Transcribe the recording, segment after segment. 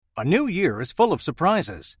A new year is full of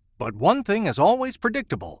surprises, but one thing is always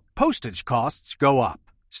predictable. Postage costs go up.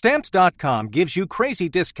 Stamps.com gives you crazy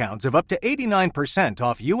discounts of up to 89%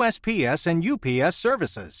 off USPS and UPS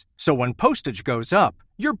services. So when postage goes up,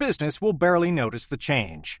 your business will barely notice the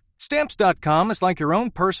change. Stamps.com is like your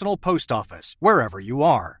own personal post office, wherever you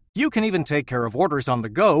are. You can even take care of orders on the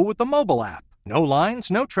go with the mobile app. No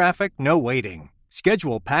lines, no traffic, no waiting.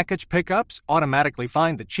 Schedule package pickups, automatically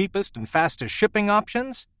find the cheapest and fastest shipping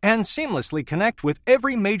options, and seamlessly connect with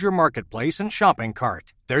every major marketplace and shopping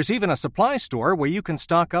cart. There's even a supply store where you can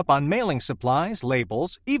stock up on mailing supplies,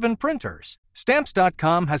 labels, even printers.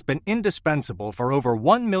 Stamps.com has been indispensable for over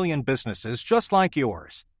 1 million businesses just like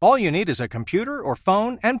yours. All you need is a computer or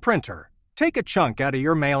phone and printer. Take a chunk out of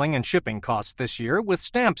your mailing and shipping costs this year with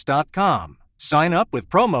Stamps.com. Sign up with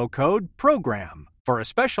promo code PROGRAM for a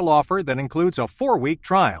special offer that includes a 4-week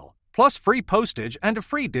trial, plus free postage and a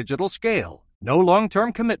free digital scale. No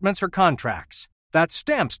long-term commitments or contracts. That's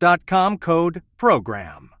Stamps.com code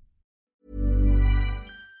PROGRAM.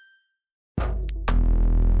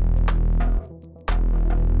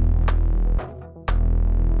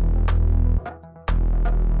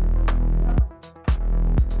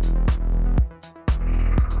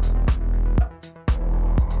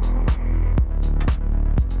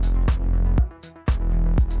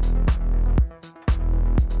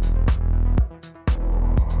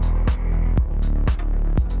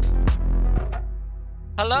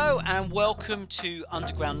 Hello and welcome to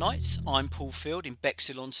Underground Nights. I'm Paul Field in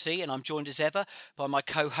Bexhill-on-Sea and I'm joined as ever by my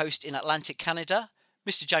co-host in Atlantic Canada,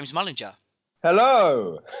 Mr. James Mullinger.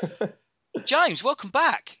 Hello! James, welcome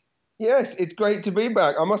back. Yes, it's great to be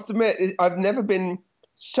back. I must admit, I've never been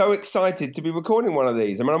so excited to be recording one of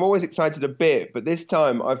these. I mean, I'm always excited a bit, but this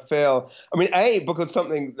time I feel, because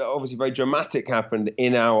something obviously very dramatic happened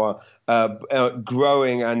in our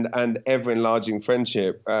growing and ever-enlarging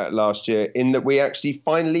friendship last year, in that we actually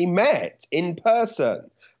finally met in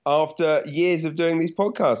person after years of doing these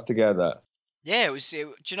podcasts together. Yeah,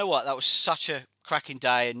 do you know what? That was such a cracking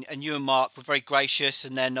day, and you and Mark were very gracious,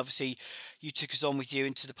 and then obviously you took us on with you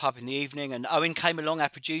into the pub in the evening, and Owen came along, our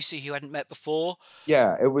producer, who hadn't met before.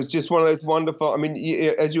 Yeah, it was just one of those wonderful. I mean,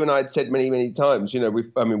 as you and I had said many, many times,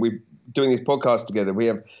 we're doing this podcast together. We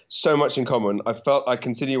have so much in common. I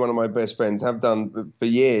consider you one of my best friends, have done for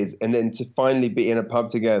years, and then to finally be in a pub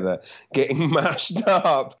together, getting mashed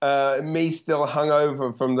up, me still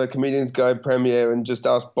hungover from the Comedian's Guide premiere, and just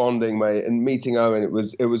us bonding, mate, and meeting Owen. It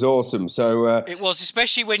was awesome. So it was,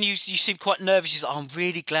 especially when you seemed quite nervous. He's like, I'm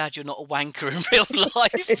really glad you're not a wanker in real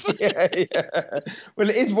life. yeah. Well,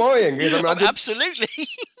 it is worrying. Absolutely.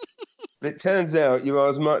 It turns out you are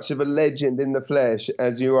as much of a legend in the flesh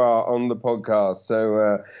as you are on the podcast.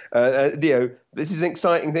 So, this is an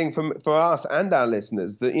exciting thing for us and our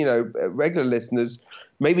listeners that, regular listeners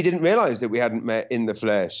maybe didn't realise that we hadn't met in the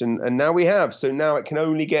flesh. And now we have. So now it can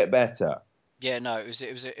only get better. Yeah, no, it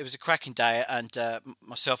was a cracking day, and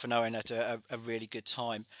myself and Owen had a really good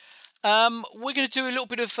time. We're going to do a little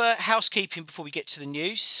bit of housekeeping before we get to the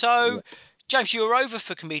news. So... Yeah. James, you were over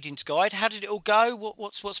for Comedian's Guide. How did it all go?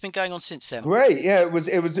 What's been going on since then? Great, yeah, it was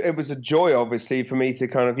a joy, obviously, for me to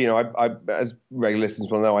kind of, I as regular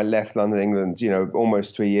listeners will know, I left London, England,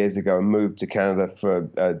 almost 3 years ago and moved to Canada for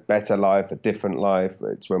a better life, a different life.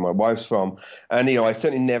 It's where my wife's from, and I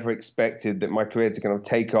certainly never expected that my career to kind of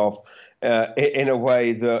take off in a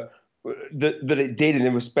way that it did, in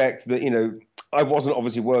the respect that I wasn't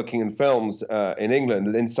obviously working in films in England,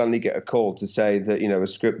 and then suddenly get a call to say that, a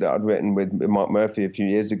script that I'd written with Mark Murphy a few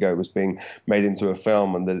years ago was being made into a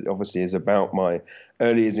film, and that obviously is about my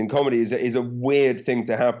early years in comedy is a weird thing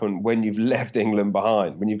to happen when you've left England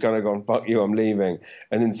behind, when you've kind of gone, fuck you, I'm leaving.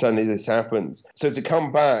 And then suddenly this happens. So to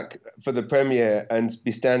come back for the premiere and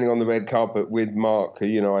be standing on the red carpet with Mark,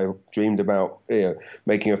 who, I dreamed about,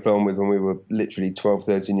 making a film with when we were literally 12,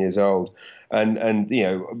 13 years old. And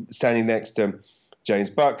standing next to James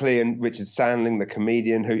Buckley and Richard Sandling, the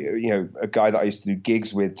comedian, who, a guy that I used to do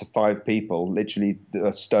gigs with to 5 people, literally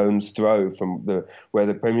a stone's throw from where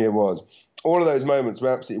the premiere was. All of those moments were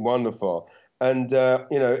absolutely wonderful. And,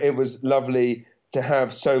 it was lovely to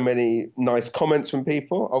have so many nice comments from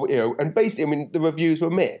people, and basically, the reviews were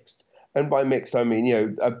mixed. And by mixed, I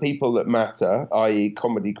mean, people that matter, i.e.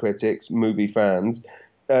 comedy critics, movie fans,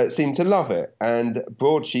 seemed to love it. And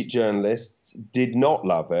broadsheet journalists did not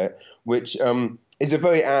love it, which is a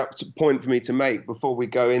very apt point for me to make before we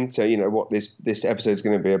go into, what this episode is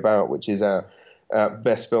going to be about, which is our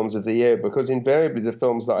best films of the year, because invariably the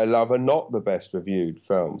films that I love are not the best reviewed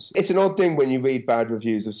films. It's an odd thing when you read bad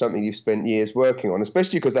reviews of something you've spent years working on,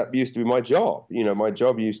 especially because that used to be my job. My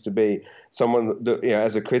job used to be someone that,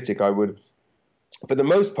 as a critic, I would for the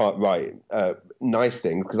most part, write nice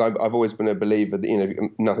things, because I've always been a believer that, if you've got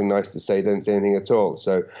nothing nice to say, don't say anything at all.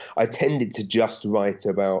 So I tended to just write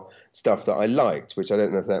about stuff that I liked, which I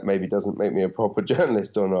don't know if that maybe doesn't make me a proper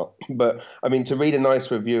journalist or not. But I mean, to read a nice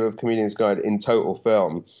review of Comedian's Guide in Total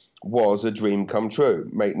Film was a dream come true.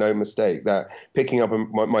 Make no mistake that picking up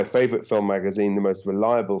my favorite film magazine, the most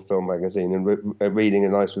reliable film magazine, and reading a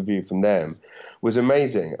nice review from them was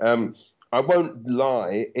amazing. I won't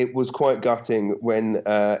lie, it was quite gutting when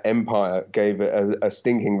Empire gave it a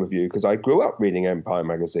stinking review, because I grew up reading Empire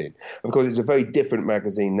magazine. Of course, it's a very different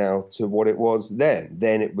magazine now to what it was then.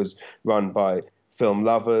 Then it was run by film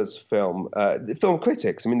lovers, film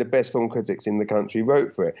critics. I mean, the best film critics in the country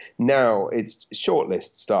wrote for it. Now it's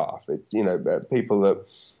shortlist staff. It's, people that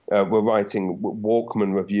were writing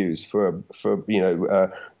Walkman reviews for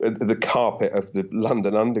the carpet of the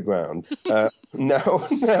London Underground. Now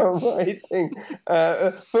writing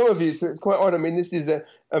film reviews. So it's quite odd. I mean, this is a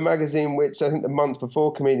magazine which I think the month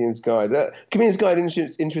before Comedian's Guide. Comedian's Guide,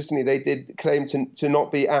 interestingly, they did claim to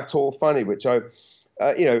not be at all funny, which I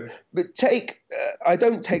don't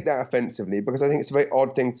take that offensively, because I think it's a very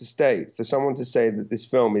odd thing to state, for someone to say that this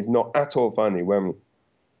film is not at all funny when,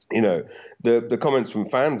 the comments from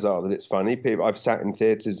fans are that it's funny. I've sat in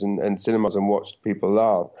theatres and cinemas and watched people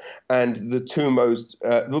laugh. And the two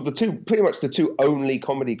only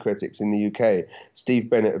comedy critics in the UK, Steve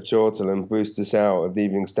Bennett of Chortle and Bruce Dessau of the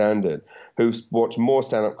Evening Standard, who watch more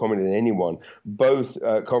stand-up comedy than anyone, both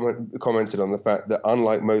commented on the fact that,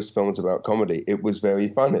 unlike most films about comedy, it was very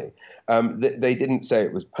funny. They didn't say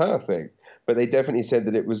it was perfect, but they definitely said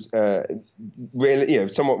that it was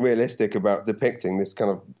somewhat realistic about depicting this kind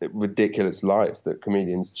of ridiculous life that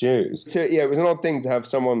comedians choose. So, it was an odd thing to have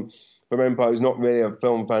someone from Empire who's not really a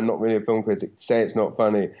film fan, not really a film critic, say it's not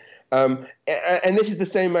funny. And this is the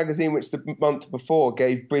same magazine which the month before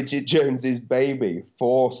gave Bridget Jones's Baby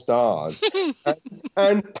 4 stars.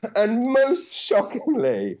 and most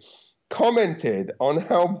shockingly, commented on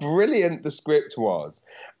how brilliant the script was.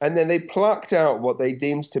 And then they plucked out what they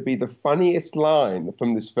deemed to be the funniest line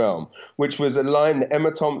from this film, which was a line that Emma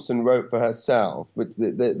Thompson wrote for herself, which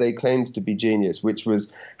they claimed to be genius, which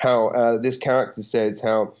was how this character says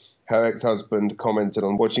how her ex-husband commented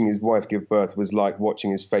on watching his wife give birth was like watching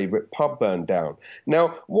his favourite pub burn down.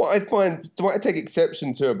 Now, what I take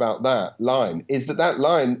exception to about that line is that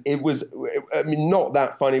line, it was, not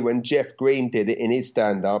that funny when Jeff Green did it in his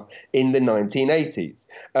stand-up in the 1980s.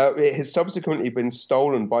 It has subsequently been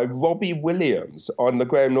stolen by Robbie Williams on the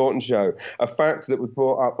Graham Norton show, a fact that was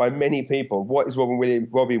brought up by many people. What is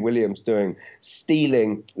Robbie Williams doing?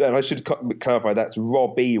 Stealing, and I should clarify, that's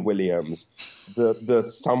Robbie Williams, the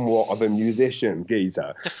somewhat of a musician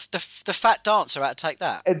geezer. The fat dancer out to take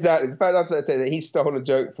that. Exactly. The fat dancer out to take that. He stole a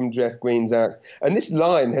joke from Jeff Green's act. And this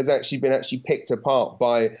line has actually been picked apart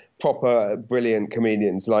by proper brilliant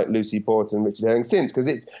comedians like Lucy Porter and Richard Herring since, because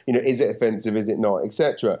it's, is it offensive, is it not,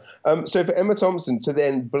 etc. So for Emma Thompson to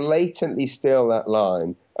then blatantly steal that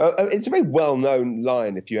line, it's a very well-known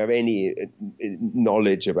line if you have any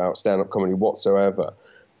knowledge about stand-up comedy whatsoever.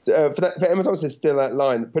 For Emma Thompson to steal that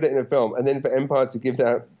line, put it in a film, and then for Empire to give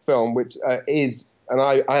that film, which is, and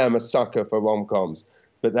I am a sucker for rom-coms,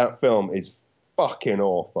 but that film is fucking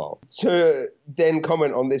awful. To then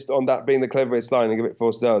comment on that being the cleverest line and give it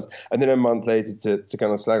 4 stars, and then a month later to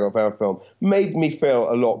kind of slag off our film, made me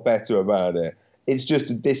feel a lot better about it. It's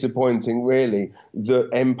just disappointing, really, that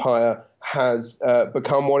Empire has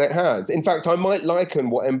become what it has. In fact, I might liken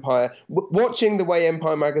watching the way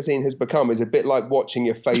Empire magazine has become is a bit like watching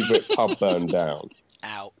your favourite pub burn down.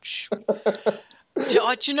 Ouch. Do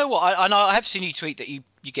you know what? I have seen you tweet that you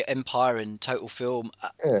get Empire and Total Film.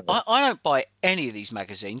 Yeah. I don't buy any of these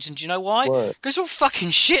magazines, and do you know why? Because it's all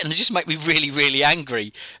fucking shit, and it just make me really, really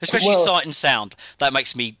angry. Especially Sight and Sound. That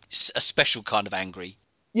makes me a special kind of angry.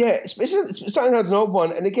 Yeah, Sight and Sound's an odd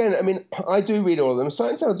one. And again, I mean, I do read all of them.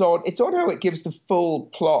 Sight and Sound's odd. It's odd how it gives the full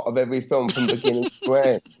plot of every film from beginning to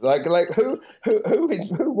end. Like who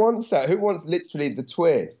wants that? Who wants literally the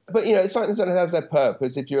twist? But, Sight and Sound has their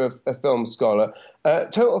purpose if you're a film scholar.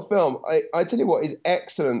 Total Film, I tell you what, is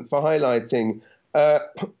excellent for highlighting.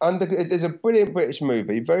 There's a brilliant British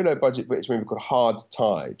movie, very low budget British movie called Hard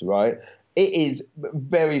Tide, right? It is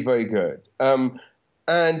very, very good.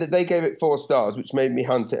 And they gave it 4 stars, which made me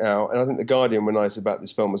hunt it out. And I think The Guardian were nice about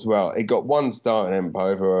this film as well. It got 1 star in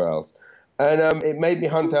Empire everywhere else. And it made me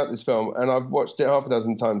hunt out this film. And I've watched it half a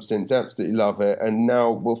dozen times since. Absolutely love it. And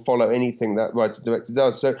now we'll follow anything that writer-director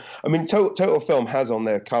does. So, I mean, Total Film has on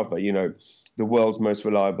their cover, the world's most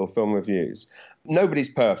reliable film reviews. Nobody's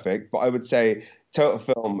perfect, but I would say Total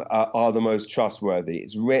Film are the most trustworthy.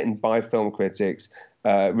 It's written by film critics,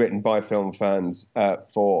 written by film fans,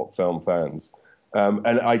 for film fans. And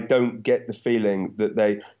I don't get the feeling that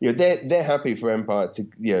they're happy for Empire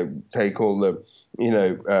to take all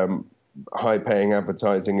the high-paying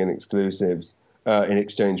advertising and exclusives in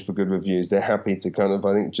exchange for good reviews. They're happy to kind of,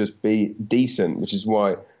 I think, just be decent, which is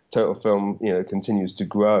why Total Film, continues to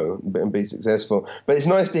grow and be successful. But it's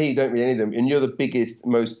nice to hear you don't read any of them, and you're the biggest,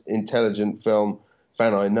 most intelligent film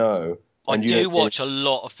fan I know. I do watch a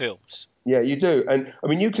lot of films. Yeah, you do, and I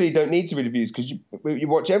mean, you clearly don't need to read reviews because you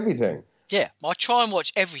watch everything. Yeah, I try and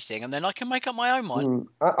watch everything, and then I can make up my own mind.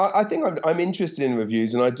 I think I'm interested in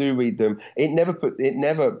reviews, and I do read them. It never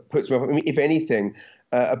puts me off. I mean, if anything,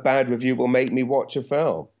 a bad review will make me watch a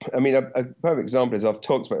film. I mean, a perfect example is, I've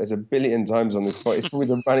talked about this a billion times on this podcast. It's probably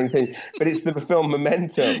the running thing, but it's the film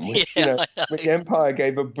Momentum, which, which Empire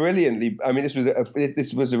gave a brilliantly. I mean,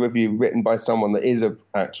 this was a review written by someone that is an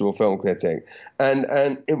actual film critic, and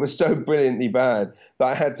it was so brilliantly bad that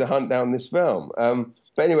I had to hunt down this film.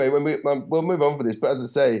 But anyway, we'll move on for this. But as I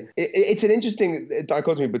say, it's an interesting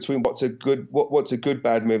dichotomy between what's a good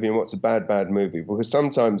bad movie and what's a bad movie. Because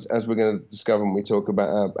sometimes, as we're going to discover when we talk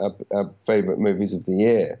about our favourite movies of the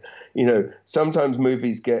year, sometimes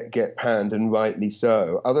movies get panned, and rightly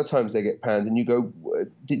so. Other times they get panned, and you go,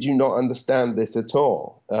 "Did you not understand this at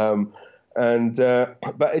all?" But to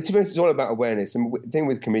be honest, it's all about awareness. And the thing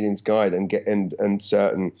with Comedian's Guide and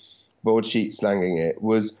certain broadsheet slanging it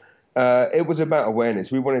was about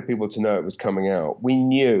awareness. We wanted people to know it was coming out. We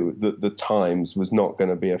knew that the Times was not going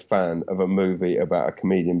to be a fan of a movie about a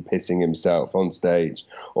comedian pissing himself on stage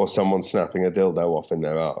or someone snapping a dildo off in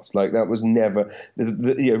their ass. Like, that was never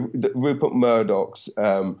the Rupert Murdoch's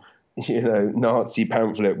Nazi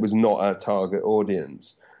pamphlet was not our target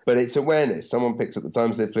audience. But it's awareness. Someone picks up the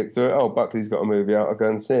Times, they flick through it. Oh, Buckley's got a movie out. I'll go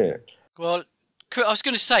and see it. Well, I was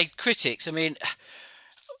going to say critics. I mean,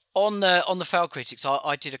 on the Fail Critics,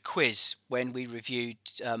 I did a quiz when we reviewed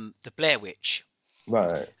The Blair Witch.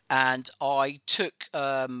 Right. And I took,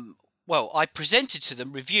 I presented to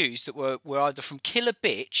them reviews that were either from Killer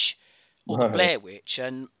Bitch or The Blair Witch,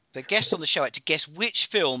 and the guests on the show had to guess which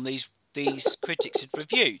film these critics had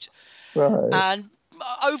reviewed. Right. And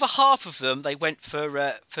over half of them, they went for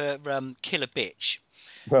Killer Bitch.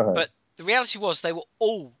 Right. But the reality was they were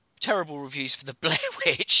all terrible reviews for The Blair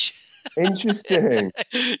Witch. Interesting.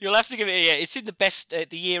 You'll have to give it. Yeah, it's in the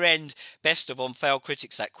year-end best of on Fail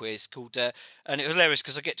Critics, that quiz called, and it was hilarious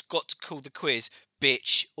because got to call the quiz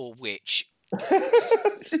 "Bitch or Witch."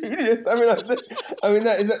 Genius. I mean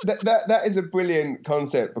that is a brilliant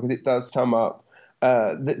concept, because it does sum up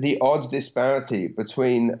the odd disparity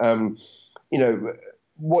between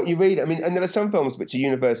what you read. I mean, and there are some films which are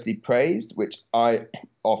universally praised, which I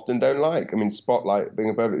often don't like. I mean, Spotlight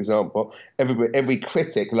being a perfect example. Every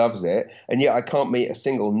critic loves it, and yet I can't meet a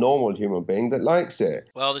single normal human being that likes it.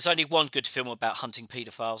 Well, there's only one good film about hunting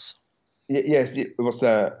paedophiles. Yes, what's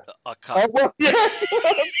that? I can't. Oh, well, yes, of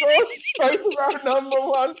course. Both of our number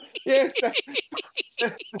one. Yes,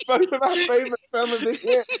 both of our favourite film of this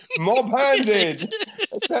year. Mob-handed.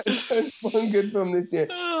 That's one good film this year.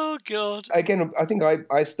 Oh, God. Again, I think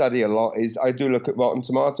I study a lot. I do look at Rotten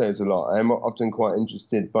Tomatoes a lot. I'm often quite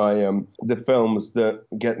interested by the films that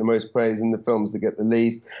get the most praise and the films that get the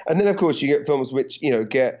least. And then, of course, you get films which,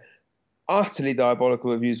 get utterly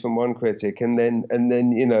diabolical reviews from one critic and then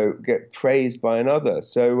get praised by another.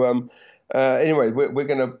 So anyway,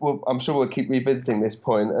 I'm sure we'll keep revisiting this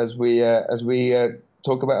point as we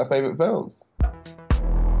talk about our favourite films.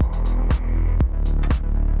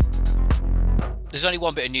 There's only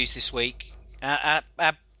one bit of news this week. Our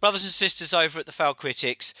brothers and sisters over at the Fail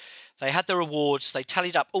Critics, they had their awards, they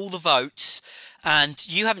tallied up all the votes, and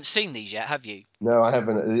you haven't seen these yet, have you? No, I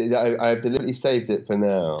haven't. I've deliberately saved it for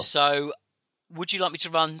now. So, would you like me to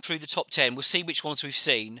run through the top 10? We'll see which ones we've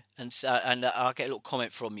seen, and I'll get a little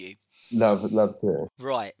comment from you. Love to.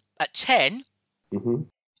 Right. At 10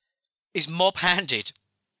 is Mob-handed.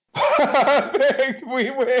 Perfect,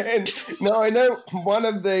 we win. No, I know one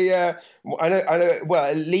of the. I know. Well,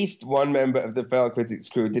 at least one member of the Fail Critics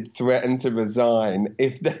crew did threaten to resign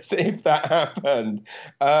if that happened.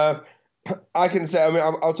 I can say. I mean,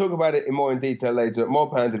 I'll talk about it in detail later.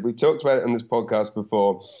 Mob-handed. We've talked about it on this podcast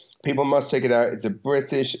before. People must check it out. It's a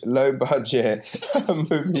British, low-budget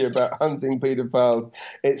movie about hunting paedophiles.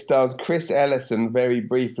 It stars Chris Ellison very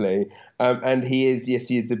briefly, and he is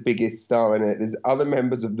the biggest star in it. There's other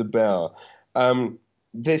members of the Bell.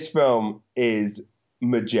 This film is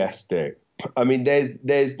majestic. I mean, there's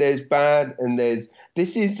bad, and this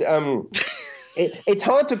is. It's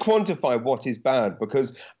hard to quantify what is bad,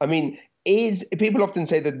 because I mean, is people often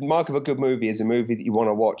say the mark of a good movie is a movie that you want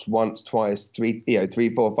to watch once, twice, three,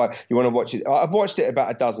 3, 4, 5. You want to watch it. I've watched it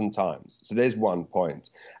about a dozen times. So there's one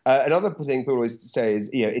point. Another thing people always say is,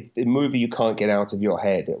 it's the movie you can't get out of your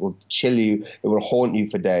head. It will chill you. It will haunt you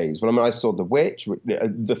for days. Well, I mean, I saw The Witch,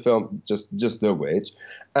 the film, just The Witch.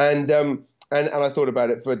 And I thought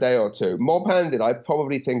about it for a day or two. Mob Handed, I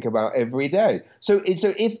probably think about every day. So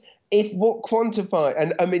if what quantify,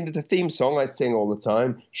 and I mean the theme song I sing all the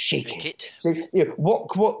time, Shake It. So, what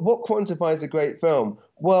quantifies a great film?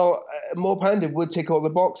 Well, Mob Handed would tick all the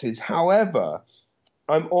boxes. However,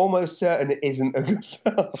 I'm almost certain it isn't a good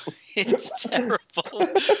film. It's terrible.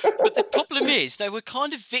 But the problem is they were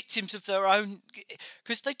kind of victims of their own,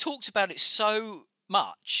 because they talked about it so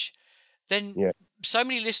much. Then so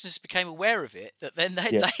many listeners became aware of it that then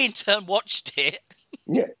they in turn watched it.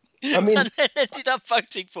 Yeah. I mean, and then ended up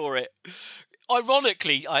voting for it.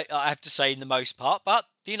 Ironically, I have to say, in the most part, but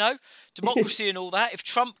democracy and all that. If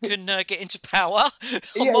Trump can get into power,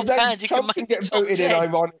 Mob Handed can make the top 10. In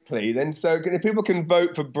ironically, then if people can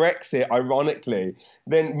vote for Brexit, ironically,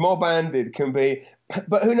 then Mob Handed can be.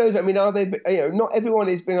 But who knows? I mean, are they? Not everyone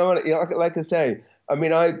is being ironic. Like I say, I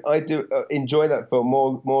mean, I do enjoy that film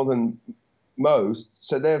more than most,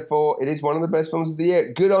 so therefore it is one of the best films of the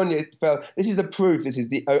year. Good on you, fella. This is the proof. This is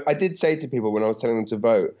the. I did say to people when I was telling them to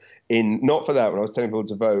vote not for that, when I was telling people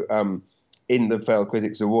to vote in the Failed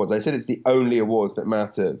Critics Awards, I said it's the only award that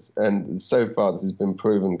matters, and so far this has been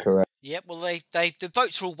proven correct. Yeah, well, the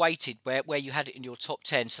votes are all weighted where you had it in your top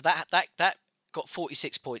 10, so that got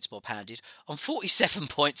 46 points, Mob Handed. On 47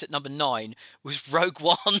 points at number 9 was Rogue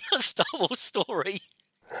One, a Star Wars story.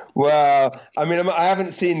 Well, I mean, I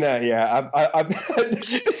haven't seen that yet.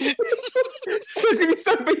 There's going to be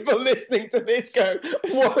some people listening to this going,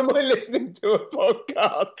 why am I listening to a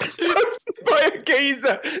podcast hosted by a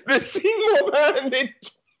geezer that's seen Mob Handed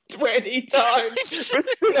 20 times but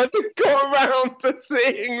still hasn't got around to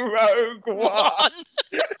seeing Rogue One?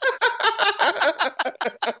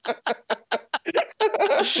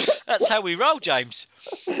 That's how we roll, James.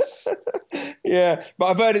 Yeah, but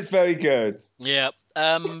I've heard it's very good. Yeah.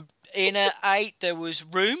 In 8 there was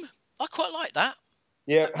Room. I quite like that.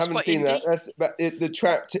 Yeah, haven't seen that. That's the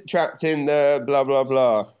trapped in the blah blah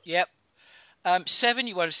blah. Yep. 7,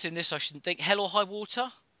 you won't have seen this, I shouldn't think. Hell or High Water.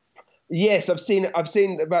 Yes, I've seen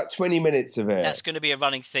about 20 minutes of it. That's going to be a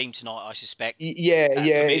running theme tonight, I suspect. Yeah. For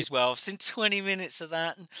me as well. I've seen 20 minutes of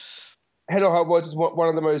that. Hell or High Water is one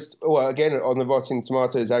of the most. Well, again, on the Rotten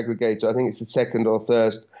Tomatoes aggregator, I think it's the second or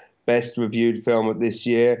third best reviewed film of this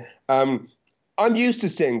year. I'm used to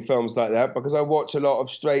seeing films like that because I watch a lot of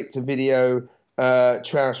straight-to-video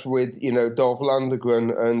trash with, Dolph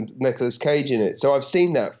Lundgren and Nicolas Cage in it. So I've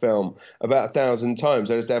seen that film about 1,000 times.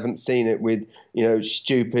 I just haven't seen it with,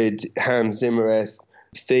 stupid Hans Zimmer-esque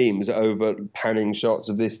themes over panning shots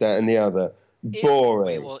of this, that, and the other.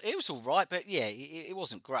 Boring. It was all right, but yeah, it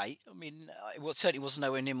wasn't great. I mean, it certainly wasn't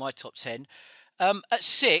nowhere near my top 10. At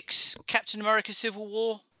 6, Captain America: Civil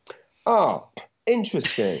War. Oh,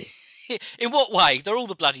 interesting. In what way? They're all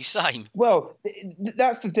the bloody same. Well,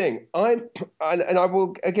 that's the thing. And I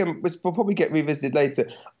will, again, we'll probably get revisited later.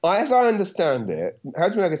 As I understand it, How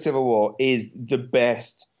to Make a Civil War is the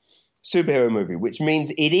best superhero movie, which means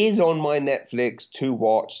it is on my Netflix to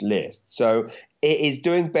watch list. So it is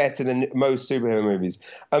doing better than most superhero movies.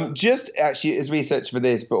 Just actually as research for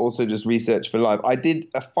this, but also just research for live, I did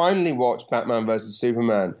finally watch Batman vs.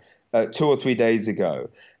 Superman 2 or 3 days ago.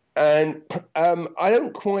 And I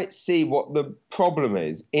don't quite see what the problem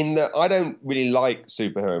is in that I don't really like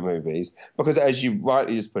superhero movies because, as you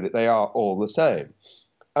rightly just put it, they are all the same.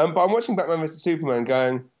 But I'm watching Batman vs. Superman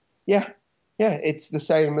going, yeah, it's the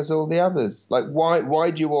same as all the others. Like,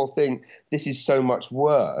 why do you all think this is so much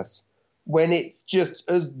worse when it's just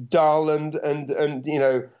as dull and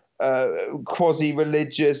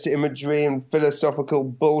quasi-religious imagery and philosophical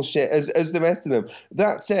bullshit as the rest of them?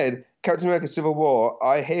 That said, Captain America: Civil War,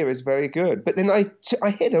 I hear is very good, but then I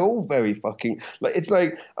hear they're all very fucking it's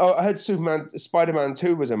like, I heard Spider-Man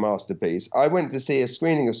 2 was a masterpiece. I went to see a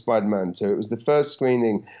screening of Spider-Man 2. It was the first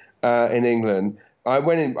screening in England. I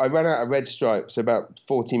ran out of red stripes about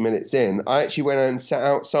 40 minutes in. I actually went out and sat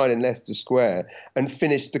outside in Leicester Square and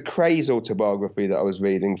finished the Craze autobiography that I was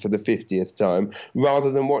reading for the 50th time, rather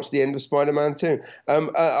than watch the end of Spider-Man 2.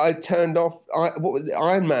 I turned off.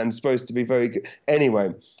 Iron Man's supposed to be very good.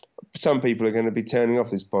 Anyway, some people are going to be turning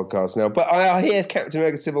off this podcast now, but I hear Captain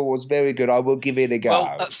America: Civil War is very good. I will give it a go.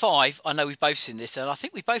 Well, at 5, I know we've both seen this, and I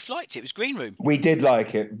think we both liked it. It was Green Room. We did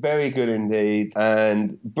like it. Very good indeed,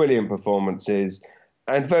 and brilliant performances,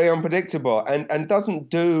 and very unpredictable, and doesn't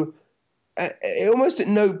do almost at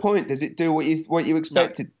no point does it do what you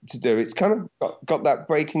expect it to do. It's kind of got that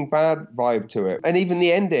Breaking Bad vibe to it. And even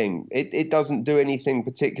the ending, it doesn't do anything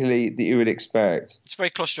particularly that you would expect. It's very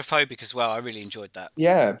claustrophobic as well. I really enjoyed that.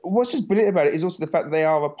 Yeah. What's just brilliant about it is also the fact that they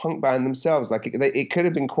are a punk band themselves. Like it could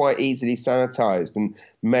have been quite easily sanitized and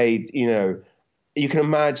made, you can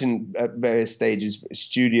imagine at various stages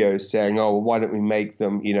studios saying, "Oh, well, why don't we make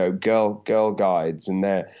them, girl guides?" And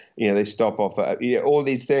they stop off at all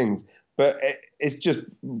these things. But it's just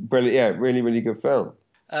brilliant. Yeah, really, really good film.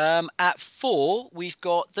 At 4, we've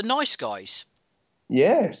got The Nice Guys.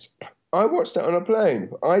 Yes, I watched that on a plane.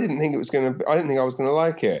 I didn't think I was going to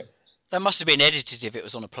like it. That must have been edited if it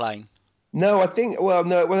was on a plane. No, I don't think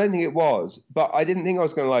it was. But I didn't think I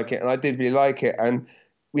was going to like it, and I did really like it. And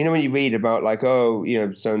when you read about like, so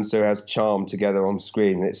and so has charm together on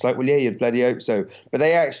screen, and it's like, well, yeah, you bloody hope so, but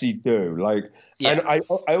they actually do. Like, yeah. And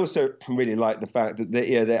I also really like the fact that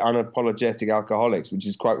they're unapologetic alcoholics, which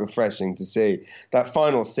is quite refreshing to see. That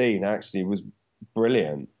final scene actually was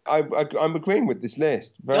brilliant. I'm agreeing with this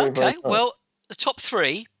list. Very, okay, well, the top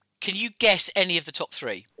 3. Can you guess any of the top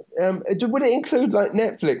 3? Would it include like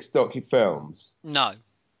Netflix docufilms? No.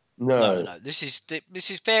 This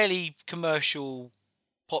is fairly commercial.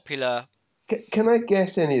 Popular. Can I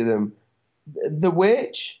guess any of them? The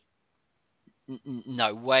Witch?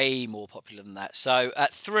 No, way more popular than that. So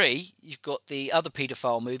at 3, you've got the other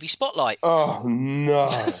paedophile movie, Spotlight. Oh, no.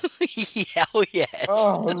 Yeah, oh, yes.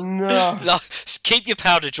 Oh, no. No, keep your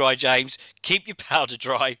powder dry, James. Keep your powder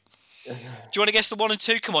dry. Do you want to guess the 1 and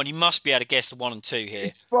 2? Come on, you must be able to guess the 1 and 2 here.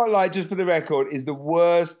 Spotlight, just for the record, is the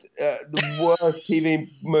worst TV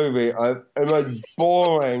movie. The most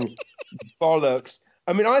boring bollocks.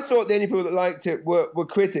 I mean, I thought the only people that liked it were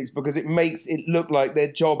critics because it makes it look like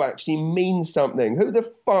their job actually means something. Who the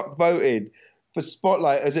fuck voted for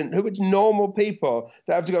Spotlight? Who were normal people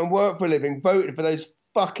that have to go and work for a living voted for those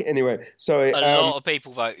anyway? Sorry. A lot of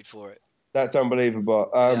people voted for it. That's unbelievable.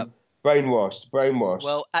 Yep. Brainwashed.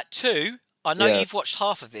 Well, at 2, I know you've watched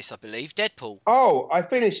half of this, I believe, Deadpool. Oh, I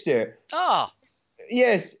finished it. Ah.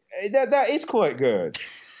 Yes, that is quite good.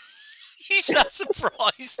 You sound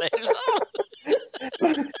surprised then.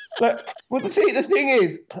 Well, the thing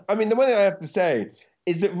is, I mean, the one thing I have to say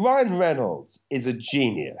is that Ryan Reynolds is a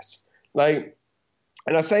genius. Like,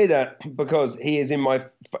 and I say that because he is in one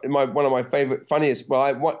of my favorite, funniest,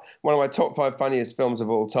 one of my top 5 funniest films of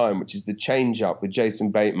all time, which is The Change Up with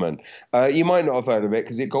Jason Bateman. You might not have heard of it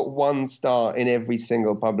because it got 1 star in every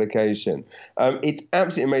single publication. It's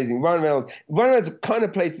absolutely amazing. Ryan Reynolds kind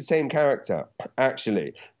of plays the same character,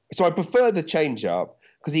 actually. So I prefer The Change Up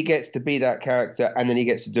because he gets to be that character and then he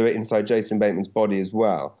gets to do it inside Jason Bateman's body as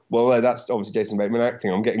well. Well, that's obviously Jason Bateman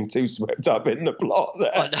acting. I'm getting too swept up in the plot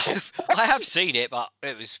there. I know. I have seen it, but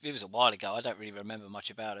it was a while ago. I don't really remember much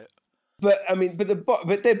about it. But I mean, but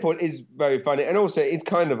Deadpool is very funny, and also it's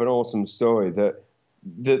kind of an awesome story that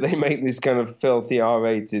they make this kind of filthy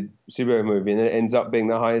R-rated superhero movie, and it ends up being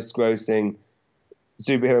the highest grossing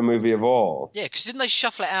superhero movie of all. Yeah, because didn't they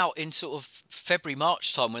shuffle it out in sort of February,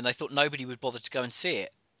 March time when they thought nobody would bother to go and see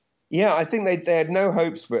it? Yeah, I think they had no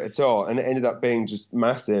hopes for it at all, and it ended up being just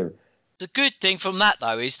massive. The good thing from that,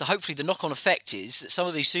 though, is that hopefully the knock-on effect is that some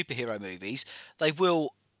of these superhero movies, they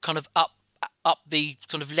will kind of up the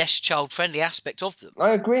kind of less child-friendly aspect of them.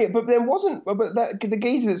 I agree, but there wasn't. But the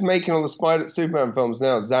geezer that's making all the Superman films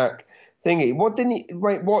now, Zach Thingy, what didn't he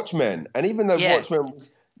rate Watchmen? And even though Watchmen was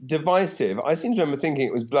divisive, I seem to remember thinking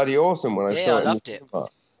it was bloody awesome when I saw it. I loved it.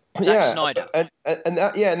 Zack Snyder. And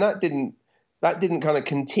that didn't kind of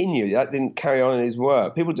continue. That didn't carry on in his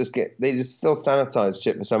work. People just still sanitized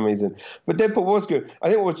shit for some reason. But Deadpool was good. I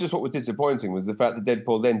think what was disappointing was the fact that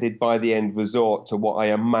Deadpool then did by the end resort to what I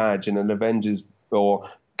imagine an Avengers or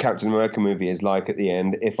Captain America movie is like at the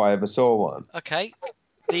end, if I ever saw one. Okay.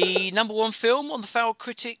 The number 1 film on the Feral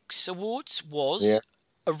Critics Awards was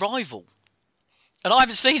Arrival. And I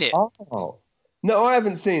haven't seen it. Oh. No, I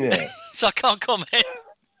haven't seen it. So I can't comment.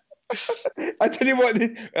 I tell you what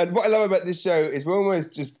I love about this show is we're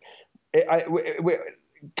almost just... We're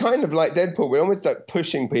kind of like Deadpool. We're almost like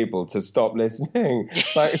pushing people to stop listening.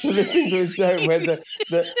 Like listening to a show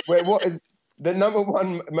where what is the number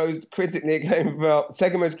 1 most critically acclaimed film,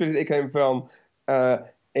 second most critically acclaimed film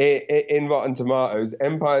in Rotten Tomatoes,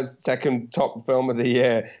 Empire's second top film of the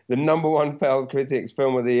year, the number 1 failed critics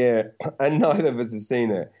film of the year, and neither of us have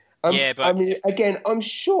seen it. But I mean, again, I'm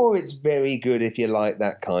sure it's very good if you like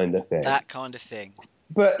that kind of thing. That kind of thing.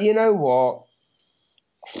 But you know what?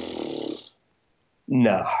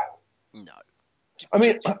 No. I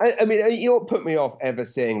mean, you don't put me off ever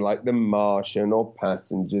seeing like The Martian or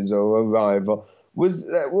Passengers or Arrival what was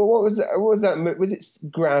that? What was that? Was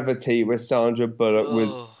it Gravity, where Sandra Bullock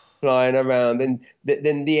was Oh, flying around? And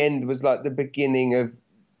then the end was like the beginning of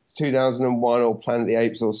 2001 or Planet of the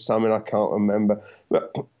Apes or something. I can't remember.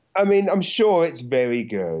 But I mean, I'm sure it's very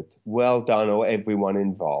good. Well done, or everyone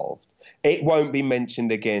involved. It won't be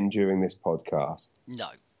mentioned again during this podcast. no.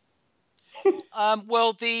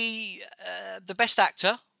 Well, the best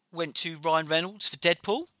actor went to Ryan Reynolds for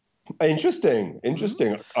Deadpool. Interesting.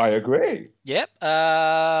 I agree. Yep.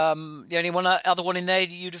 The only other one in there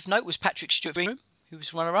you'd have noted was Patrick Stewart, who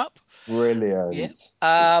was runner-up. Brilliant.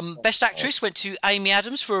 Yeah. Best actress went to Amy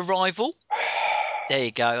Adams for Arrival. There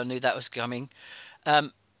you go. I knew that was coming.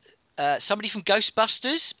 Somebody from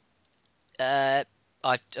Ghostbusters. A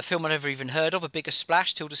film I never even heard of. A Bigger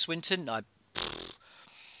Splash. Tilda Swinton.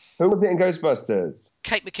 Who was it in Ghostbusters?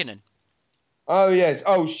 Kate McKinnon. Oh, yes.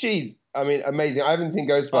 Oh, amazing. I haven't seen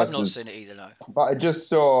Ghostbusters. I've not seen it either, no. But I just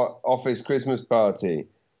saw Office Christmas Party,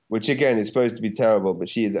 which, again, is supposed to be terrible, but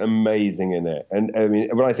she is amazing in it. And, I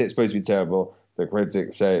mean, when I say it's supposed to be terrible, the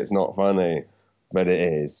critics say it's not funny, but it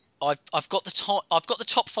is. I've got the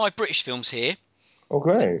top 5 British films here.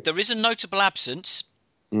 Okay. There is a notable absence.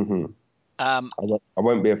 Mm-hmm. I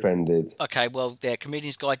won't be offended. Okay, well,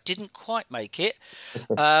 Comedian's Guide didn't quite make it.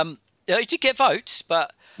 It did get votes,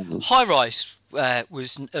 but High Rise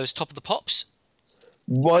was top of the pops.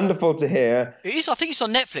 Wonderful to hear. It is. I think it's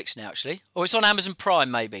on Netflix now, actually, or it's on Amazon Prime,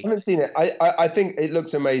 maybe. I haven't seen it. I think it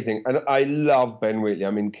looks amazing, and I love Ben Wheatley.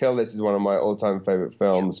 I mean, Kill List is one of my all-time favorite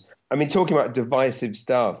films. Yeah. I mean, talking about divisive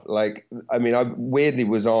stuff, like, I mean, I weirdly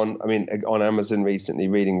was on Amazon recently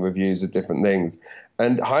reading reviews of different things,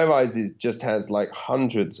 and High Rises just has like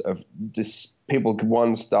hundreds of people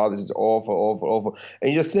 1 star. This is awful,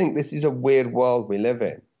 and you just think this is a weird world we live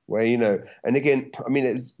in. Where, and again, I mean,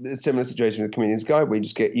 it's a similar situation with Comedian's Guide, where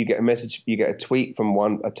you get a message, you get a tweet from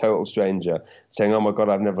a total stranger saying, "Oh my God,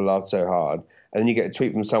 I've never laughed so hard," and then you get a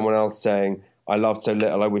tweet from someone else saying, "I laughed so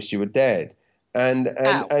little, I wish you were dead," and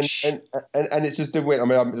it's just a weird. I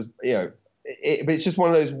mean, I'm just but it's just one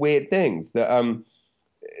of those weird things that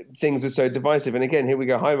things are so divisive. And again, here we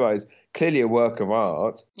go, High Rise, clearly a work of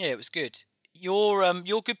art. Yeah, it was good. Your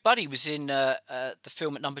good buddy was in the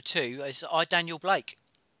film at number 2. It's I, Daniel Blake.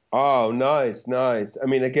 Oh, nice. I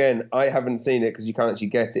mean, again, I haven't seen it because you can't actually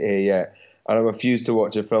get it here yet. And I refuse to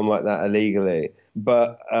watch a film like that illegally.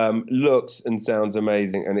 But looks and sounds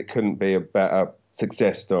amazing, and it couldn't be a better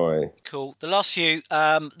success story. Cool. The last few,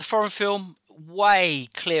 the foreign film, way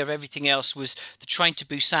clear of everything else, was The Train to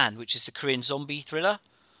Busan, which is the Korean zombie thriller.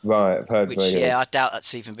 Right, I've heard. Which, I doubt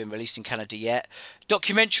that's even been released in Canada yet.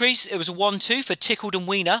 Documentaries, it was a 1-2 for Tickled and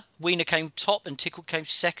Wiener. Wiener came top and Tickled came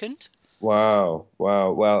second. Wow.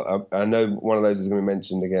 Well, I know one of those is going to be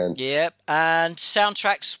mentioned again. Yep. And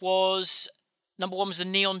soundtracks was, number 1 was The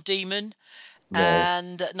Neon Demon, nice.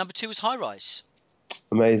 And number 2 was High Rise.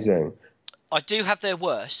 Amazing. I do have their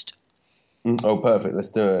worst. Oh, perfect.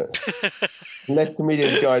 Let's do it. Unless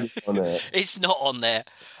Comedian's Guide is on there. It's not on there.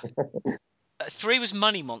 3 was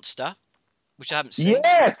Money Monster, which I haven't seen.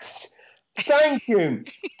 Yes! Thank you.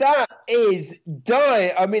 That is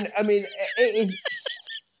I mean, it is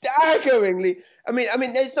staggeringly. I mean,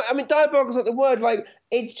 there's not. I mean, diabolical is not the word. Like,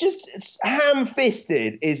 it's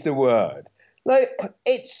ham-fisted is the word. Like,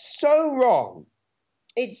 it's so wrong.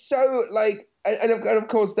 It's so like, and of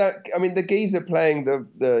course that. I mean, the geezer playing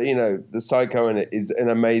the psycho in it is an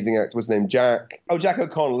amazing actor. What's his name? Jack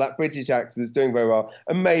O'Connell, that British actor that's doing very well.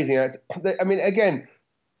 Amazing actor. I mean, again,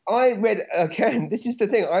 this is the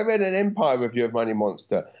thing. I read an Empire review of Money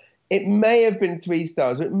Monster. It may have been 3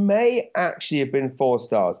 stars, but it may actually have been 4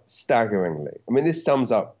 stars, staggeringly. I mean, this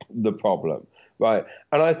sums up the problem, right?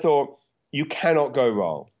 And I thought, you cannot go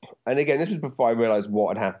wrong. And again, this was before I realized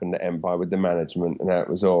what had happened at Empire with the management and how it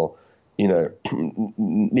was all, no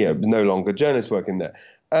longer journalists working there.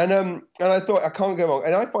 And I thought, I can't go wrong.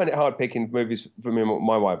 And I find it hard picking movies for me and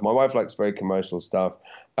my wife. My wife likes very commercial stuff.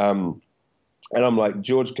 And I'm like,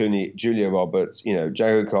 George Clooney, Julia Roberts, Jack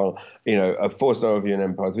O'Connell, a 4-star review in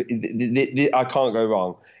Empire. I can't go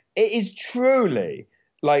wrong. It is truly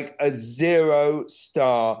like a 0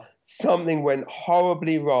 star. Something went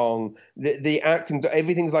horribly wrong. The acting,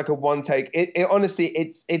 everything's like a one take. It honestly,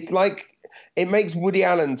 it's like, it makes Woody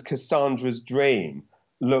Allen's Cassandra's Dream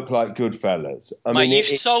look like Goodfellas. I mean, you've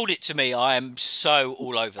sold it to me. I am so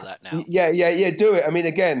all over that now. Yeah. Do it. I mean,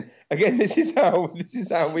 again, this is how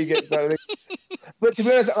we get so. But to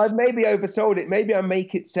be honest, I've maybe oversold it. Maybe I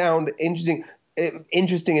make it sound interesting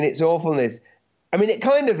in its awfulness. I mean, it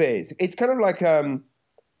kind of is. It's kind of like an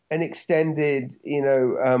extended,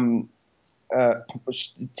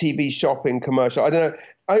 TV shopping commercial. I don't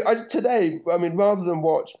know. Today, rather than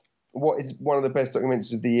watch what is one of the best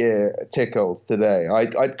documentaries of the year, Tickled, today. I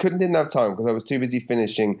didn't have time because I was too busy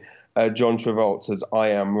finishing John Travolta's I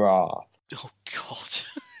Am Wrath. Oh, God.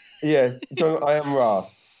 Yes, I Am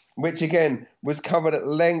Wrath, which again was covered at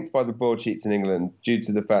length by the broadsheets in England due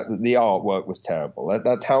to the fact that the artwork was terrible.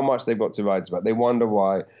 That's how much they've got to write about. They wonder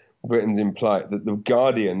why Britain's in plight, that the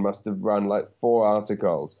Guardian must have run like 4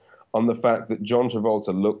 articles on the fact that John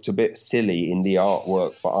Travolta looked a bit silly in the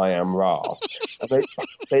artwork for I Am Wrath. And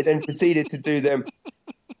they then proceeded to do them.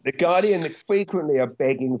 The Guardian frequently are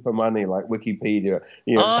begging for money, like Wikipedia.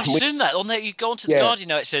 I've seen that on there. You go onto the Guardian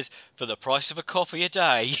now. It says, for the price of a coffee a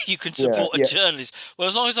day, you can support a journalist. Well,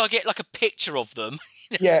 as long as I get like a picture of them.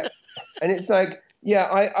 Yeah, and it's like,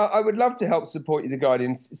 I would love to help support you, the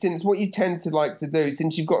Guardian, since what you tend to like to do,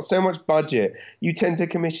 since you've got so much budget, you tend to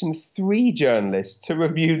commission 3 journalists to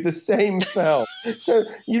review the same film. So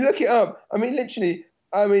you look it up. I mean, literally.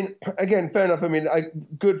 I mean, again, fair enough. I mean,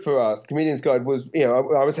 good for us. Comedian's Guide was,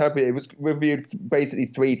 I was happy. It was reviewed basically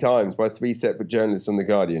 3 times by 3 separate journalists on The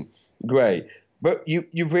Guardian. Great. But you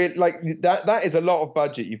really, like, that is a lot of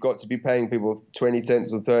budget. You've got to be paying people 20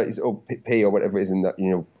 cents or 30 or p or whatever it is in that,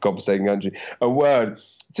 godforsaken country, a word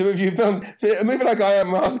to review films. A movie like I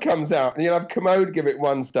Am Wrath comes out and you'll have Commode give it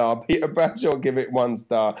 1 star, Peter Bradshaw give it 1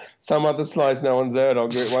 star, some other slice no one's heard of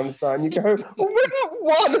give it 1 star, and you go, well, wouldn't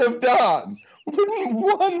one have done? Wouldn't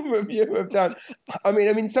one review have done? I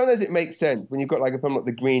mean, sometimes it makes sense when you've got like a film like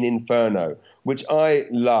The Green Inferno, which I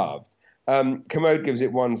loved. Commode gives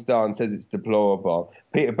it 1 star and says it's deplorable.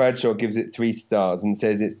 Peter Bradshaw gives it 3 stars and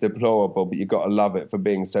says it's deplorable, but you've got to love it for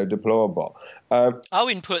being so deplorable.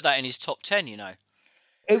 Owen put that in his top 10,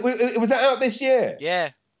 It was that out this year?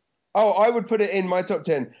 Yeah. Oh, I would put it in my top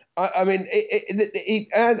 10. I mean,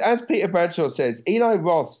 as Peter Bradshaw says, Eli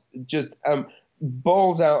Roth just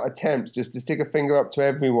balls out attempts just to stick a finger up to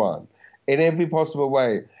everyone in every possible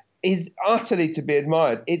way. Is utterly to be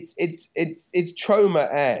admired. It's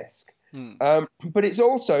Troma-esque. But it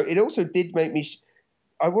also did make me.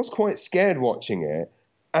 I was quite scared watching it,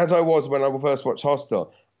 as I was when I first watched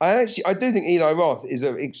Hostel. I do think Eli Roth is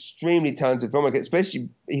an extremely talented filmmaker, especially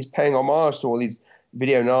he's paying homage to all these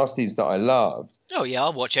video nasties that I loved. Oh yeah,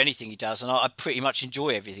 I'll watch anything he does, and I pretty much enjoy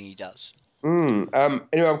everything he does. Anyway, I've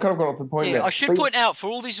kind of gone off the point there. I should point out, for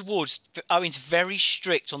all these awards, Owen's very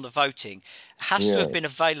strict on the voting. It has to have been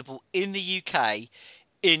available in the UK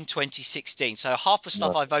in 2016. So half the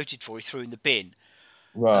stuff I voted for he threw in the bin.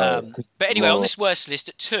 Right. But anyway, on this worst list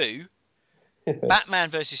at 2, Batman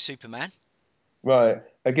versus Superman. Right.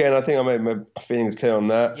 Again, I think I made my feelings clear on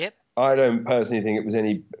that. Yep. I don't personally think it was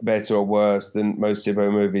any better or worse than most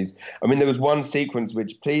superhero movies. I mean, there was one sequence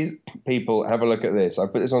which, please, people, have a look at this. I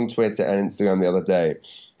put this on Twitter and Instagram the other day.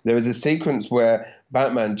 There was a sequence where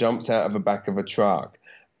Batman jumps out of the back of a truck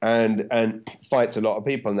and fights a lot of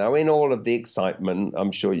people. Now, in all of the excitement,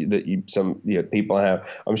 I'm sure people have.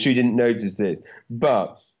 I'm sure you didn't notice this,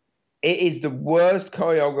 but it is the worst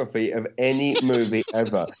choreography of any movie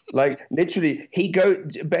ever. Like, literally,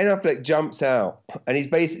 Ben Affleck jumps out and he's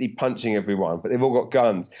basically punching everyone, but they've all got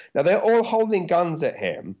guns. Now, they're all holding guns at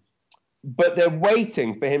him, but they're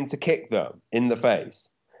waiting for him to kick them in the face.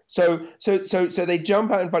 So they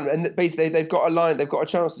jump out in front of him, and basically they've got a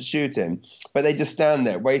chance to shoot him, but they just stand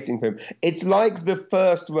there waiting for him. It's like the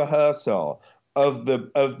first rehearsal of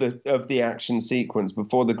the action sequence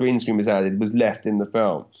before the green screen was added was left in the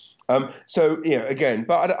film. Again,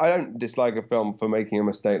 but I don't dislike a film for making a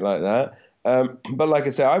mistake like that. But like I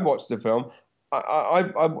say, I watched the film.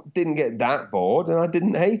 I didn't get that bored, and I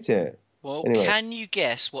didn't hate it. Well, anyway. Can you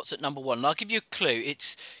guess what's at number 1? And I'll give you a clue.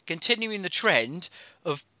 It's continuing the trend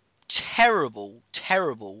of terrible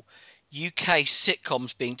UK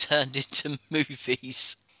sitcoms being turned into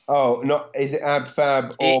movies. Oh, is it Ab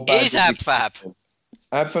Fab or It is Ab Fab.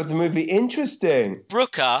 Ab Fab the movie, interesting.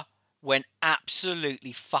 Brooker went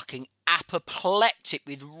absolutely fucking apoplectic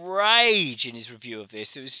with rage in his review of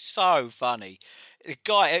this. It was so funny. The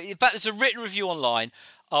guy, in fact, there's a written review online.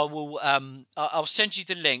 I'll send you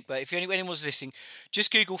the link, but if anyone's listening,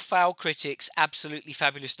 just Google Foul Critics Absolutely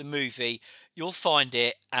Fabulous the movie. You'll find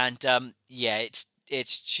it, and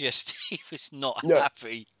it's just he was not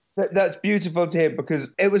happy. That's beautiful to hear, because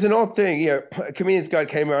it was an odd thing. Comedian's Guide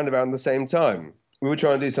came around about the same time. We were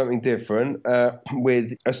trying to do something different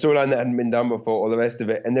with a storyline that hadn't been done before, all the rest of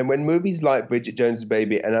it. And then when movies like Bridget Jones's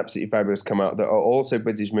Baby and Absolutely Fabulous come out, that are also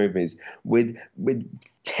British movies with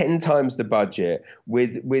 10 times the budget,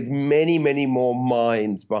 with many, many more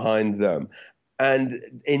minds behind them. And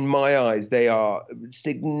in my eyes, they are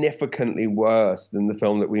significantly worse than the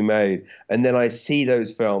film that we made. And then I see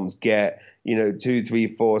those films get, 2, 3,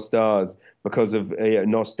 4 stars because of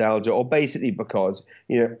nostalgia, or basically because,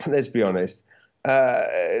 let's be honest,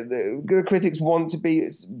 the critics want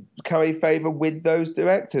to curry favour with those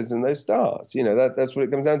directors and those stars. That's what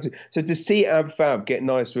it comes down to. So to see Ab Fab get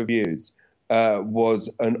nice reviews was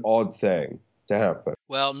an odd thing to happen.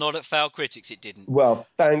 Well, not at Foul Critics, it didn't. Well,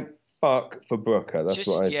 thank fuck for Brooker. That's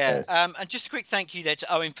what I say. And just a quick thank you there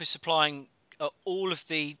to Owen for supplying all of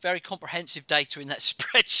the very comprehensive data in that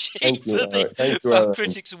spreadsheet for the Foul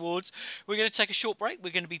Critics Awards. We're going to take a short break.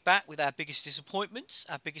 We're going to be back with our biggest disappointments,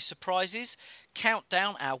 our biggest surprises, count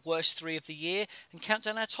down our worst 3 of the year, and count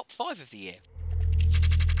down our top 5 of the year.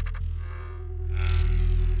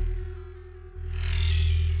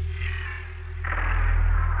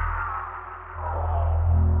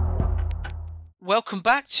 Welcome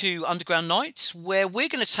back to Underground Nights, where we're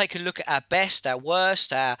going to take a look at our best, our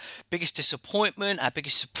worst, our biggest disappointment, our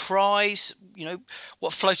biggest surprise,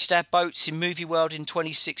 what floated our boats in movie world in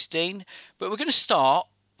 2016. But we're going to start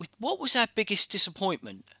with what was our biggest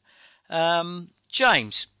disappointment.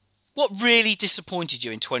 James, what really disappointed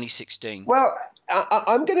you in 2016? Well,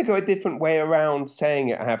 I'm going to go a different way around saying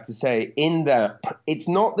it, I have to say, in that it's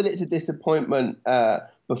not that it's a disappointment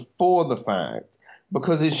before the fact,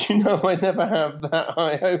 because, as you know, I never have that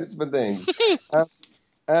high hopes for things.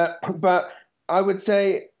 But I would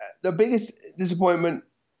say the biggest disappointment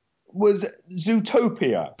was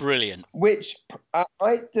Zootopia. Brilliant. Which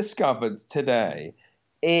I discovered today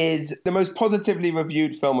is the most positively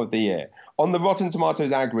reviewed film of the year. On the Rotten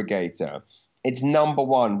Tomatoes aggregator, it's number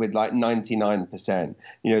 1 with like 99%.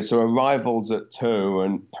 So Arrival's at 2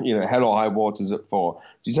 and, Hell or High Water's at 4.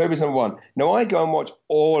 Zootopia's number 1. Now, I go and watch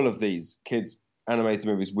all of these kids' animated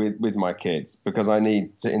movies with my kids because I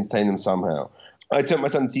need to entertain them somehow. I took my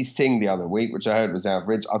son to see Sing the other week, which I heard was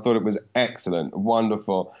average. I thought it was excellent,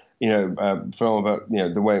 wonderful, film about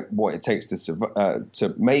the way what it takes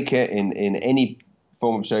to make it in any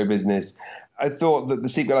form of show business. I thought that The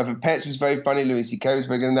Secret Life of Pets was very funny. Louis C.K. was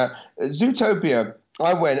very good in that. Zootopia,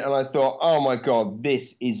 I went and I thought, oh my God,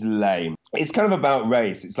 this is lame. It's kind of about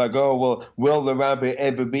race. It's like, oh, well, will the rabbit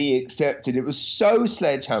ever be accepted? It was so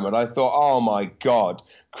sledgehammered. I thought, oh my God,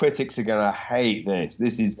 critics are going to hate this.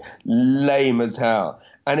 This is lame as hell.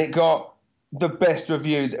 And it got the best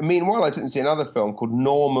reviews. Meanwhile, I took to see another film called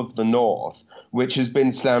Norm of the North, which has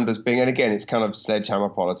been slammed as being, and again, it's kind of sledgehammer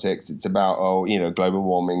politics. It's about, global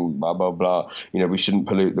warming, blah, blah, blah. We shouldn't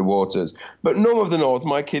pollute the waters. But Norm of the North,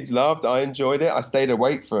 my kids loved. I enjoyed it. I stayed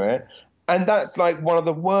awake for it. And that's like one of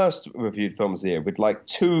the worst reviewed films of the year with like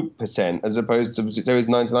 2% as opposed to Zootopia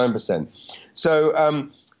 99%. So,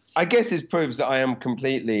 I guess this proves that I am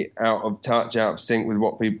completely out of touch, out of sync with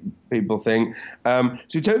what people think.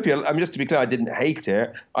 Zootopia, just to be clear, I didn't hate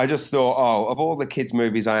it. I just thought, of all the kids'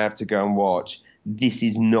 movies I have to go and watch, this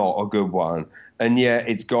is not a good one. And yet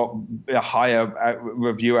it's got a higher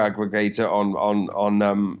review aggregator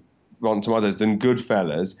on Rotten Tomatoes than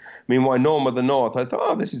Goodfellas. Meanwhile, Norm of the North, I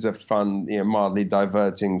thought, this is a fun, mildly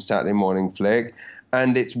diverting Saturday morning flick.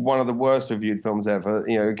 And it's one of the worst reviewed films ever.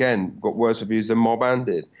 Again, got worse reviews than Mob Ann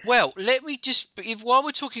did. Well, let me while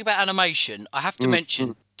we're talking about animation, I have to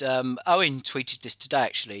mention, Owen tweeted this today,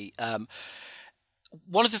 actually.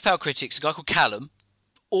 One of the Foul Critics, a guy called Callum,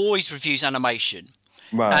 always reviews animation.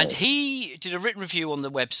 Right. And he did a written review on the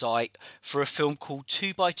website for a film called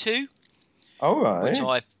 2x2. Oh, right. Which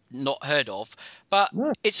I've not heard of. But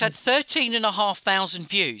it's had 13,500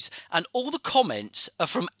 views. And all the comments are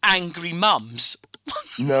from angry mums.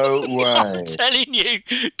 No way. I'm telling you,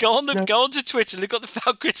 go onto Twitter, look at the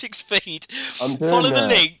Foul Critics feed, follow the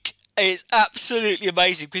link. It's absolutely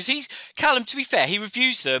amazing because Callum, to be fair, he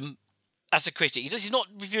reviews them as a critic. He's not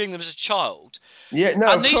reviewing them as a child. Yeah,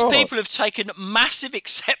 no. And these people have taken massive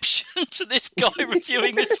exception to this guy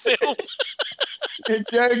reviewing this film. You're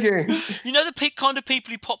joking. The kind of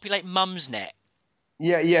people who populate Mumsnet.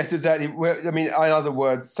 Yeah. Yes. Exactly. In other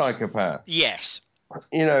words, psychopath. Yes.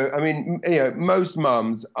 Most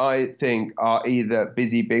mums, I think, are either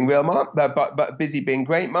busy being real mums, but busy being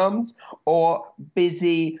great mums, or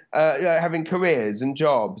busy having careers and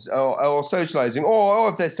jobs, or socialising, or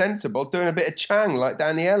if they're sensible, doing a bit of Chang like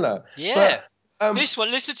Daniela. Yeah. This one,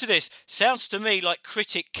 listen to this. Sounds to me like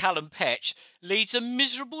critic Callum Petch leads a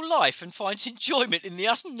miserable life and finds enjoyment in the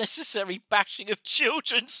unnecessary bashing of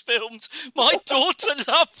children's films. My daughter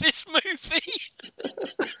loved this movie.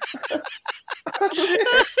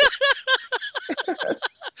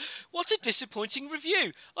 What a disappointing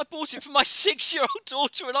review. I bought it for my 6-year-old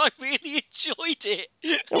daughter and I really enjoyed it.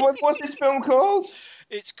 And what's this film called?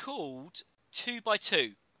 It's called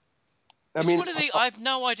 2x2. I have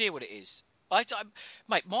no idea what it is.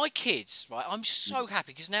 Mate, my kids, right, I'm so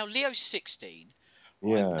happy because now Leo's 16,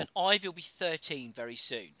 right? Yeah. And Ivy will be 13 very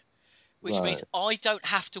soon, which Right. means I don't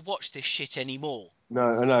have to watch this shit anymore.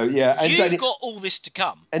 No, yeah. And You've got all this to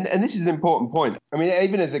come. And this is an important point. I mean,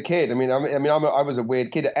 even as a kid, I was a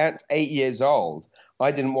weird kid. At 8 years old,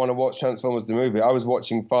 I didn't want to watch Transformers the movie. I was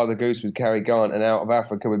watching Father Goose with Cary Grant and Out of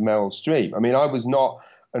Africa with Meryl Streep. I mean, I was not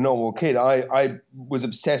a normal kid. I was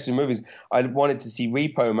obsessed with movies. I wanted to see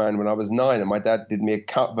Repo Man when I was 9, and my dad did me a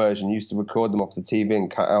cut version. He used to record them off the TV and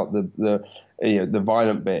cut out the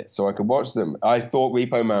violent bits so I could watch them. I thought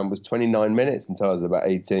Repo Man was 29 minutes until I was about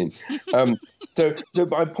 18. So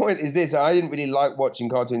my point is this: I didn't really like watching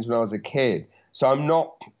cartoons when I was a kid. So I'm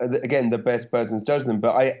not, again, the best person to judge them,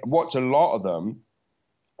 but I watch a lot of them,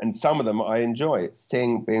 and some of them I enjoy.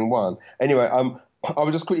 Sing being one. Anyway, I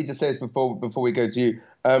would just quickly just say this before we go to you.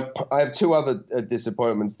 I have two other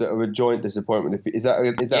disappointments that are a joint disappointment. Is that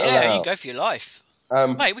Yeah, allowed? you go for your life.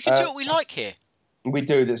 Mate, we can do what we like here. We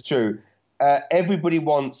do, that's true. Everybody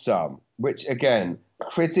Wants Some, which, again,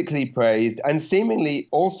 critically praised and seemingly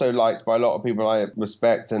also liked by a lot of people I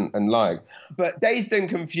respect and like. But Dazed and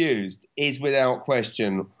Confused is, without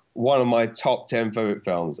question, one of my top 10 favorite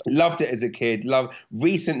films. Loved it as a kid.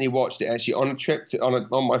 Recently watched it actually on a trip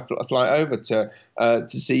on my flight over to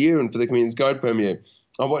see you and for the Comedian's Guide premiere.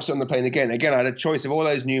 I watched it on the plane again. Again, I had a choice of all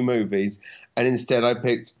those new movies, and instead I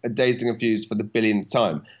picked Dazed and Confused for the billionth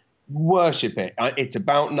time. Worship it. It's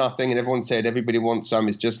about nothing, and everyone said Everybody Wants Some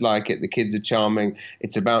is just like it. The kids are charming.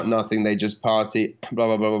 It's about nothing. They just party. Blah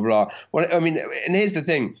blah blah blah blah. Well, I mean, and here's the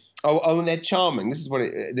thing. And they're charming. This is what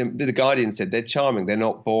the Guardian said. They're charming. They're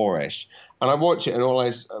not boorish. And I watch it, and all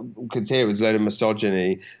I could hear was a load of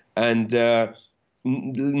misogyny and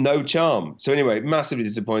no charm. So anyway, massively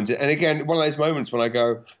disappointed. And again, one of those moments when I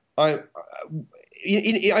go, I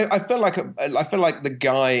feel like the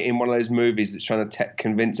guy in one of those movies that's trying to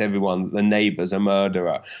convince everyone that the neighbour's a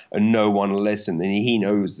murderer and no one will listen, and he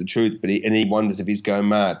knows the truth, but he wonders if he's going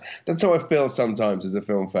mad. That's how I feel sometimes as a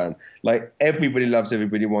film fan. Like, everybody loves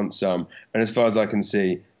Everybody Wants Some, and as far as I can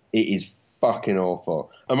see, it is fucking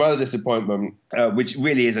awful. And my other disappointment, which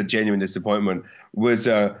really is a genuine disappointment, was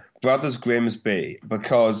Brothers Grimsby,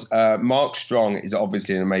 because Mark Strong is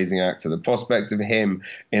obviously an amazing actor. The prospect of him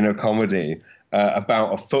in a comedy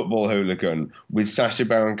about a football hooligan with Sacha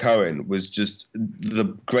Baron Cohen was just the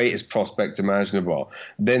greatest prospect imaginable.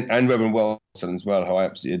 And Robin Wilson as well, who I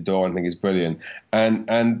absolutely adore and think is brilliant.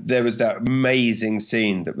 And there was that amazing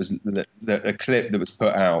scene that was a clip that was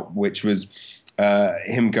put out, which was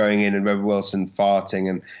him going in and Rebel Wilson farting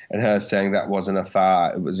and her saying that wasn't a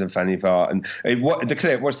fart, it was a fanny fart. And watch the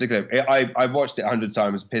clip. I watched it 100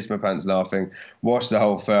 times, pissed my pants laughing, watched the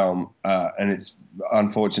whole film, and it's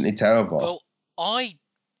unfortunately terrible. Well, I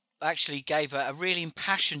actually gave a really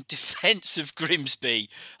impassioned defence of Grimsby.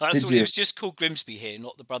 I thought it was just called Grimsby here,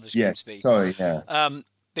 not the Brothers Grimsby. Sorry, yeah.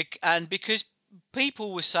 And because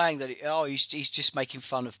people were saying that he's just making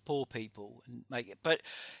fun of poor people but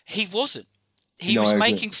he wasn't. He was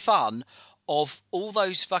making fun of all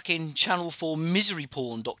those fucking Channel 4 misery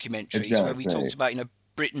porn documentaries where we talked about,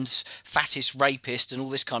 Britain's fattest rapist and all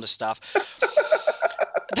this kind of stuff.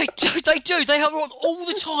 They do. They are on all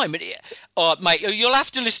the time. All right, mate, you'll have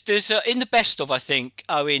to listen. There's in the best of, I think,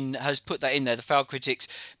 Owen has put that in there, the Foul Critics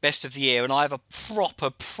Best of the Year, and I have a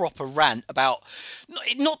proper rant about,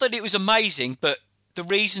 not that it was amazing, but the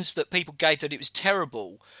reasons that people gave that it was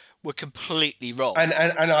terrible were completely wrong. And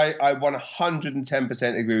I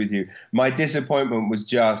 110% agree with you. My disappointment was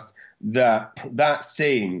just that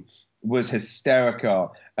scene was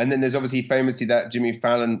hysterical. And then there's obviously famously that Jimmy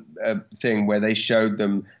Fallon thing where they showed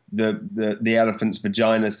them the elephant's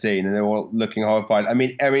vagina scene and they're all looking horrified. I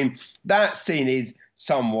mean, that scene is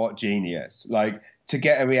somewhat genius. Like, to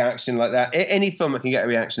get a reaction like that, any film that can get a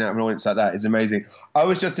reaction out of an audience like that is amazing. I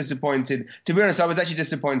was just disappointed. To be honest, I was actually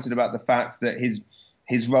disappointed about the fact that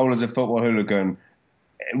his role as a football hooligan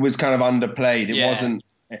was kind of underplayed. It wasn't,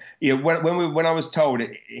 when I was told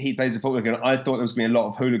he plays a football hooligan, I thought there was going to be a lot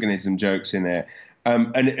of hooliganism jokes in it.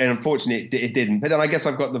 And unfortunately, it didn't. But then I guess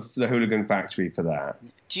I've got the hooligan factory for that.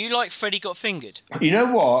 Do you like Freddie Got Fingered? You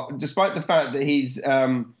know what? Despite the fact that he's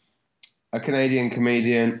a Canadian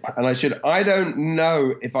comedian, and I don't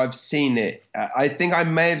know if I've seen it. I think I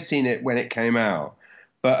may have seen it when it came out.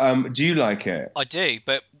 But do you like it? I do,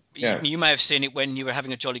 but you may have seen it when you were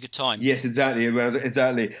having a jolly good time. Yes, exactly.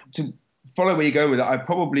 To follow where you're going with it, I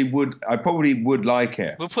probably would like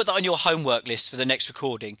it. We'll put that on your homework list for the next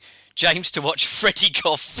recording. James to watch Freddie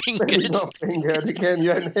Got Fingered. Freddie Got Fingered. Again,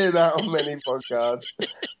 you don't hear that on many podcasts.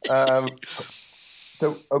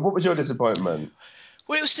 So what was your disappointment?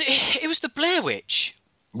 Well, it was the Blair Witch.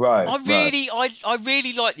 Right. I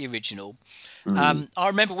really like the original. I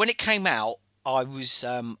remember when it came out, I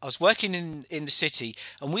was working in the city,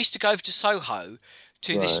 and we used to go over to Soho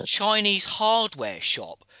to this Chinese hardware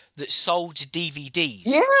shop that sold DVDs.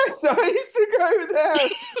 Yes, I used to go there.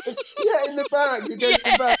 Yeah, in the back. You go to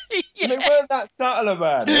the back. Yeah. And they weren't that subtle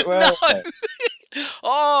about it, were No. they?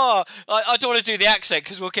 Oh, I don't want to do the accent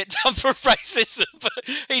because we'll get done for racism. But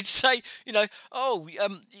he'd say,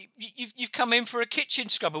 you've come in for a kitchen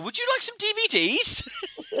scrubber. Would you like some DVDs?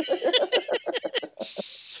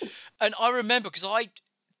 And I remember because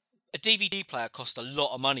a DVD player cost a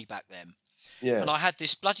lot of money back then. Yeah. And I had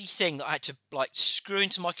this bloody thing that I had to screw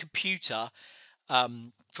into my computer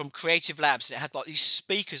from Creative Labs. It had these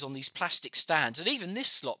speakers on these plastic stands, and even this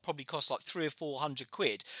slot probably cost like £300 or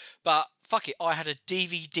 £400. But fuck it, I had a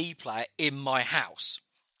DVD player in my house.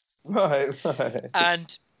 Right.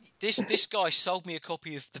 And this guy sold me a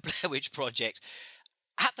copy of the Blair Witch Project.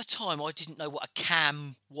 At the time, I didn't know what a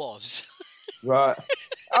cam was. Right.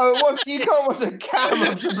 Oh, it was. You can't watch a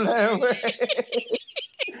cam of the Blair Witch.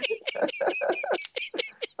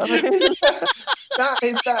 I mean,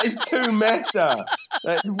 that is too meta.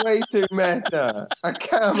 That's way too meta. A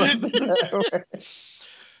cam of the Blair Witch.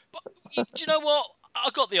 But do you know what? I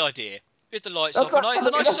got the idea. With the lights off, and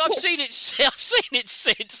I've seen it. I've seen it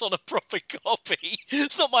since on a proper copy.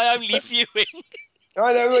 It's not my only viewing.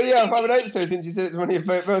 I know, well, yeah, I haven't hope so since you said it's one of your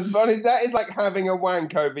favourite films. But that is like having a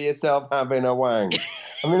wank over yourself having a wank.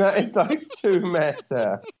 I mean, that is like too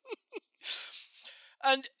meta.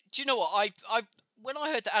 And do you know what? I when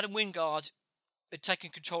I heard that Adam Wingard had taken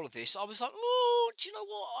control of this, I was like, oh, do you know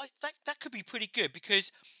what? That could be pretty good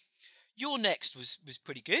because Your Next was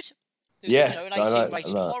pretty good. It was, yes, an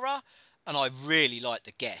 18-rated horror, and I really liked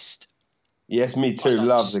The Guest. Yes, me too. I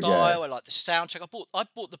Love the The style. Guest. I like the soundtrack. I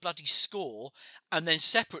bought the bloody score, and then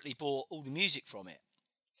separately bought all the music from it.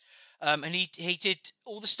 And he did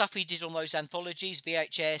all the stuff he did on those anthologies: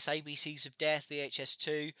 VHS, ABCs of Death,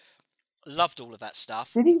 VHS2. Loved all of that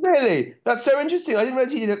stuff. Did he really? That's so interesting. I didn't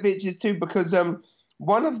realize he did VHS2 because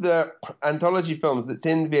one of the anthology films that's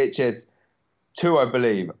in VHS2, I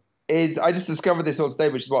believe, is, I just discovered this all today,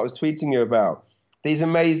 which is what I was tweeting you about. These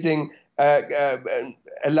amazing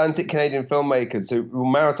Atlantic Canadian filmmakers,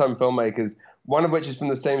 maritime filmmakers, one of which is from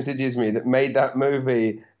the same city as me, that made that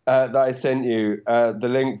movie that I sent you the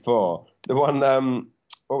link for. The one,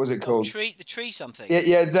 what was it called? The Tree something.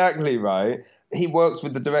 Yeah, exactly, right. He works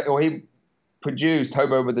with the director, or he produced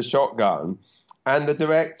Hobo with a Shotgun, and the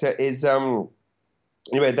director is,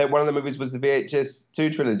 anyway, one of the movies was the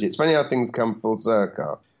VHS2 trilogy. It's funny how things come full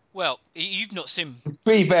circle. Well, you've not seen...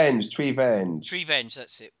 Treevenge,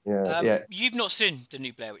 that's it. Yeah. You've not seen the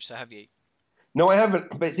new Blair Witch, so have you? No, I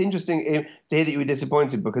haven't. But it's interesting to hear that you were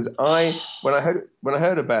disappointed because when I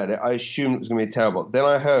heard about it, I assumed it was going to be terrible. Then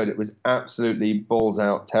I heard it was absolutely balls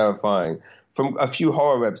out terrifying from a few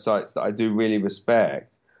horror websites that I do really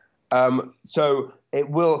respect. So it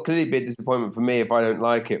will clearly be a disappointment for me if I don't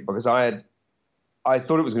like it because I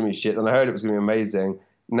thought it was going to be shit, and I heard it was going to be amazing.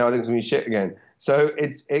 Now I think it's going to be shit again. So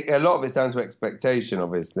a lot of it's down to expectation,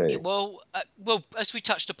 obviously. Well, as we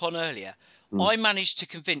touched upon earlier, I managed to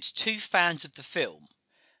convince two fans of the film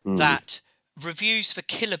that reviews for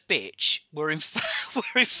Killer Bitch were in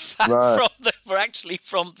fact right. actually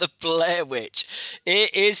from the Blair Witch.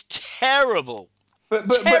 It is terrible. But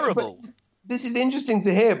this is interesting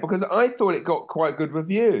to hear because I thought it got quite good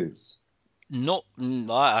reviews. Do you know?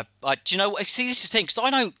 See, this is the thing because I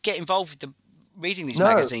don't get involved with reading these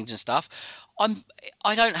magazines and stuff.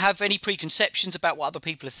 I don't have any preconceptions about what other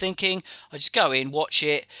people are thinking. I just go in, watch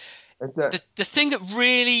it. The thing that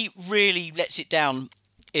really, really lets it down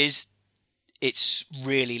is it's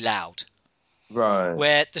really loud. Right.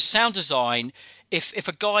 Where the sound design, if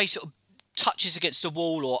a guy sort of touches against a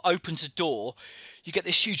wall or opens a door, you get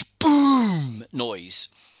this huge boom noise.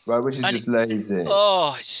 Right, which is just lazy.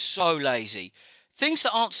 Oh, it's so lazy. Things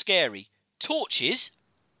that aren't scary. Torches.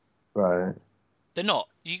 Right. They're not.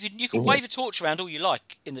 You can wave a torch around all you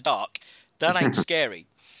like in the dark. That ain't scary.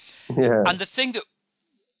 Yeah. And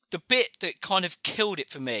the bit that kind of killed it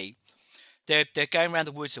for me, they're going around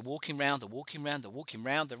the woods, they're walking round, they're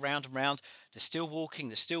round and round, they're still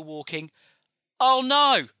walking. Oh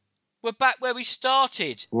no! We're back where we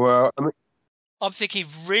started. Well, I'm thinking,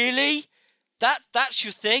 really? That's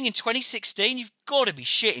your thing in 2016? You've got to be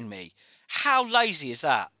shitting me. How lazy is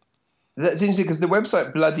that? That's interesting because the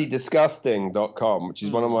website bloodydisgusting.com, which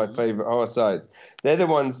is one of my favourite horror sites, they're the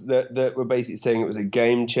ones that were basically saying it was a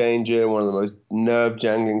game changer, one of the most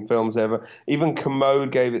nerve-jangling films ever. Even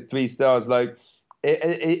Commode gave it 3 stars. Like,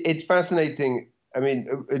 it's fascinating. I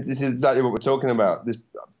mean, this is exactly what we're talking about, this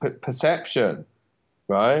perception,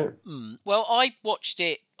 right? Well, I watched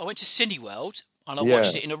it. I went to Cineworld and I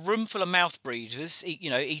watched it in a room full of mouth breathers,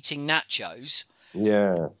 eating nachos.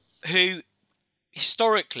 Yeah. Who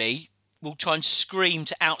historically will try and scream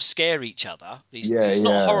to outscare each other. It's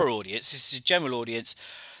not a horror audience, this is a general audience.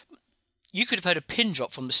 You could have heard a pin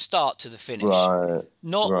drop from the start to the finish. Right.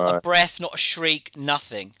 Not a breath, not a shriek,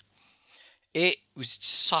 nothing. It was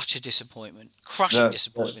such a disappointment. Crushing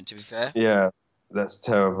disappointment, to be fair. Yeah, that's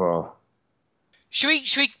terrible. Should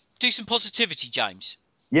we do some positivity, James?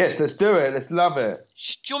 Yes, let's do it. Let's love it.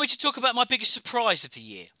 Do you want me to talk about my biggest surprise of the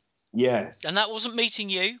year? Yes. And that wasn't meeting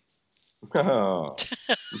you. Oh.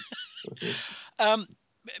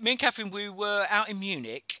 Me and Catherine, we were out in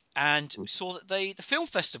Munich and saw that the film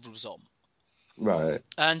festival was on. Right.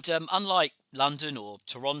 And unlike London or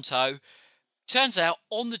Toronto, turns out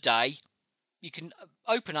on the day you can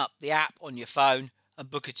open up the app on your phone and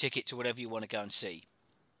book a ticket to whatever you want to go and see.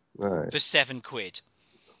 Right. For £7.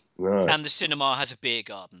 Right. And the cinema has a beer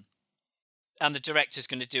garden. And the director's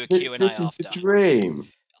going to do a Q&A this after. This is the dream.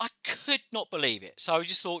 I could not believe it. So I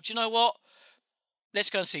just thought, you know what? Let's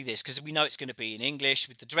go and see this, because we know it's going to be in English,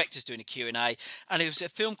 with the directors doing a Q&A. And it was a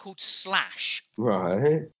film called Slash.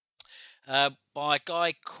 Right. By a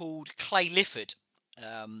guy called Clay Lifford.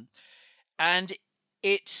 And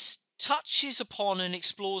it touches upon and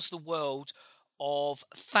explores the world of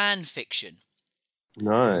fan fiction.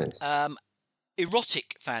 Nice.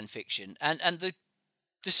 Erotic fan fiction. And the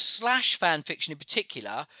Slash fan fiction in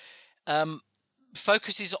particular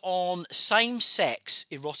focuses on same-sex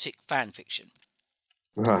erotic fan fiction.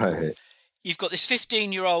 Right. You've got this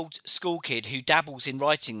 15-year-old school kid who dabbles in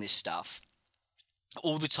writing this stuff.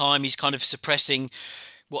 All the time he's kind of suppressing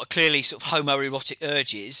what are clearly sort of homoerotic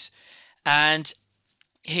urges, and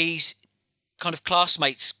his kind of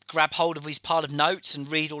classmates grab hold of his pile of notes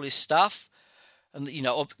and read all his stuff, and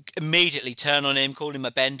immediately turn on him, call him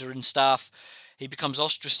a bender and stuff. He becomes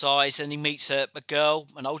ostracised, and he meets an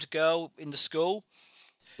older girl in the school,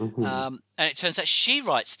 and it turns out she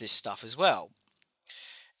writes this stuff as well.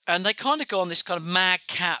 And they kind of go on this kind of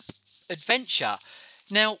madcap adventure.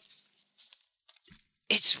 Now,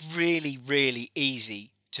 it's really, really easy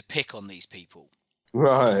to pick on these people.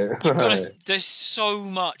 Right. There's so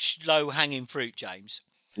much low-hanging fruit, James.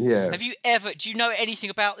 Yeah. Do you know anything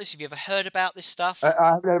about this? Have you ever heard about this stuff? I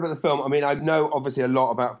haven't heard about the film. I mean, I know obviously a lot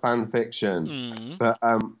about fan fiction, but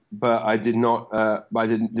I did not. I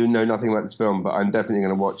didn't know nothing about this film, but I'm definitely going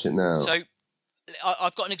to watch it now. So,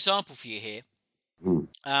 I've got an example for you here,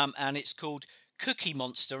 and it's called "Cookie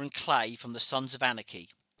Monster and Clay from the Sons of Anarchy."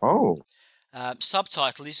 Oh.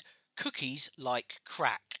 Subtitle is "Cookies Like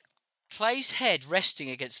Crack." Clay's head resting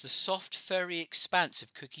against the soft, furry expanse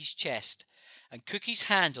of Cookie's chest, and Cookie's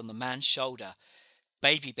hand on the man's shoulder.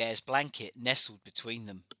 Baby Bear's blanket nestled between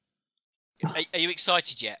them. Are you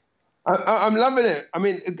excited yet? I'm loving it. I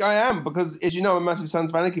mean, I am, because, as you know, I'm a massive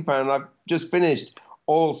Sons of Anarchy fan. I've just finished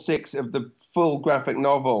all 6 of the full graphic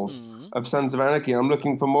novels of Sons of Anarchy. I'm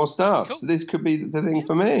looking for more stuff. Cool. So this could be the thing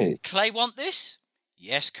for me. Clay want this?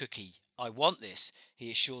 Yes, Cookie, I want this,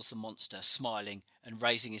 he assures the monster, smiling and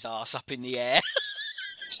raising his arse up in the air.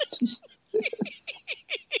 Is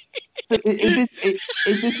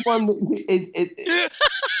this one that is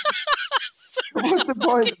what's the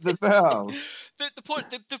point of the film?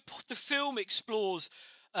 The film explores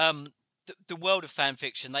the world of fan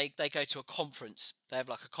fiction. They go to a conference. They have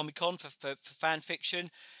like a Comic-Con for fan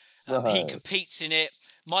fiction. He competes in it.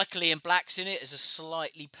 Michael Ian Black's in it as a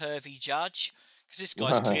slightly pervy judge, because this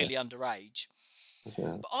guy's clearly underage.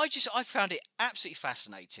 Okay. But I found it absolutely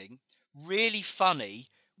fascinating, really funny,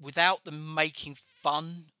 without them making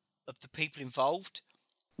fun of the people involved.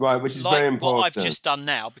 Right, which is very important. What I've just done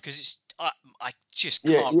now, because I just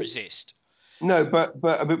can't resist. No, but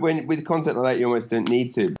when with content like that, you almost don't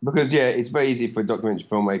need to, because it's very easy for a documentary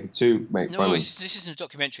filmmaker to make fun. No, this isn't a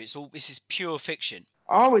documentary. This is pure fiction.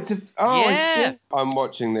 Oh, I'm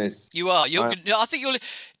watching this. You are. I think you'll.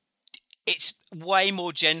 It's way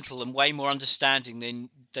more gentle and way more understanding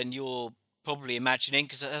than you're probably imagining,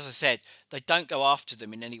 because, as I said, they don't go after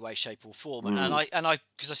them in any way, shape, or form. And I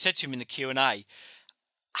because I said to him in the Q&A,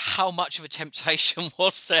 how much of a temptation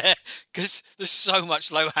was there? Because there's so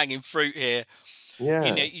much low-hanging fruit here.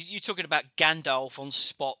 Yeah, you're talking about Gandalf on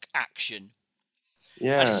Spock action.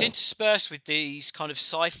 Yeah, and it's interspersed with these kind of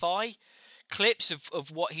sci-fi clips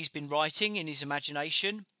of what he's been writing in his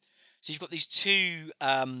imagination. So you've got these 2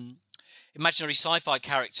 imaginary sci-fi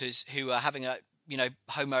characters who are having a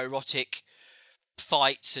homoerotic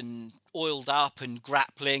fights and oiled up and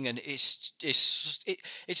grappling, and it's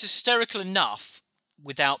hysterical enough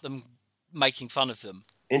without them making fun of them.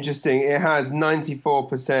 Interesting. It has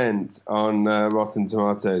 94% on Rotten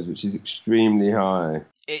Tomatoes, which is extremely high.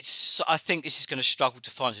 I think this is going to struggle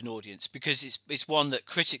to find an audience because it's one that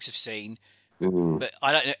critics have seen, but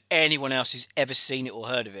I don't know anyone else who's ever seen it or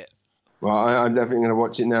heard of it. Well, I'm definitely going to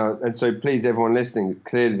watch it now. And so please, everyone listening,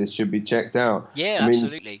 clearly this should be checked out. Yeah,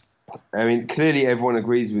 absolutely. I mean, clearly everyone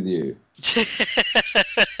agrees with you.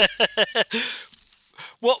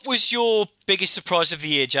 What was your biggest surprise of the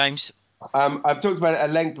year, James? I've talked about it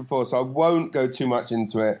at length before, so I won't go too much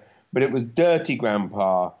into it, but it was Dirty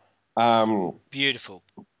Grandpa. Beautiful.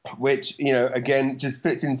 Which, again, just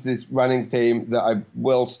fits into this running theme that I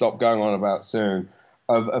will stop going on about soon,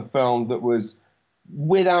 of a film that was,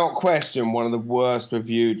 without question, one of the worst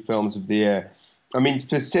reviewed films of the year. I mean,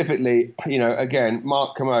 specifically, again,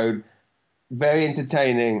 Mark Kermode, very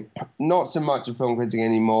entertaining, not so much a film critic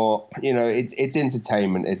anymore. It's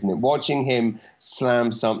entertainment, isn't it? Watching him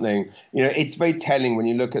slam something, it's very telling when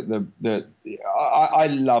you look at I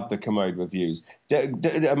love the Kermode reviews.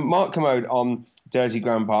 Mark Kermode on Dirty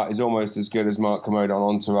Grandpa is almost as good as Mark Kermode on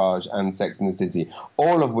Entourage and Sex and the City,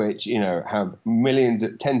 all of which, have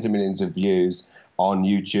tens of millions of views on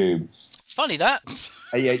YouTube. Funny that.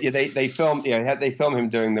 They film him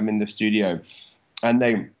doing them in the studio, and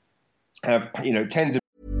they have tens of.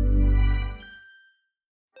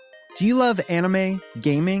 Do you love anime,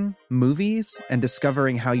 gaming, movies, and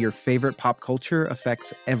discovering how your favorite pop culture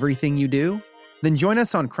affects everything you do? Then join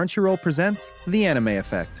us on Crunchyroll Presents The Anime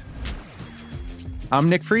Effect. I'm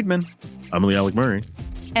Nick Friedman. I'm Lee Alec Murray.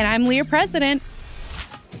 And I'm Leah President.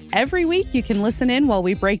 Every week you can listen in while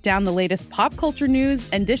we break down the latest pop culture news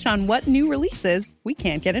and dish on what new releases we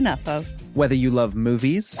can't get enough of. Whether you love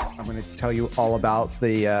movies, I'm going to tell you all about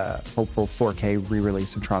the hopeful 4K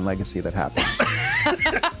re-release of Tron Legacy that happens.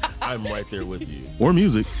 I'm right there with you. Or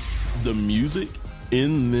music. The music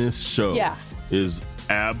in this show is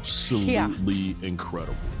absolutely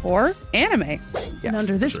incredible. Or anime. And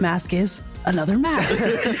under this mask is another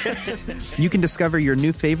mask. You can discover your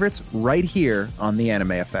new favorites right here on The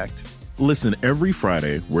Anime Effect. Listen every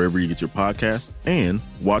Friday wherever you get your podcasts and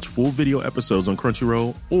watch full video episodes on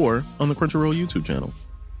Crunchyroll or on the Crunchyroll YouTube channel.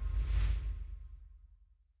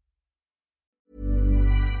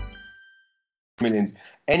 Millions.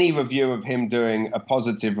 Any review of him doing a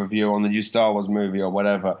positive review on the new Star Wars movie or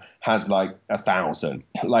whatever has like 1,000.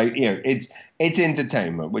 It's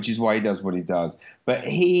entertainment, which is why he does what he does. But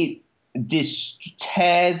he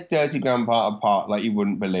tears Dirty Grandpa apart like you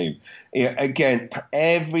wouldn't believe. Again,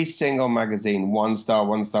 every single magazine, 1 star,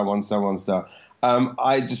 1 star, 1 star, 1 star.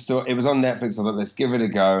 I just thought it was on Netflix. I thought, let's give it a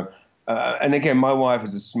go. And again, my wife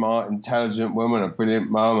is a smart, intelligent woman, a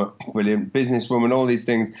brilliant mom, a brilliant businesswoman, all these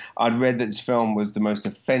things. I'd read that this film was the most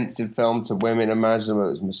offensive film to women imaginable. It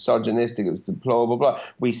was misogynistic. It was deplorable. Blah.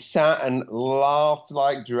 We sat and laughed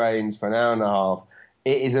like drains for an hour and a half.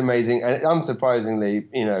 It is amazing. And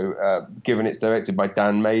unsurprisingly, given it's directed by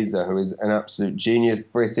Dan Mazer, who is an absolute genius,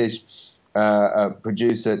 British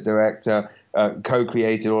producer, director,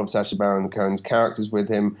 co-created all of Sacha Baron Cohen's characters with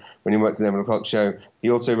him when he worked at the 11 O'Clock Show. He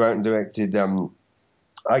also wrote and directed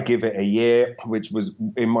I Give It a Year, which was,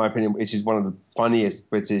 in my opinion, which is one of the funniest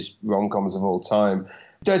British rom-coms of all time.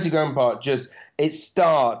 Dirty Grandpa it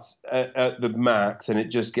starts at the max and it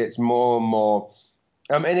just gets more and more.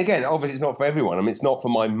 And again, obviously it's not for everyone. I mean, it's not for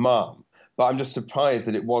my mum. But I'm just surprised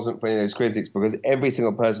that it wasn't for any of those critics because every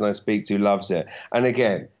single person I speak to loves it. And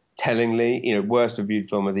again, tellingly, worst reviewed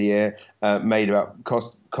film of the year,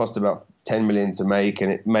 cost about 10 million to make,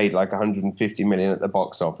 and it made like 150 million at the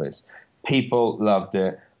box office. People loved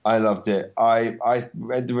it. I loved it. I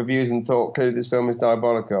read the reviews and thought clearly this film is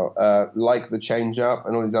diabolical. Like The Change Up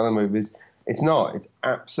and all these other movies, it's not. It's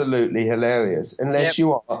absolutely hilarious. Unless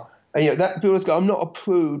you are. And, that people always go, I'm not a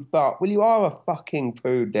prude, but, well, you are a fucking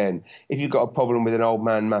prude then, if you've got a problem with an old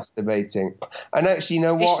man masturbating. And actually, you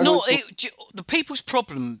know what? It's not. The people's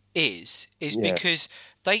problem is because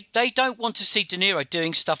they don't want to see De Niro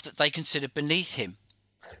doing stuff that they consider beneath him.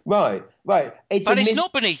 Right. It's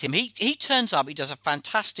not beneath him. He turns up, he does a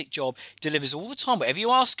fantastic job, delivers all the time. Whatever you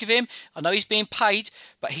ask of him, I know he's being paid,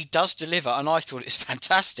 but he does deliver, and I thought it's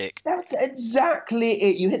fantastic. That's exactly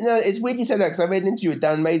it. It's weird you say that, because I read an interview with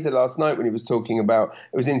Dan Mazer last night when he was talking about,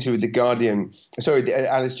 it was an interview with The Guardian,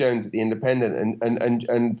 Alice Jones at The Independent,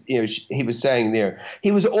 and he was saying,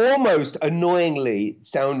 he was almost annoyingly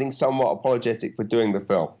sounding somewhat apologetic for doing the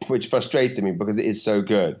film, which frustrated me because it is so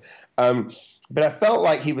good. But I felt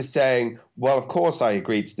like he was saying, well, of course I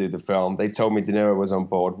agreed to do the film. They told me De Niro was on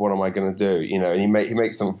board. What am I going to do? And he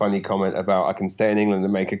makes some funny comment about I can stay in England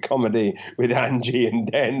and make a comedy with Angie and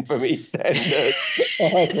Den from EastEnders.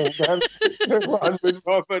 One with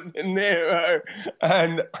Robert De Niro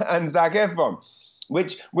and Zac Efron.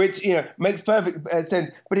 which makes perfect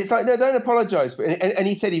sense. But it's like, no, don't apologise for it. And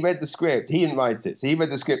he said he read the script. He didn't write it, so he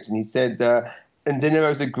read the script and he said, and De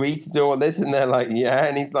Niro's agreed to do all this, and they're like, yeah,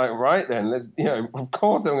 and he's like, right then, let's, of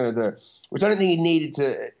course I'm going to do it. Which I don't think he needed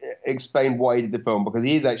to explain why he did the film, because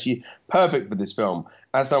he is actually perfect for this film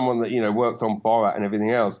as someone that worked on Borat and everything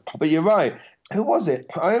else. But you're right. Who was it?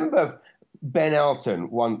 I remember Ben Elton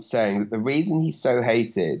once saying that the reason he's so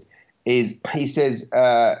hated is, he says,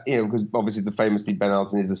 because obviously famously Ben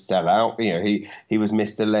Elton is a sellout. He was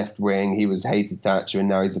Mr. Left Wing, he was hated Thatcher, and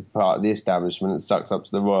now he's a part of the establishment that sucks up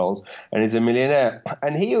to the royals and is a millionaire.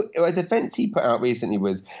 And a defence he put out recently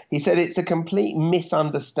was, he said it's a complete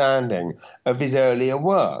misunderstanding of his earlier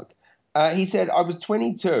work. He said, I was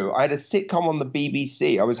 22. I had a sitcom on the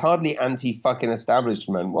BBC. I was hardly anti-fucking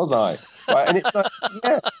establishment, was I? Right? And it's like,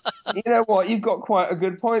 yeah, you know what? You've got quite a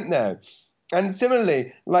good point there. And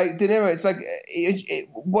similarly, like De Niro, it's like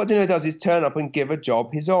what De Niro does is turn up and give a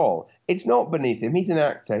job his all. It's not beneath him. He's an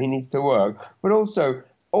actor. He needs to work. But also,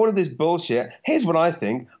 all of this bullshit, here's what I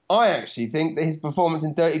think. I actually think that his performance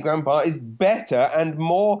in Dirty Grandpa is better and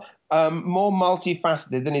more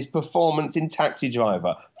multifaceted than his performance in Taxi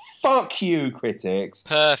Driver. Fuck you, critics.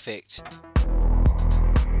 Perfect.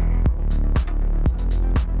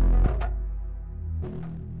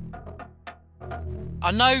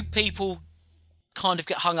 I know people kind of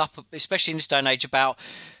get hung up, especially in this day and age, about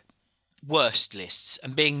worst lists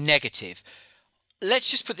and being negative.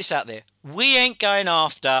 Let's just put this out there. We ain't going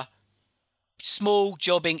after small,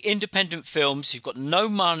 jobbing, independent films who've got no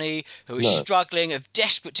money, who are struggling, are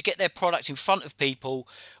desperate to get their product in front of people.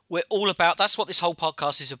 We're all about, that's what this whole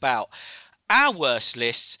podcast is about. Our worst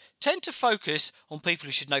lists tend to focus on people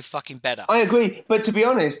who should know fucking better. I agree. But to be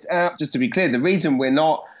honest, just to be clear, the reason we're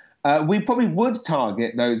not... we probably would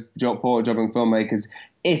target those poor jobbing filmmakers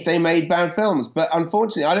if they made bad films. But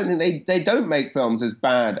unfortunately, I don't think they don't make films as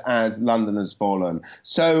bad as London Has Fallen.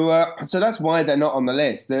 So that's why they're not on the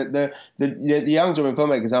list. The young jobbing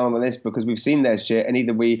filmmakers are on the list because we've seen their shit, and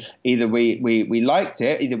either we liked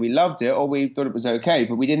it, either we loved it, or we thought it was okay,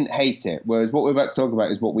 but we didn't hate it. Whereas what we're about to talk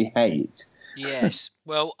about is what we hate. Yes.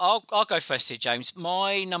 Well, I'll go first here, James.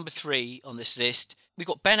 My number 3 on this list, we've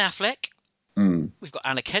got Ben Affleck. We've got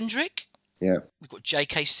Anna Kendrick. Yeah. We've got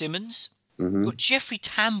J.K. Simmons. We've got Jeffrey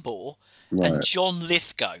Tambor and John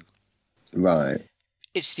Lithgow. Right.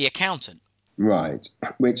 It's The Accountant. Right.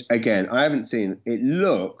 Which, again, I haven't seen. It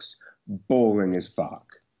looks boring as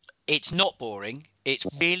fuck. It's not boring. It's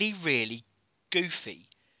really, really goofy.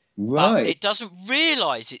 Right. But it doesn't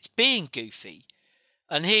realise it's being goofy.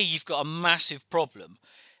 And here you've got a massive problem.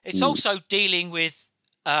 It's also dealing with...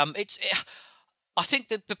 I think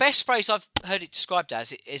that the best phrase I've heard it described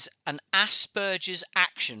as is an Asperger's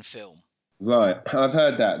action film. Right, I've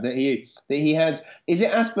heard that he has. Is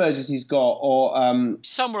it Asperger's he's got, or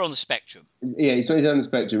somewhere on the spectrum? Yeah, he's on the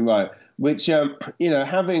spectrum, right? Which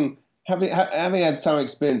having had some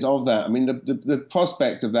experience of that, I mean, the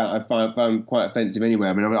prospect of that I found quite offensive anyway.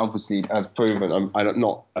 I mean, obviously, as proven, I'm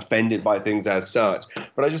not offended by things as such.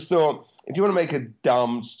 But I just thought, if you want to make a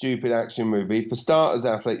dumb, stupid action movie, for starters,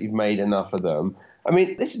 Affleck, you've made enough of them. I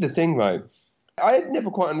mean, this is the thing, right? I had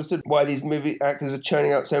never quite understood why these movie actors are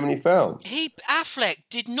churning out so many films. Affleck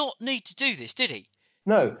did not need to do this, did he?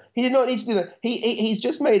 No, he did not need to do that. He's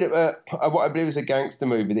just made what I believe is a gangster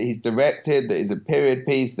movie that he's directed, that is a period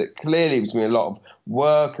piece, that clearly was going to be a lot of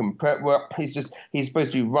work and prep work. He's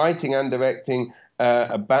supposed to be writing and directing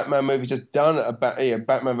a Batman movie, just done a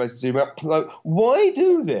Batman vs Superman. Like, why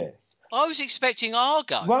do this? I was expecting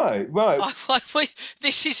Argo. Right.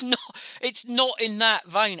 This is not. It's not in that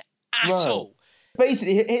vein at all.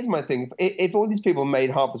 Basically, here's my thing: if all these people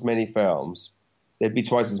made half as many films, there'd be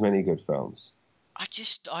twice as many good films.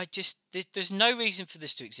 There's no reason for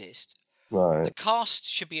this to exist. Right. The cast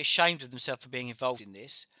should be ashamed of themselves for being involved in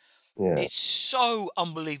this. Yeah. It's so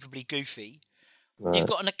unbelievably goofy. Right. You've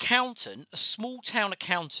got an accountant, a small town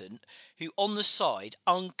accountant, who on the side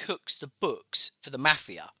uncooks the books for the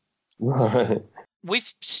mafia. Right.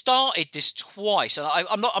 We've started this twice, and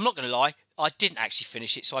I'm not going to lie. I didn't actually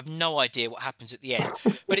finish it, so I've no idea what happens at the end.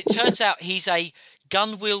 But it turns out he's a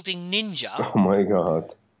gun-wielding ninja. Oh my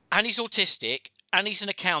God. And he's autistic, and he's an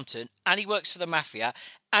accountant, and he works for the mafia,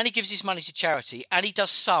 and he gives his money to charity, and he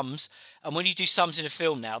does sums. And when you do sums in a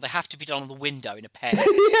film now, they have to be done on the window in a pen.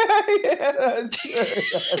 Yeah, that's true.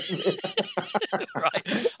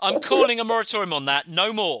 Right. I'm calling a moratorium on that.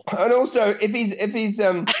 No more. And also, if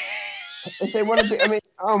they want to be, I mean,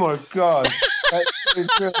 oh my God.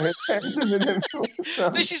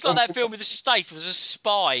 This is like that film with the Stafe. There's a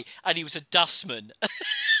spy, and he was a dustman.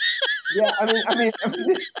 Yeah, I mean,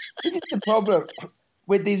 this is the problem.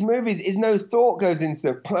 with these movies is no thought goes into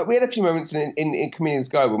them. Like, we had a few moments in Comedian's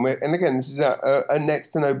Guide when and again, this is a next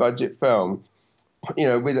to no budget film, you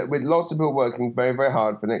know, with lots of people working very, very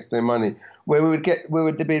hard for next to no money, where we would be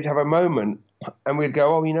able to have a moment and we'd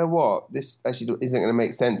go, oh, you know what, this actually isn't going to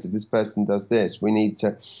make sense if this person does this. We need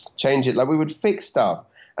to change it. Like, we would fix stuff.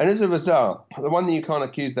 And as a result, the one thing you can't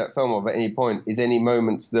accuse that film of at any point is any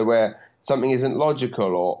moments where something isn't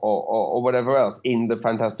logical or whatever else in the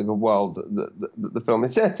fantastical world that the film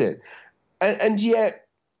is set in. And yet,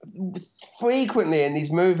 frequently in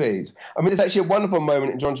these movies, I mean, there's actually a wonderful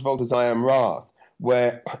moment in John Travolta's I Am Wrath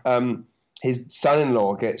where his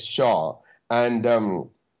son-in-law gets shot and then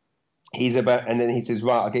he says,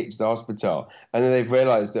 right, I'll get you to the hospital. And then they've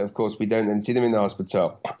realized that, of course, we don't then see them in the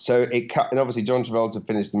hospital. So and obviously John Travolta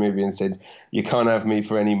finished the movie and said, you can't have me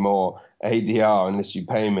for any more ADR unless you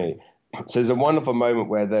pay me. So there's a wonderful moment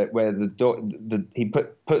where he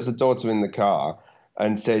puts the daughter in the car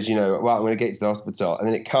and says, you know, well, I'm going to get you to the hospital. And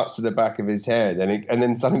then it cuts to the back of his head. And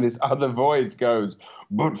then suddenly this other voice goes,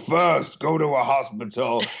 but first, go to a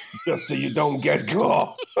hospital just so you don't get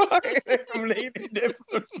caught. Completely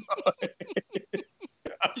different.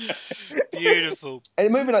 Beautiful. And a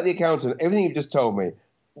movie like The Accountant, everything you've just told me,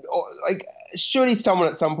 like, surely someone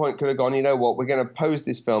at some point could have gone, you know what, we're going to pose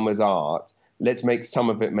this film as art. Let's make some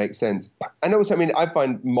of it make sense. And also, I mean, I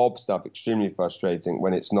find mob stuff extremely frustrating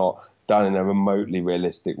when it's not done in a remotely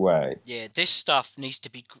realistic way. Yeah, this stuff needs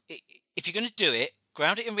to be, if you're going to do it,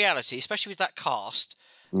 ground it in reality, especially with that cast,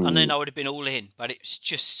 and then I would have been all in. But it's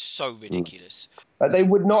just so ridiculous. They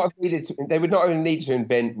would not have needed to, they would not have needed to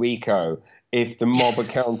invent Rico if the mob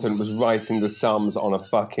accountant was writing the sums on a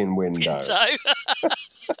fucking window.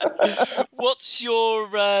 What's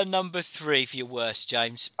your number 3 for your worst,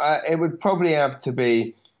 James? It would probably have to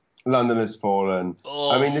be London Has Fallen.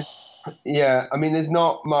 Oh. I mean, there's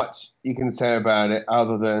not much you can say about it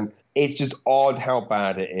other than it's just odd how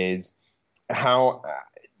bad it is, how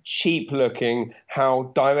cheap looking,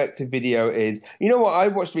 how direct to video it is. You know what I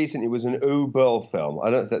watched recently was an Uwe film. I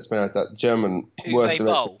don't know if that's pronounced that German worst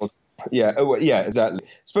director. Yeah, exactly.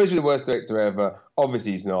 Supposed to be the worst director ever.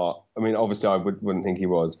 Obviously he's not. I mean, obviously I wouldn't think he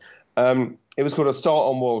was. It was called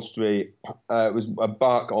Assault on Wall Street. It was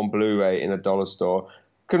 $1 on Blu-ray in a dollar store.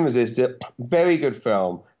 Couldn't resist it. Very good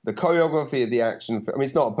film. The choreography of the action, I mean,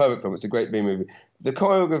 it's not a perfect film, it's a great B movie. The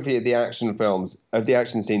choreography of the action films, of the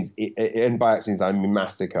action scenes, and by action scenes I mean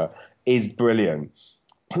massacre, is brilliant.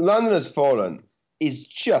 London Has Fallen is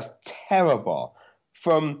just terrible.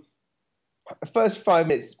 From the first 5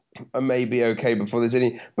 minutes are maybe okay before there's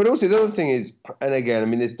any. But also the other thing is, and again, I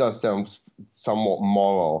mean, this does sound somewhat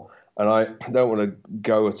moral, and I don't want to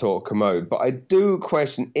go at all commode, but I do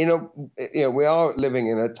question, we are living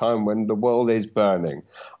in a time when the world is burning.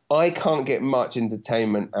 I can't get much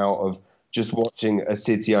entertainment out of just watching a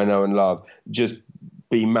city I know and love just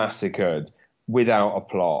be massacred without a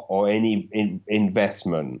plot or any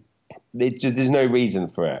investment. There's no reason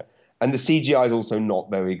for it. And the CGI is also not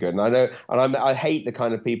very good. And I know, and I hate the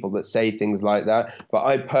kind of people that say things like that. But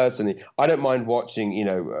I don't mind watching,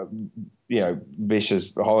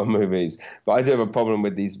 vicious horror movies. But I do have a problem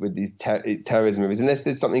with these terrorism movies, unless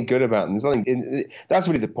there's something good about them. That's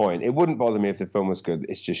really the point. It wouldn't bother me if the film was good.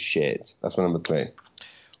 It's just shit. That's my number 3.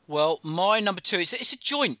 Well, my number 2 it's a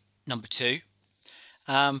joint number 2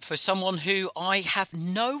 for someone who I have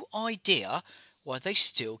no idea why they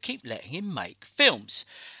still keep letting him make films.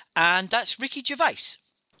 And that's Ricky Gervais.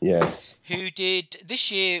 Yes. Who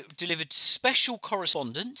delivered Special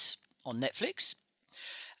Correspondence on Netflix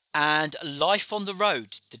and Life on the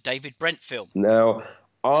Road, the David Brent film. Now,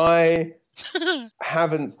 I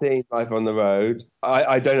haven't seen Life on the Road.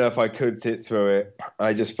 I don't know if I could sit through it.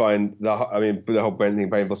 I just find the whole Brent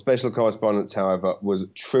thing painful. Special Correspondence, however, was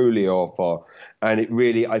truly awful. And it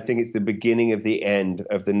really, I think it's the beginning of the end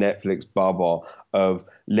of the Netflix bubble of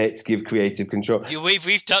let's give creative control.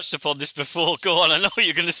 We've touched upon this before. Go on, I know what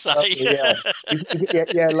you're going to say.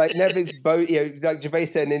 Yeah, like Netflix, like Gervais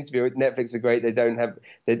said in an interview, Netflix are great. They don't have,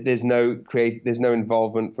 there's no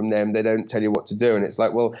involvement from them. They don't tell you what to do. And it's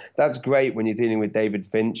like, well, that's great when you're dealing with David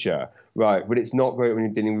Fincher, right? But it's not great when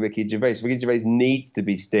you're dealing with Ricky Gervais. Ricky Gervais needs to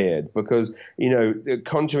be steered because,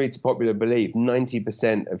 contrary to popular belief,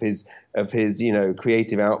 90% of his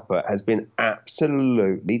creative output has been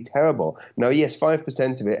absolutely terrible. Now, yes,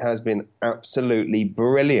 5% of it has been absolutely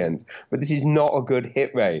brilliant, but this is not a good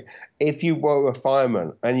hit rate. If you were a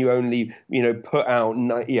fireman and you only, put out,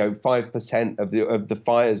 5% of the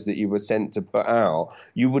fires that you were sent to put out,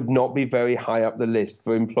 you would not be very high up the list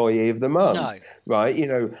for Employee of the Month, no. Right?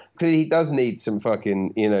 Clearly he does need some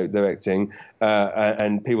fucking, directing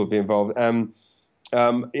and people be involved.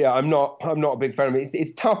 I'm not a big fan of it.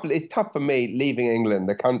 It's tough. It's tough for me leaving England,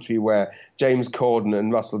 the country where James Corden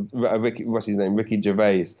and Ricky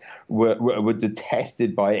Gervais were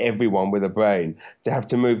detested by everyone with a brain, to have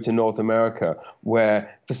to move to North America,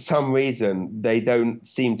 where for some reason they don't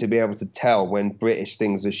seem to be able to tell when British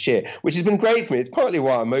things are shit, which has been great for me. It's partly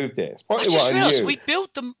why I moved here. It's partly why I knew.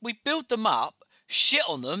 We build them up, shit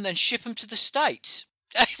on them, then ship them to the States.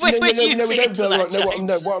 We don't build them up.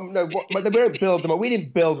 We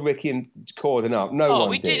didn't build Ricky and Corden up.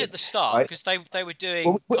 We did at the start, because they were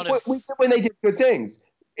doing we did when they did good things.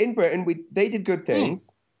 In Britain, they did good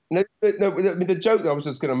things. The joke that I was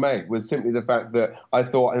just going to make was simply the fact that I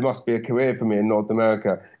thought there must be a career for me in North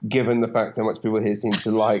America, given the fact how much people here seem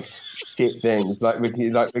to like shit things like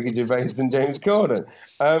Ricky Gervais and James Corden.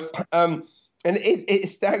 And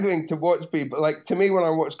it's staggering to watch people. Like, to me, when I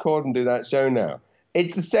watch Corden do that show now,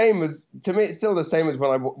 it's the same as, to me, it's still the same as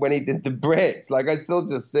when he did the Brits. Like, I still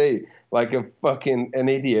just see like an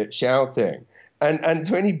idiot shouting, and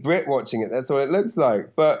to any Brit watching it, that's what it looks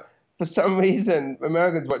like. But for some reason,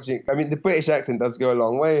 Americans watching, I mean, the British accent does go a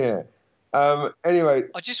long way here. Anyway,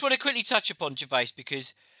 I just want to quickly touch upon Gervais,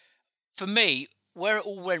 because for me, where it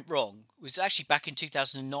all went wrong was actually back in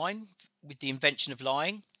 2009 with the invention of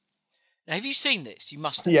lying. Now, have you seen this? You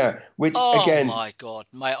must have. Yeah. Which again? Oh my God,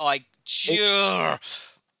 mate!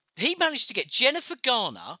 He managed to get Jennifer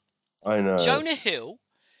Garner, I know, Jonah Hill,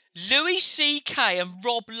 Louis C.K. and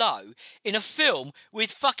Rob Lowe in a film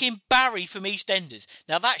with fucking Barry from EastEnders.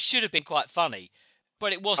 Now, that should have been quite funny,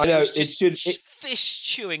 but it wasn't. I know, it was just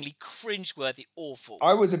fist-chewingly cringeworthy, awful.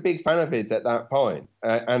 I was a big fan of his at that point,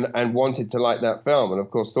 and wanted to like that film, and of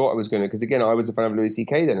course thought I was going to, because again, I was a fan of Louis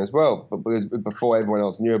C.K. then as well, but before everyone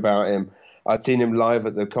else knew about him. I'd seen him live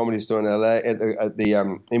at the Comedy Store in LA, at the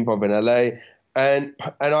Improv in LA, and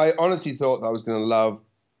I honestly thought that I was going to love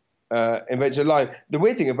Invention of Lying. The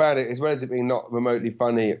weird thing about it, as well as it being not remotely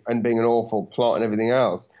funny and being an awful plot and everything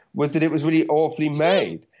else, was that it was really awfully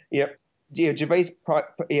made. Gervais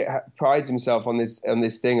prides himself on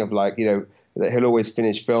this thing of, like, that he'll always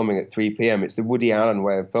finish filming at 3 p.m. It's the Woody Allen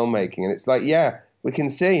way of filmmaking, and it's like, yeah, we can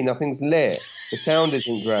see nothing's lit, the sound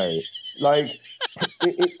isn't great, like.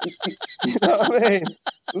 You know what I mean?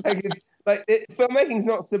 Like, filmmaking's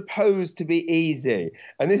not supposed to be easy,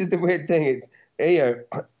 and this is the weird thing. It's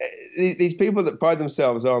these people that pride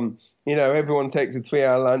themselves on everyone takes a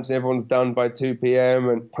 3-hour lunch and everyone's done by 2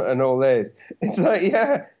 p.m. and all this. It's like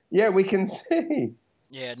yeah we can see.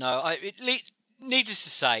 Yeah, no. Needless to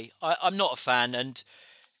say, I'm not a fan, and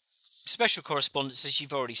Special Correspondence, as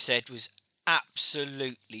you've already said, was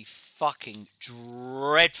absolutely fucking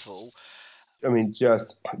dreadful. I mean,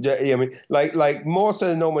 like more so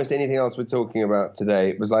than almost anything else we're talking about today.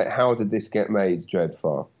 It was like, how did this get made?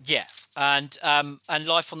 Dreadful. Yeah, and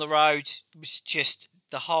Life on the Road was just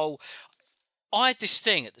the whole. I had this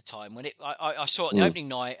thing at the time when I saw it on the opening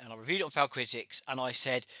night, and I reviewed it on Foul Critics, and I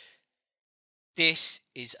said, "This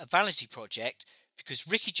is a vanity project because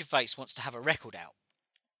Ricky Gervais wants to have a record out."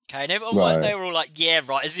 Okay, and everyone, they were all like, yeah,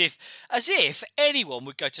 right, as if anyone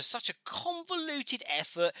would go to such a convoluted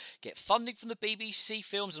effort, get funding from the BBC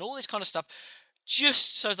films and all this kind of stuff,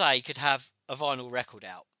 just so they could have a vinyl record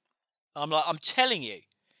out. I'm telling you,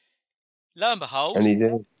 lo and behold, and he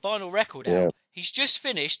did. Vinyl record out. He's just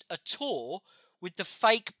finished a tour with the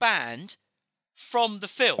fake band from the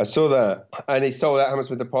film. I saw that, and he sold out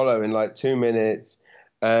Hammersmith Apollo in like 2 minutes,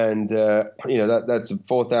 and that's a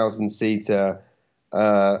 4,000-seater.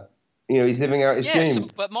 He's living out his dreams.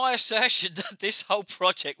 But my assertion that this whole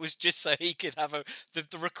project was just so he could have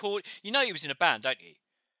the record. You know, he was in a band, don't you?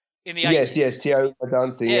 In the 80s. Yes,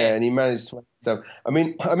 dancing, and he managed to stuff. I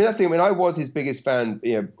mean, that's the thing. I mean, I was his biggest fan,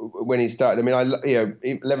 when he started. I mean,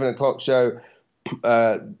 11 o'clock show,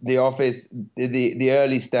 The Office, the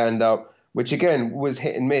early stand-up, which again was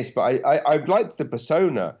hit and miss. But I liked the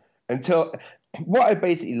persona until what I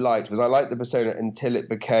basically liked was I liked the persona until it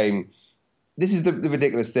became. This is the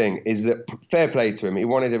ridiculous thing, is that fair play to him. He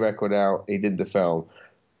wanted the record out. He did the film.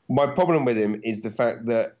 My problem with him is the fact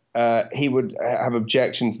that he would have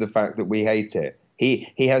objections to the fact that we hate it. He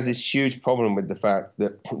has this huge problem with the fact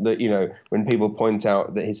that when people point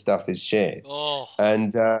out that his stuff is shit. Oh.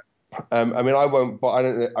 And I mean, I won't. But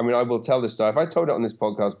I will tell the story. If I told it on this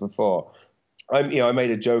podcast before, I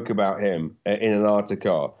made a joke about him in an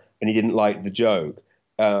article, and he didn't like the joke.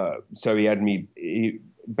 So he had me. He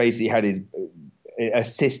basically had his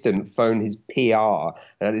assistant phone his PR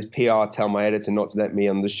and had his PR tell my editor not to let me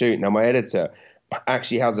on the shoot. Now, my editor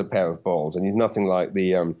actually has a pair of balls, and he's nothing like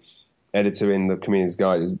the editor in the Comedian's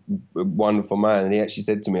Guide. He's a wonderful man, and he actually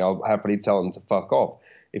said to me, I'll happily tell him to fuck off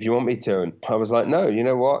if you want me to. And I was like, no, you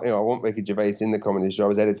know what? I want Ricky Gervais in the Comedy Issue. I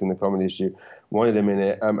was editing the Comedy Issue, wanted him in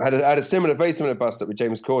it. Had a very similar bust-up with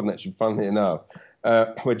James Corden, actually, funnily enough.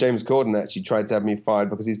 Where James Corden actually tried to have me fired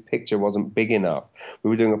because his picture wasn't big enough. We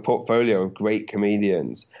were doing a portfolio of great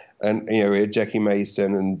comedians. And, we had Jackie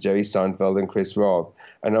Mason and Jerry Seinfeld and Chris Rock.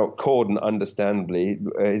 And Corden, understandably,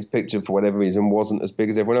 his picture, for whatever reason, wasn't as big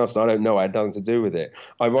as everyone else. And I don't know. I had nothing to do with it.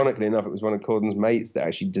 Ironically enough, it was one of Corden's mates that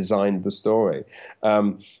actually designed the story.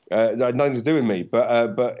 It had nothing to do with me.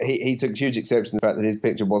 But he took huge exception to the fact that his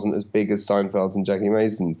picture wasn't as big as Seinfeld's and Jackie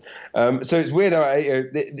Mason's. So it's weird.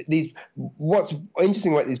 What's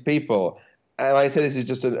interesting about these people, and I say this is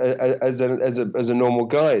just as a normal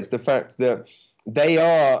guy, is the fact that they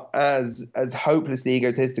are as hopelessly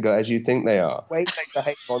egotistical as you think they are. The way they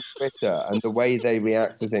behave on Twitter and the way they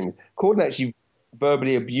react to things. Corden actually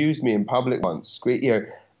verbally abused me in public once.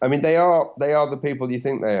 I mean, they are the people you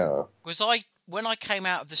think they are. Because when I came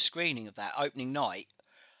out of the screening of that opening night,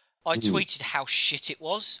 I tweeted how shit it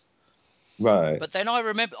was. Right. But then I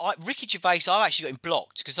remember Ricky Gervais, I actually got him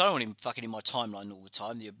blocked because I don't want him fucking in my timeline all the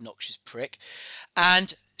time, the obnoxious prick.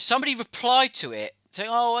 And somebody replied to it saying,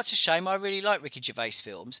 oh, that's a shame, I really like Ricky Gervais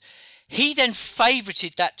films. He then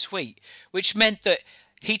favourited that tweet, which meant that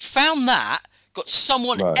he'd found that, got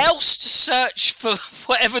someone else to search for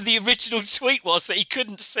whatever the original tweet was that he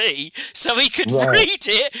couldn't see, so he could read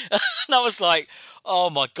it. And I was like, oh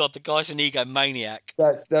my God, the guy's an egomaniac.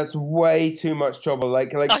 That's way too much trouble. I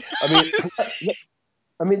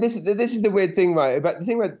mean, this is the weird thing, right? But the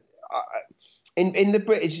thing about in the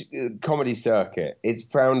British comedy circuit, it's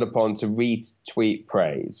frowned upon to retweet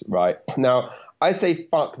praise, right? Now, I say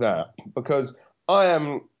fuck that because I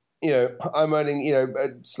am, I'm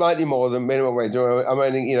earning, slightly more than minimum wage. I'm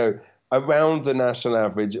earning, around the national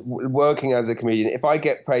average, working as a comedian. If I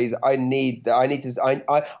get praise, I need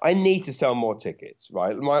to sell more tickets,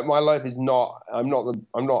 right? My life is not. I'm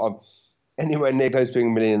not anywhere near close to being a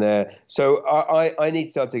millionaire. So I need to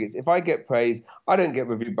sell tickets. If I get praise, I don't get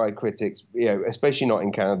reviewed by critics, especially not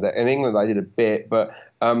in Canada. In England, I did a bit, but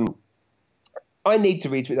I need to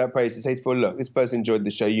retweet that praise to say to people, look, this person enjoyed the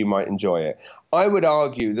show, you might enjoy it. I would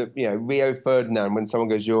argue that, Rio Ferdinand, when someone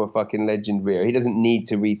goes, you're a fucking legend, Rio, he doesn't need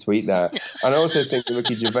to retweet that. And I also think that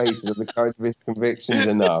Ricky Gervais has the courage of his convictions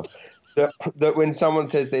enough that when someone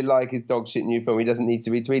says they like his dog shit new film, he doesn't need to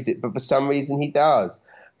retweet it. But for some reason, he does.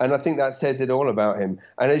 And I think that says it all about him.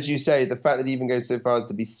 And as you say, the fact that he even goes so far as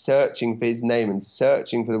to be searching for his name and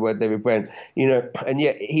searching for the word David Brent, and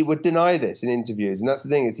yet he would deny this in interviews. And that's the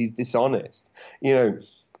thing, is he's dishonest.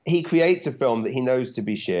 He creates a film that he knows to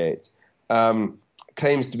be shit,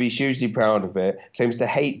 claims to be hugely proud of it, claims to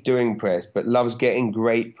hate doing press, but loves getting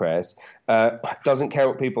great press, doesn't care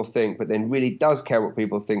what people think, but then really does care what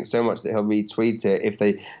people think so much that he'll retweet it if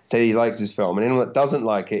they say he likes his film. And anyone that doesn't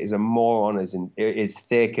like it is a moron, is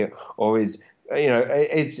thick, or is,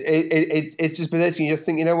 it's just pathetic. You just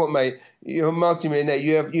think, you know what, mate, you're a multi-millionaire.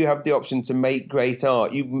 You have the option to make great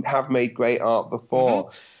art. You have made great art before.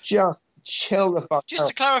 Mm-hmm. Just chill the fuck out. Just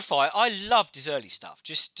to clarify, I loved his early stuff.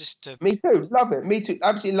 Just to... Me too. Love it. Me too.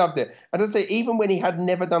 Absolutely loved it. And I'd say, even when he had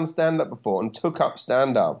never done stand-up before and took up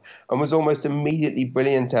stand-up and was almost immediately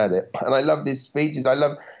brilliant at it. And I loved his speeches. I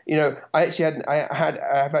love, I actually had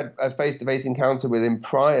a face-to-face encounter with him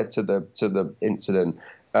prior to the incident.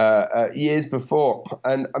 Years before,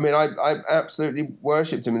 and I mean, I absolutely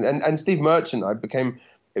worshipped him, and Steve Merchant I became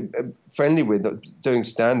friendly with doing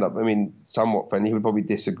stand-up. I mean, somewhat friendly. He would probably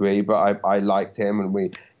disagree, but I liked him,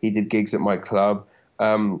 and he did gigs at my club,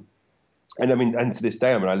 and I mean, and to this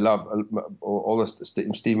day, I mean, I love all the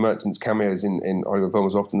Steve Merchant's cameos in Hollywood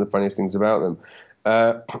films. Often the funniest things about them.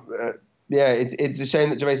 Yeah, it's a shame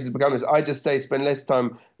that Gervais has become this. I just say spend less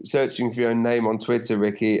time searching for your own name on Twitter,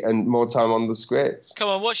 Ricky, and more time on the scripts. Come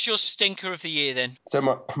on, what's your stinker of the year then?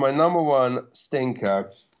 So my number one stinker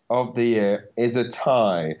of the year is a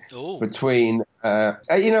tie between.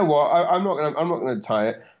 You know what? I'm not gonna tie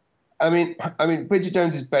it. I mean, Bridget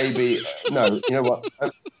Jones's Baby. No, you know what?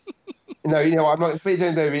 No, you know what? I'm not. Bridget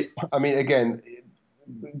Jones's Baby. I mean, again,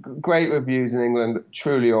 great reviews in England.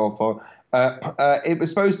 Truly awful. It was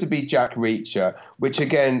supposed to be Jack Reacher, which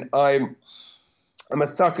again, I'm a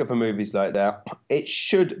sucker for movies like that. It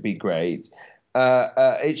should be great.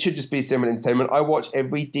 It should just be similar entertainment. I watch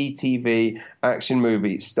every DTV action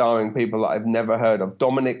movie starring people that I've never heard of.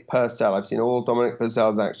 Dominic Purcell. I've seen all Dominic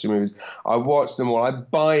Purcell's action movies. I watch them all. I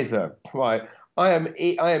buy them. Right. I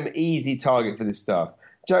am easy target for this stuff.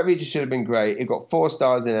 Jack Reacher should have been great. It got 4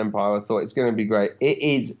 stars in Empire. I thought it's going to be great. It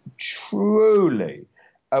is truly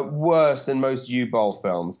worse than most U-Bowl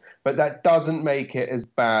films, but that doesn't make it as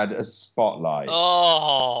bad as Spotlight.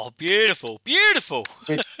 Oh, beautiful, beautiful.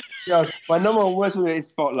 My number one worst movie is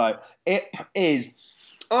Spotlight. It is.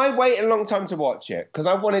 I waited a long time to watch it because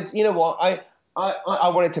I wanted. You know what? I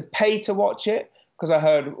wanted to pay to watch it because I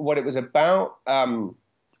heard what it was about.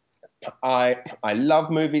 I love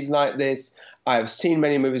movies like this. I have seen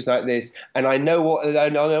many movies like this, and I know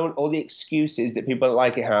all the excuses that people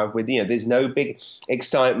like it have. With there's no big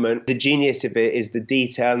excitement. The genius of it is the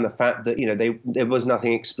detail and the fact that there was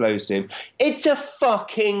nothing explosive. It's a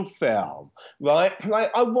fucking film, right?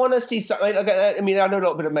 Like I want to see something. I mean, I know a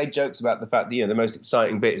lot of people have made jokes about the fact that the most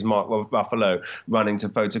exciting bit is Mark Ruffalo running to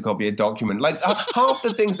photocopy a document. Like half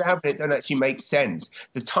the things that happen don't actually make sense.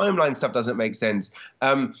 The timeline stuff doesn't make sense.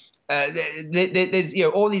 There's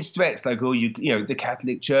all these threats like the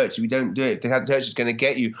Catholic Church, if you don't do it, the Catholic Church is going to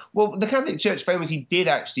get you. Well, the Catholic Church famously did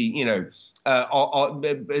actually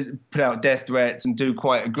put out death threats and do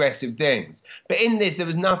quite aggressive things, but in this there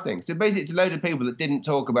was nothing. So basically it's a load of people that didn't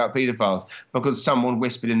talk about paedophiles because someone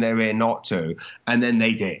whispered in their ear not to, and then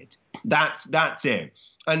they did. That's it.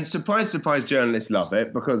 And surprise, journalists love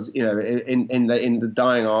it because in the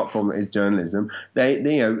dying art form that is journalism,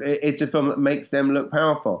 it's a film that makes them look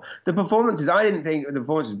powerful. The performances, I didn't think the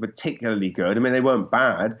performances were particularly good. I mean, they weren't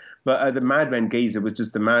bad, but the Mad Men geezer was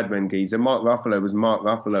just the Mad Men geezer. Mark Ruffalo was Mark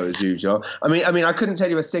Ruffalo as usual. I mean, I couldn't tell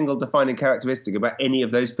you a single defining characteristic about any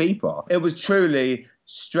of those people. It was truly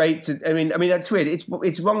straight to. I mean that's weird.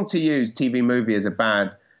 It's wrong to use TV movie as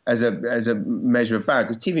a measure of bad,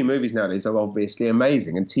 because TV movies nowadays are obviously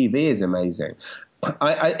amazing, and TV is amazing.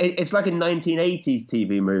 It's like a 1980s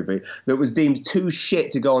TV movie that was deemed too shit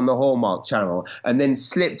to go on the Hallmark Channel and then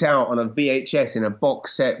slipped out on a VHS in a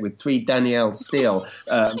box set with 3 Danielle Steele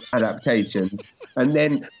adaptations, and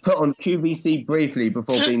then put on QVC briefly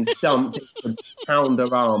before being dumped into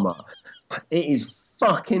Poundorama. It is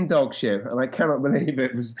fucking dog shit, and I cannot believe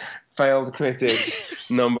it was failed critics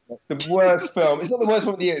the worst film. It's not the worst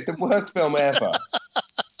film of the year, it's the worst film ever.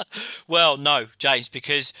 Well, no, James,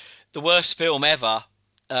 because the worst film ever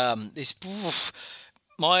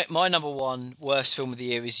my number one worst film of the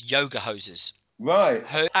year is Yoga Hosers. Right.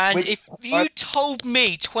 And if you told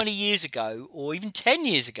me 20 years ago or even 10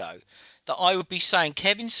 years ago that I would be saying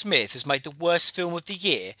Kevin Smith has made the worst film of the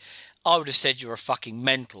year, I would have said you're a fucking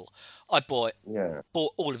mental. I bought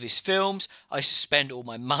all of his films. I spent all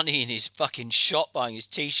my money in his fucking shop buying his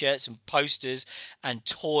T-shirts and posters and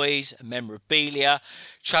toys and memorabilia,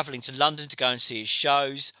 travelling to London to go and see his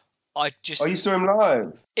shows. Oh, you saw him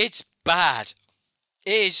live? It's bad.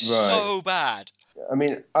 It is so bad. I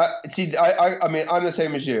mean, I'm the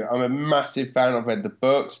same as you. I'm a massive fan. I've read the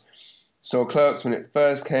books. Saw Clerks when it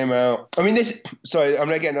first came out. I mean,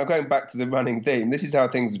 I'm going back to the running theme. This is how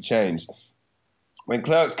things have changed. When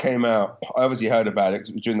Clerks came out, I obviously heard about it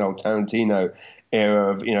because it was during the old Tarantino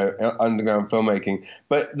era of underground filmmaking.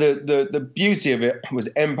 But the beauty of it was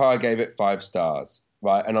Empire gave it 5 stars,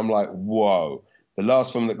 right? And I'm like, whoa. The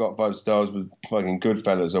last film that got 5 stars was fucking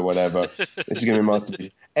Goodfellas or whatever. This is going to be a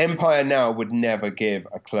masterpiece. Empire now would never give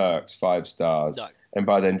a Clerks 5 stars. No.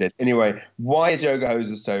 Empire then did. Anyway, why is Yoga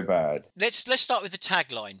Hosers so bad? Let's start with the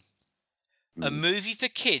tagline. A movie for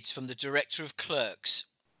kids from the director of Clerks.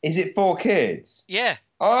 Is it for kids? Yeah.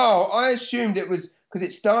 Oh, I assumed it was because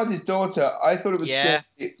it stars his daughter. I thought it was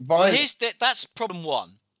violent. Well, that's problem 1.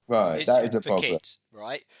 Right, that is a problem. For kids,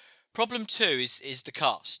 right? Problem 2 is the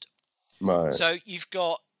cast. Right. So you've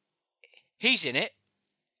got, he's in it,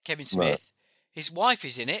 Kevin Smith, right. His wife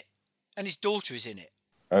is in it, and his daughter is in it.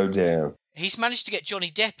 Oh, dear. He's managed to get Johnny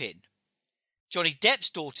Depp in. Johnny Depp's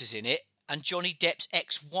daughter's in it, and Johnny Depp's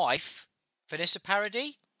ex-wife, Vanessa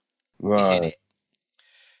Paradis, is in it.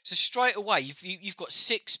 So straight away, you've got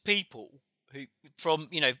 6 people who from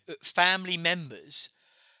family members,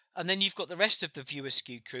 and then you've got the rest of the Viewer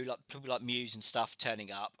Skew crew, like people like Muse and stuff,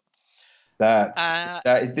 turning up.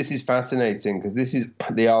 This is fascinating because this is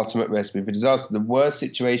the ultimate recipe for disaster. The worst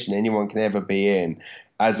situation anyone can ever be in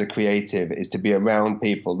as a creative is to be around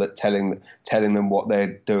people that telling them what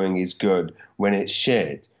they're doing is good when it's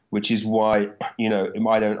shit. Which is why,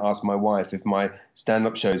 I don't ask my wife if my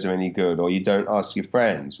stand-up shows are any good, or you don't ask your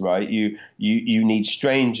friends, right? You need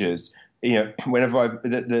strangers. Whenever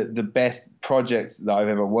the best projects that I've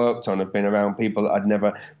ever worked on have been around people that I'd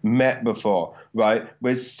never met before, right?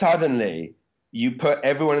 Where suddenly you put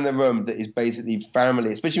everyone in the room that is basically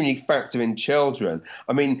family, especially when you factor in children.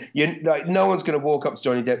 I mean, no one's going to walk up to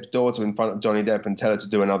Johnny Depp's daughter in front of Johnny Depp and tell her to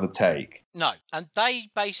do another take. No, and they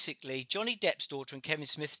basically, Johnny Depp's daughter and Kevin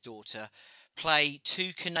Smith's daughter, play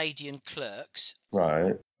 2 Canadian clerks.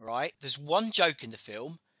 Right. Right. There's one joke in the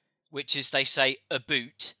film, which is they say a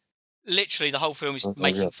boot. Literally, the whole film is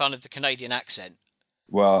making fun of the Canadian accent.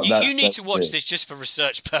 Well, you need to watch this just for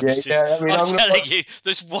research purposes. Yeah, I mean, I'm telling you,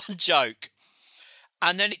 there's one joke.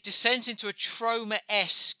 And then it descends into a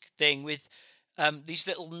Troma-esque thing with these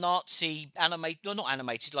little Nazi not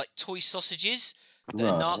animated, like toy sausages that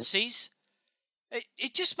are Nazis.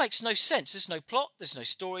 It just makes no sense. There's no plot. There's no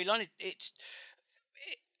storyline. It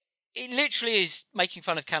literally is making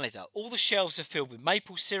fun of Canada. All the shelves are filled with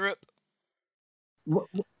maple syrup. What?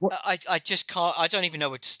 I just can't. I don't even know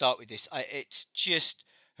where to start with this. It's just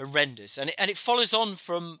horrendous, and it follows on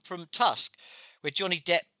from Tusk, where Johnny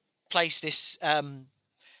Depp plays this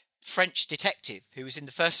French detective who was in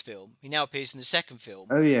the first film. He now appears in the second film.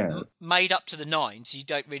 Oh yeah, made up to the nines.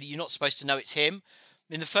 You're not supposed to know it's him.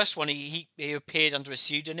 In the first one, he appeared under a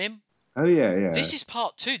pseudonym. Oh yeah. This is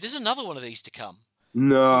part 2. There's another one of these to come.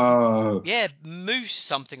 No. Yeah, Moose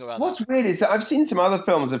something or other. What's weird is that I've seen some other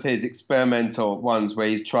films of his, experimental ones, where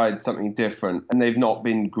he's tried something different, and they've not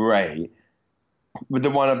been great. With the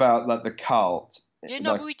one about like the cult. Yeah,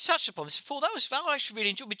 no, but we touched upon this before. That I actually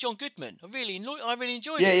really enjoyed with John Goodman. I really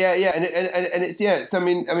enjoyed it. Yeah, and it's I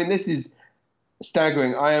mean, this is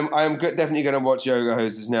staggering. I am definitely going to watch Yoga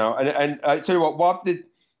Hosers now, and I tell you what, while the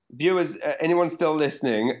viewers, anyone still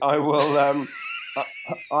listening, I will.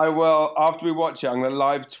 I will, after we watch it, I'm going to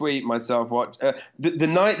live tweet myself the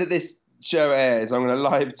night that this show airs. I'm going to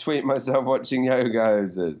live tweet myself watching Yoga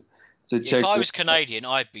Hosers. So if I was Canadian,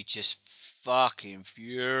 I'd be just fucking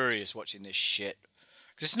furious watching this shit.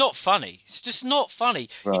 Because it's not funny. It's just not funny.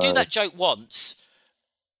 Right. You do that joke once,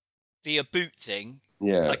 the boot thing.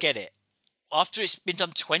 Yeah, I get it. After it's been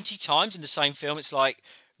done 20 times in the same film, it's like,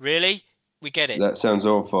 really? We get it. That sounds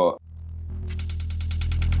awful.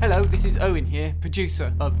 Hello, this is Owen here,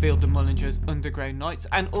 producer of Field and Mullinger's Underground Nights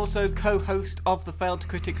and also co-host of the Failed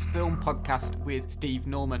Critics Film Podcast with Steve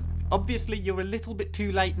Norman. Obviously, you're a little bit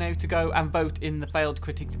too late now to go and vote in the Failed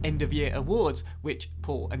Critics End of Year Awards, which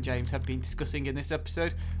Paul and James have been discussing in this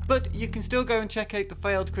episode, but you can still go and check out the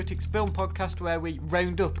Failed Critics Film Podcast where we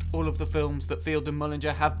round up all of the films that Field and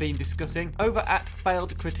Mullinger have been discussing over at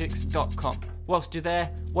failedcritics.com. Whilst you're there,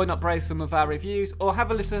 why not browse some of our reviews or have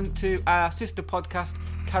a listen to our sister podcast,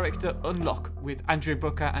 Character Unlock, with Andrew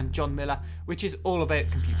Brooker and John Miller, which is all about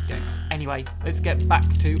computer games. Anyway, let's get back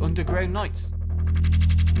to Underground Nights.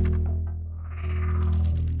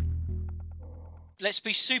 Let's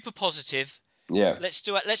be super positive. Yeah. Let's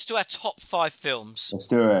do our top 5 films. Let's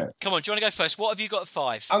do it. Come on, do you want to go first? What have you got at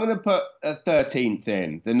 5? I'm going to put a 13th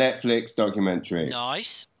in, the Netflix documentary.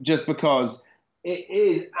 Nice. Just because it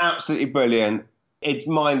is absolutely brilliant. It's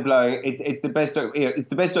mind blowing. It's the best. It's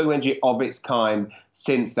the best documentary of its kind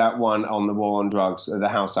since that one on the war on drugs, the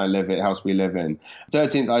house we live in.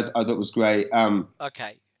 13th, I thought was great.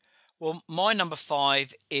 Okay. Well, my number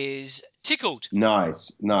 5 is Tickled.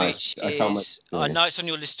 Nice. Which I know it's on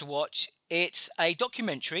your list to watch. It's a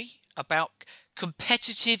documentary about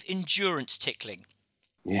competitive endurance tickling.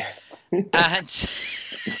 Yeah. And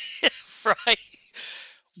right.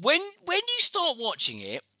 When you start watching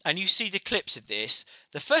it and you see the clips of this,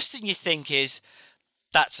 the first thing you think is,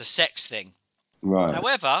 that's a sex thing. Right.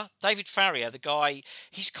 However, David Farrier, the guy,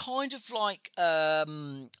 he's kind of like a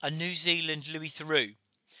New Zealand Louis Theroux.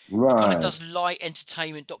 Right. He kind of does light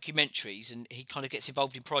entertainment documentaries, and he kind of gets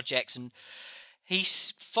involved in projects, and he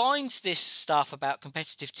finds this stuff about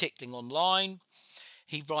competitive tickling online.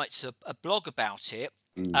 He writes a blog about it.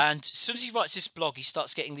 And as soon as he writes this blog, he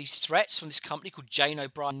starts getting these threats from this company called Jane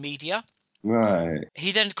O'Brien Media. Right.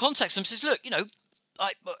 He then contacts them and says, look,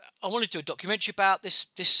 I want to do a documentary about this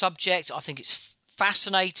subject. I think it's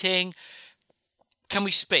fascinating. Can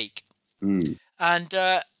we speak? And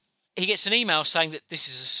he gets an email saying that this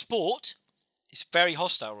is a sport. It's a very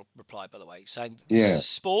hostile reply, by the way, saying this is a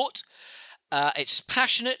sport. It's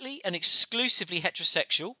passionately and exclusively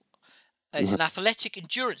heterosexual. It's an athletic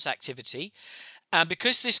endurance activity. And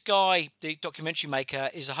because this guy, the documentary maker,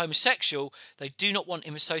 is a homosexual, they do not want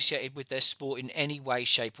him associated with their sport in any way,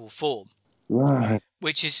 shape or form. Right.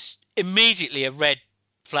 Which is immediately a red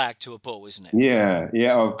flag to a bull, isn't it?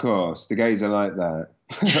 Yeah, of course. The gays are like that.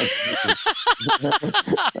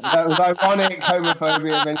 That was ironic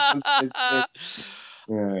homophobia.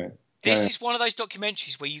 This is one of those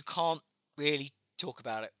documentaries where you can't really talk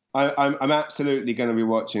about it. I'm absolutely going to be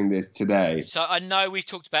watching this today. So I know we've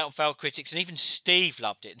talked about on Failed Critics, and even Steve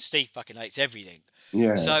loved it, and Steve fucking hates everything.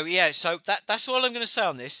 Yeah. So that's all I'm going to say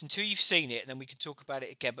on this until you've seen it, and then we can talk about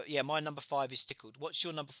it again. But yeah, my number 5 is Tickled. What's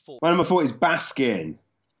your number 4? My number 4 is Baskin.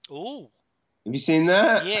 Ooh. Have you seen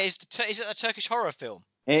that? Yeah, is it a Turkish horror film?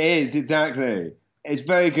 It is, exactly. It's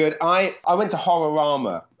very good. I went to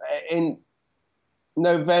Horrorama in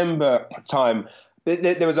November time.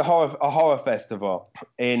 There was a horror festival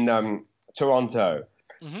in Toronto,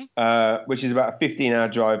 which is about a 15-hour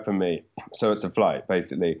drive from me. So it's a flight,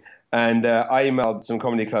 basically. And I emailed some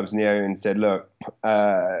comedy clubs in the area and said, look,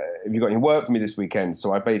 have you got any work for me this weekend?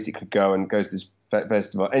 So I basically could go to this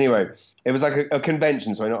festival. Anyway, it was like a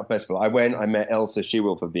convention, so not a festival. I went, I met Elsa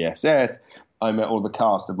Shewolf of the SS. I met all the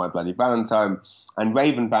cast of My Bloody Valentine, and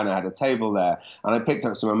Raven Banner had a table there. And I picked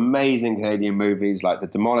up some amazing Canadian movies like The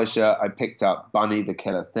Demolisher. I picked up Bunny the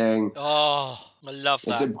Killer Thing. Oh, I love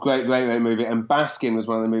that. It's a great movie. And Baskin was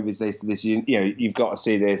one of the movies they said this. You've got to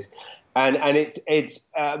see this, and it's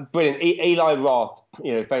brilliant. Eli Roth,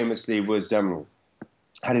 famously was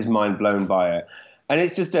had his mind blown by it. And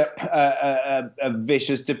it's just a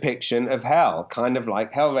vicious depiction of hell, kind of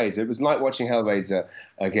like Hellraiser. It was like watching Hellraiser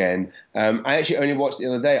again. I actually only watched it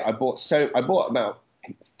the other day. I bought about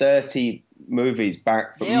 30 movies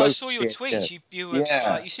back. From I saw your tweets.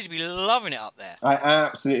 You seem to be loving it up there. I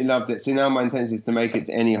absolutely loved it. So now my intention is to make it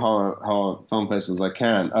to any horror film festivals I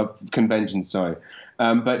can, conventions. Sorry,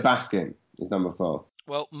 but Baskin is number 4.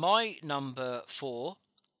 Well, my number 4,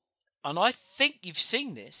 and I think you've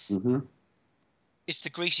seen this. Mm-hmm. It's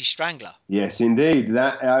The Greasy Strangler. Yes, indeed.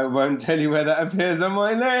 That I won't tell you where that appears on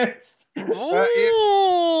my list.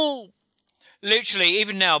 Ooh! Literally,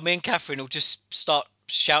 even now, me and Catherine will just start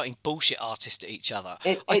shouting bullshit artist at each other.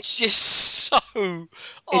 It's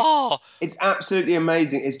absolutely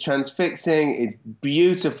amazing. It's transfixing. It's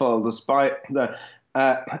beautiful, despite the.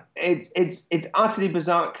 It's utterly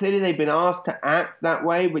bizarre. Clearly, they've been asked to act that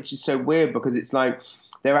way, which is so weird because it's like.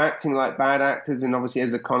 They're acting like bad actors, and obviously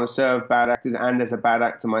as a connoisseur of bad actors and as a bad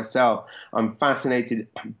actor myself, I'm fascinated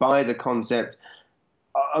by the concept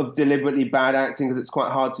of deliberately bad acting because it's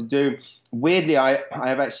quite hard to do. Weirdly, I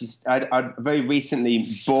very recently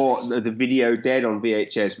bought the Video Dead on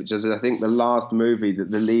VHS, which is I think the last movie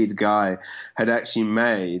that the lead guy had actually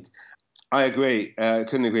made. I agree.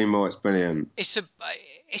 Couldn't agree more. It's brilliant. It's a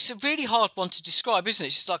really hard one to describe, isn't it?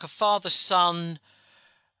 It's like a father-son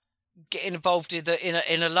getting involved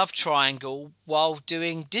in a love triangle while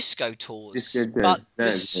doing disco tours, set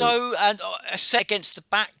against the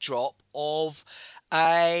backdrop of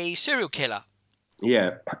a serial killer.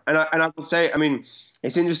 Yeah, and I will say, I mean,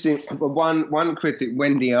 it's interesting. One critic,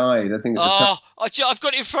 Wendy Ide, I think. I've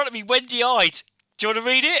got it in front of me. Wendy Ide. Do you want to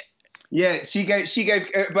read it? Yeah, she gave,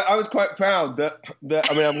 but I was quite proud that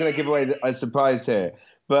I mean, I'm going to give away a surprise here.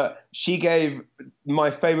 But she gave my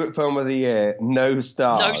favourite film of the year no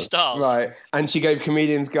stars. No stars. Right. And she gave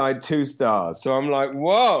Comedian's Guide 2 stars. So I'm like,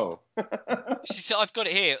 whoa. So I've got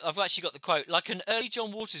it here. I've actually got the quote. Like an early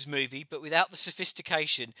John Waters movie, but without the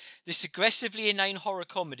sophistication, this aggressively inane horror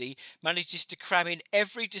comedy manages to cram in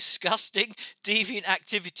every disgusting, deviant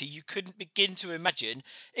activity you couldn't begin to imagine.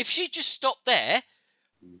 If she just stopped there,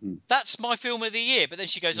 that's my film of the year. But then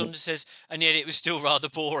she goes on and says, and yet it was still rather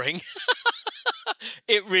boring.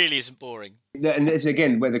 It really isn't boring. And this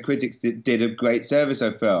again where the critics did a great service,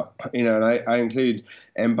 I felt. And I include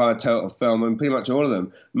Empire, Total Film, and pretty much all of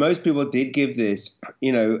them. Most people did give this,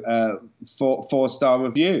 4-star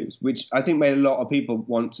reviews, which I think made a lot of people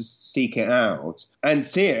want to seek it out and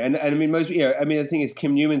see it. And I mean, the thing is,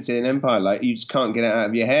 Kim Newman said in Empire, like, you just can't get it out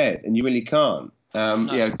of your head, and you really can't.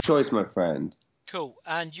 No. Choice, my friend. Cool.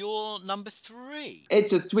 And your number 3?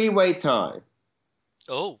 It's a 3-way tie.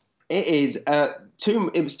 Oh. It is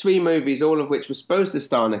it was 3 movies, all of which were supposed to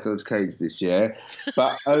star Nicolas Cage this year,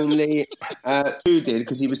 but only 2 did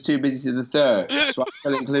because he was too busy to the 3rd. So I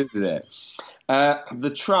still included it. The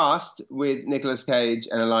Trust with Nicolas Cage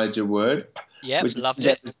and Elijah Wood. Yeah, loved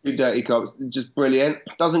it. 2 dirty cops, just brilliant.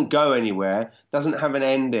 Doesn't go anywhere, doesn't have an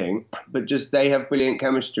ending, but just they have brilliant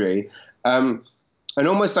chemistry. An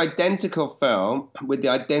almost identical film with the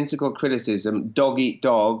identical criticism, Dog Eat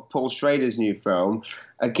Dog, Paul Schrader's new film.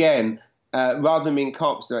 Again, rather than being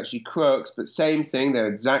cops, they're actually crooks, but same thing. They're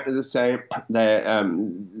exactly the same. They're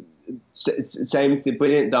same, the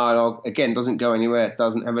brilliant dialogue. Again, doesn't go anywhere,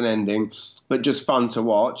 doesn't have an ending, but just fun to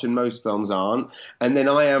watch, and most films aren't. And then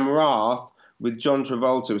I Am Wrath with John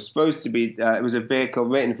Travolta. It was supposed to be, it was a vehicle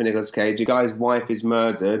written for Nicolas Cage. A guy's wife is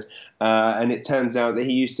murdered, and it turns out that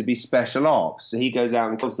he used to be special ops. So he goes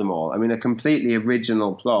out and kills them all. I mean, a completely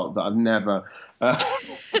original plot that I've never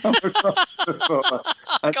come across before.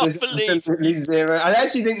 I can't believe zero. I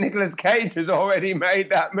actually think Nicolas Cage has already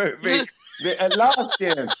made that movie. Last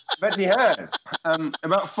year, but he has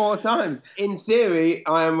about 4 times. In theory,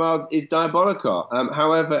 I Am Wrath is diabolical.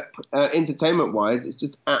 However, entertainment-wise, it's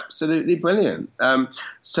just absolutely brilliant.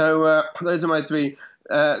 So those are my 3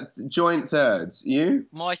 joint thirds. You?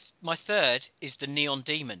 My third is The Neon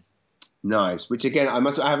Demon. Nice. Which again, I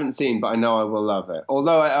haven't seen, but I know I will love it.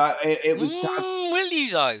 Although it was. Will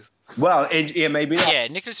you though? Well, maybe not. Yeah,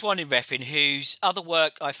 Nicholas Winding Refn, whose other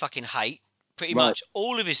work I fucking hate. Pretty much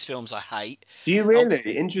all of his films I hate. Do you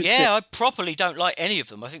really? Interesting. Yeah, I properly don't like any of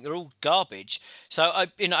them. I think they're all garbage. So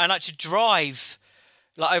and I had to drive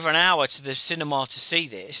like over an hour to the cinema to see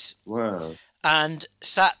this. Wow. And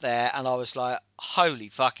sat there and I was like, holy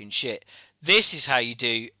fucking shit. This is how you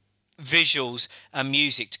do visuals and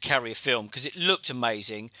music to carry a film, because it looked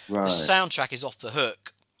amazing. Right. The soundtrack is off the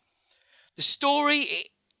hook. The story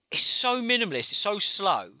is so minimalist, it's so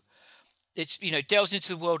slow. It's, delves into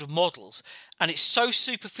the world of models, and it's so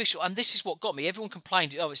superficial. And this is what got me. Everyone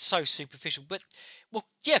complained, it's so superficial. But, well,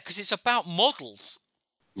 yeah, because it's about models.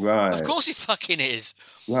 Right. Of course it fucking is.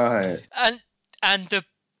 Right. And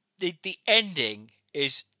the ending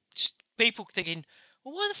is just people thinking,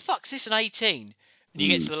 well, why the fuck's this an 18? And you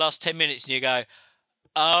get to the last 10 minutes and you go,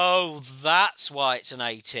 oh, that's why it's an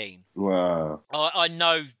 18. Wow. I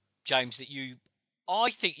know, James, that I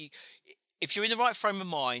think if you're in the right frame of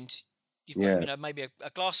mind, you've got, maybe a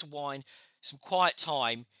glass of wine, some quiet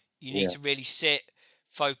time, you need to really sit,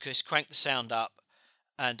 focus, crank the sound up,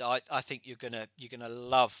 and I think you're gonna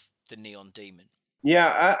love the Neon Demon.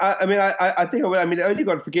 Yeah, I think I would. I mean, Only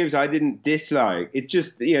God Forgives I didn't dislike. It's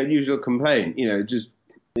just usual complaint.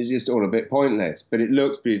 It's just all a bit pointless. But it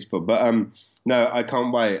looks beautiful. But no, I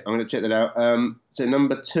can't wait. I'm going to check that out. So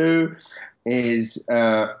number 2 is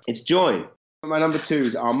it's Joy. My number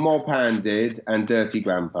 2s are Mob Handed and Dirty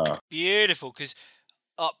Grandpa. Beautiful, because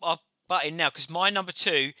I'll butt in now, because my number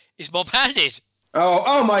 2 is Mob Handed.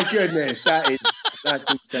 Oh my goodness, that's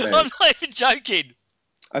insane. I'm not even joking.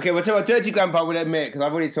 Okay, well, tell you what, Dirty Grandpa I will admit, because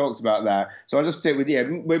I've already talked about that. So I'll just stick with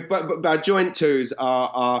But our joint 2s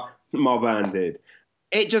are Mob Handed.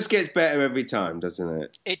 It just gets better every time, doesn't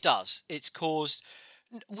it? It does. It's caused.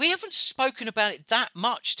 We haven't spoken about it that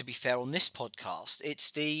much, to be fair, on this podcast.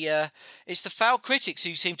 It's the foul critics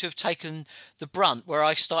who seem to have taken the brunt, where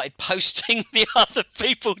I started posting the other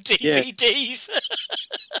people DVDs.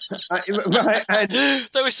 Yeah. Right, and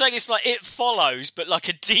they were saying it's like It Follows, but like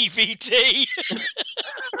a DVD.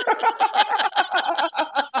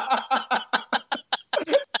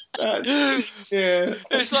 Yeah.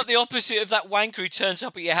 It's like the opposite of that wanker who turns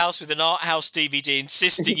up at your house with an art house DVD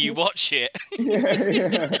insisting you watch it.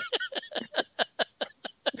 Yeah.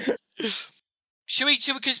 Should we,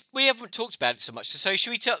 because we haven't talked about it so much, so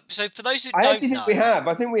should we tell, so for those who don't know...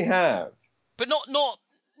 I think we have. But not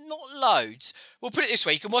loads. We'll put it this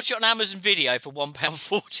way, you can watch it on Amazon Video for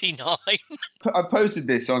 £1.49. I posted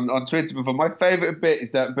this on Twitter before. My favourite bit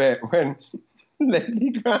is that bit when Leslie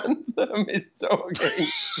Grantham is talking.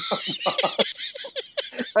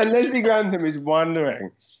 And Leslie Grantham is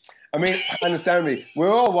wondering. I mean, understand me.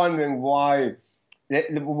 We're all wondering why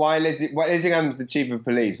Leslie Grantham's the chief of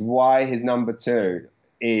police. Why his number 2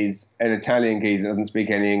 is an Italian geezer that doesn't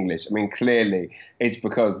speak any English. I mean, clearly it's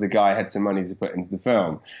because the guy had some money to put into the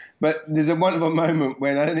film. But there's a wonderful moment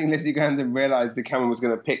when I don't think Leslie Grantham realised the camera was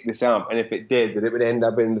going to pick this up, and if it did, that it would end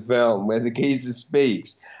up in the film where the geezer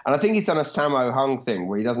speaks. And I think he's done a Sammo Hung thing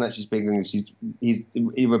where he doesn't actually speak English. He's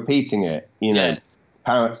repeating it,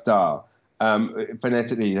 parrot style,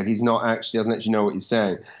 phonetically. Like he's not actually doesn't actually know what he's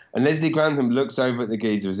saying. And Leslie Grantham looks over at the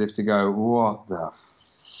geezer as if to go, "What the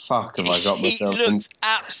fuck have I got myself?" He looks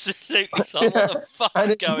absolutely like, what the fuck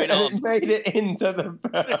is going on? It made it into the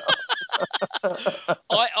film.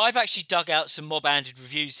 I've actually dug out some mob-handed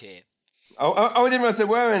reviews here. Oh, I didn't realize there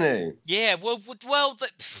were any. Yeah, well,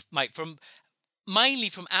 mate, mainly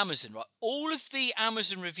from Amazon, right? All of the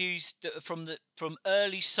Amazon reviews that are from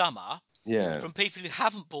early summer, from people who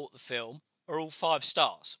haven't bought the film, are all 5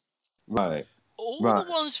 stars. Right. All the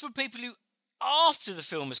ones from people who, after the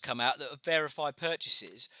film has come out, that are verified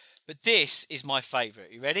purchases. But this is my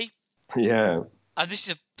favourite. You ready? Yeah. And this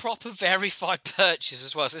is a proper verified purchase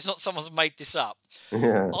as well, so it's not someone's made this up.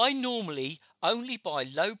 Yeah. I normally only buy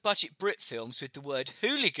low-budget Brit films with the word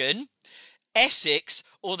hooligan, Essex,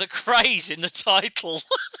 or the craze in the title.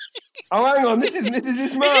 Oh, hang on, this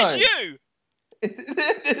is mine. Is this you?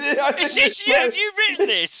 Is this you? Have you written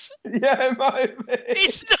this? Yeah, it might be.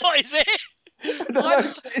 It's not, is it?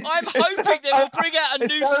 I'm hoping they will bring out a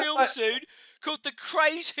new film soon called The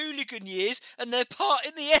Craze Hooligan Years and their part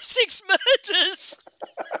in the Essex murders.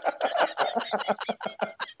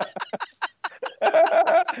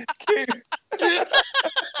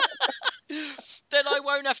 Then I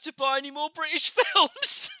won't have to buy any more British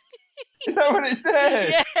films. Is that what it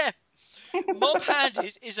says? Yeah. Mob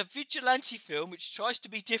Handed is a vigilante film which tries to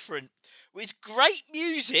be different with great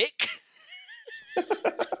music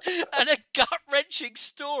and a gut-wrenching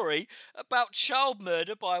story about child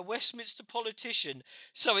murder by a Westminster politician.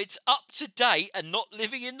 So it's up to date and not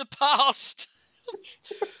living in the past.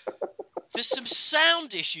 There's some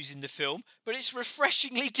sound issues in the film, but it's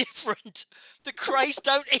refreshingly different. The Krays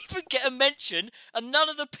don't even get a mention, and none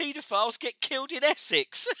of the paedophiles get killed in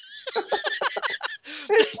Essex.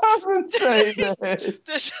 It doesn't say this.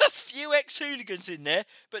 There's a few ex-hooligans in there,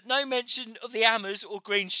 but no mention of the Hammers or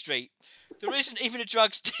Green Street. There isn't even a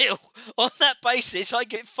drugs deal. On that basis, I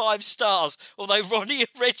get 5 stars, although Ronnie and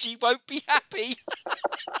Reggie won't be happy.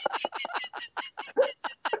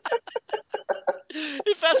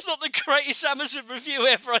 If that's not the greatest Amazon review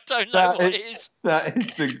ever, I don't know what it is. That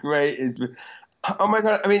is the greatest. Oh my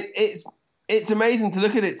God. I mean, it's amazing to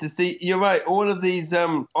look at it, to see. You're right. All of these,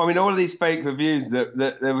 all of these fake reviews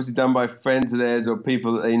that was done by friends of theirs or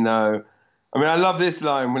people that they know. I mean, I love this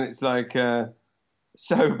line when it's like,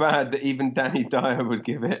 so bad that even Danny Dyer would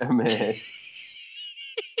give it a miss.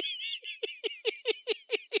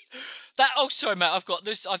 Sorry, Matt.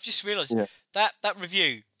 I've just realised that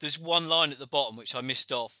review. There's one line at the bottom which I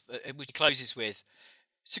missed off, which closes with,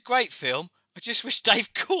 "It's a great film. I just wish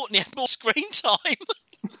Dave Courtney had more screen time."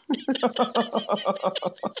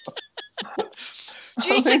 Do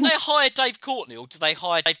you think they hired Dave Courtney, or do they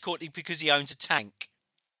hire Dave Courtney because he owns a tank?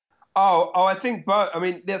 Oh, I think both. I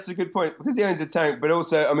mean, that's a good point, because he owns a tank, but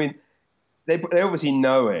also, I mean, they obviously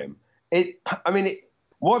know him.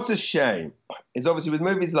 What's a shame is obviously with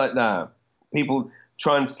movies like that, people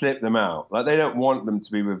try and slip them out. Like, they don't want them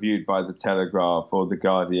to be reviewed by the Telegraph or the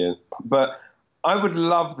Guardian, but I would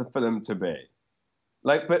love for them to be.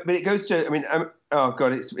 Like, but it goes to, I mean, oh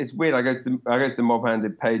God, it's weird. I go to the Mob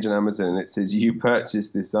Handed page on Amazon, and it says you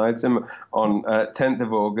purchased this item on 10th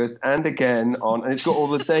of August, and again on, and it's got all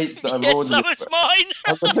the dates that I've ordered. So it's mine.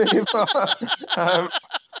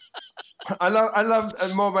 I love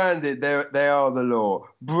Mob Handed. They are the law.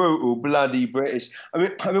 Brutal, bloody British. I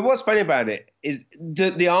mean, what's funny about it is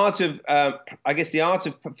the art of, I guess the art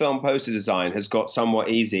of film poster design has got somewhat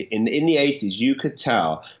easy. In the 80s, you could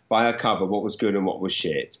tell by a cover what was good and what was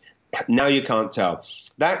shit. Now you can't tell.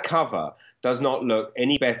 That cover does not look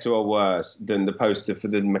any better or worse than the poster for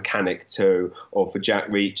The Mechanic 2 or for Jack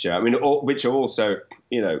Reacher. I mean, which are also,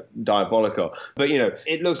 diabolical. But,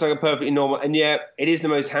 it looks like a perfectly normal, and yet it is the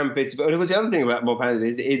most ham-fisted. But the other thing about Mob Handed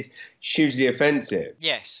is it's hugely offensive.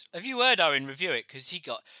 Yes. Have you heard Owen review it? Because he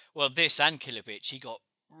got, this and Killer Bitch, he got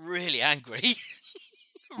really angry.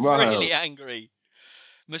 Really angry.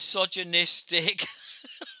 Misogynistic.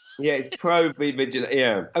 Yeah, it's pro-vigilante.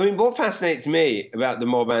 Yeah. I mean, what fascinates me about the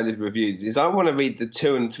Mob Handed reviews is I want to read the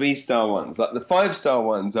 2- and 3-star ones. Like, the 5-star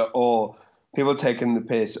ones are all people taking the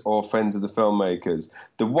piss or friends of the filmmakers.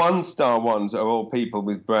 The 1-star ones are all people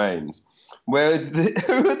with brains. Whereas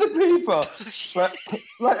who are the people?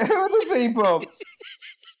 Like, who are the people?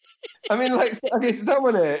 I mean,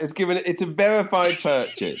 someone here has given it, it's a verified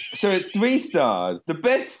purchase. So it's 3 stars. The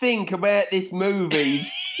best thing about this movie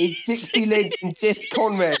is 60 Legs and Jess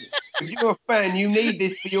Conrad. If you're a fan, you need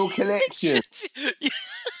this for your collection.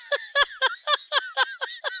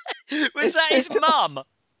 Was that his mum?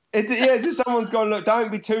 It's someone's gone, look,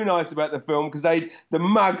 don't be too nice about the film, because the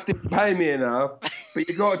mugs didn't pay me enough. But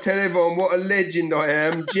you've got to tell everyone what a legend I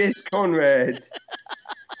am, Jess Conrad.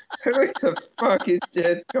 Who the fuck is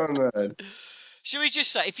Jess Conrad? Should we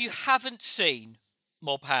just say, if you haven't seen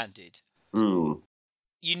Mob Handed, you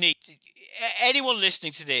need to, anyone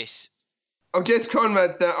listening to this. Oh, Jess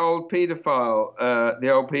Conrad's that old paedophile,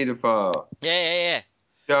 the old paedophile. Yeah.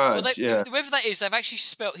 Judge, whoever that is, they've actually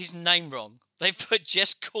spelt his name wrong. They've put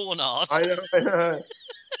Jess Cornard. I know.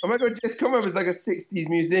 Oh my God, Jess Conrad was like a 60s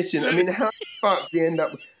musician. I mean, how the fuck did he end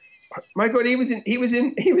up? My God, he was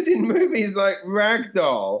in movies like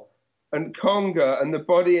Ragdoll and Conga and The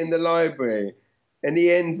Body in the Library, and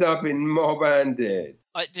he ends up in Mob Handed.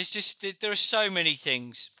 There are so many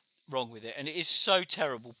things wrong with it, and it is so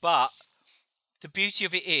terrible. But the beauty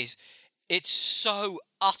of it is, it's so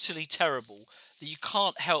utterly terrible that you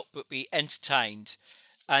can't help but be entertained.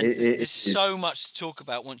 And there's so much to talk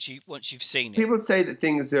about once you've seen it. People say that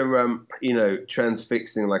things are,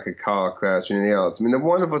 transfixing like a car crash or anything else. I mean, the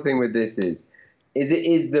wonderful thing with this is it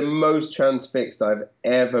is the most transfixed I've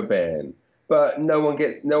ever been. But no one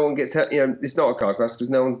gets, it's not a car crash because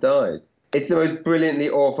no one's died. It's the most brilliantly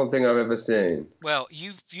awful thing I've ever seen. Well,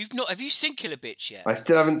 have you seen Killer Bitch yet? I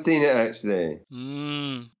still haven't seen it, actually.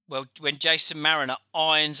 Well, when Jason Mariner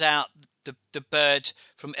irons out the bird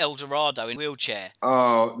from El Dorado in a wheelchair.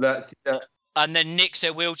 Oh, that's... And then nicks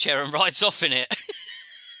her wheelchair and rides off in it.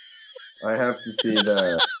 I have to see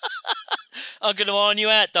that. I'm going to iron you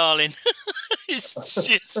out, darling. It's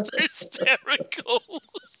just hysterical.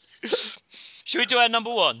 Should we do our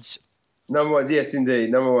number ones? Number ones, yes, indeed.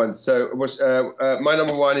 Number one. So, my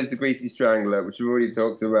number one is The Greasy Strangler, which we've already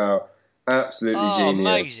talked about. Absolutely genius.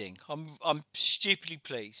 Amazing. I'm stupidly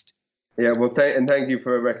pleased. Yeah, well, thank you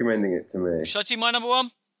for recommending it to me. Should I do my number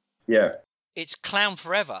one? Yeah. It's Clown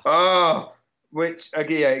Forever. Oh, which,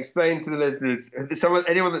 again, explain to the listeners.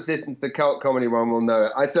 Anyone that's listened to the cult comedy one will know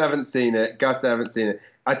it. I still haven't seen it. Gus, I haven't seen it.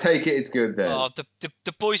 I take it it's good then. Oh,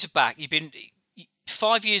 the boys are back. You've been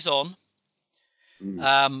 5 years on.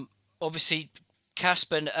 Obviously,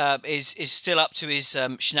 Casper is still up to his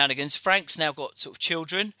shenanigans. Frank's now got sort of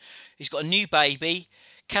children. He's got a new baby.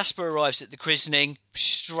 Casper arrives at the christening,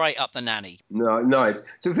 straight up the nanny. No,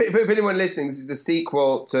 nice. So for anyone listening, this is the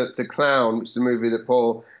sequel to Clown, which is a movie that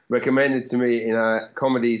Paul recommended to me in a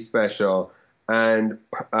comedy special. And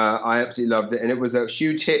I absolutely loved it. And it was a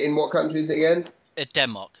huge hit in what country is it again?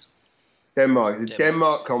 Denmark. It's a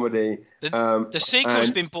Denmark comedy. The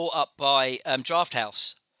sequel's been bought up by Draft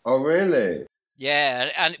House. Oh, really? Yeah,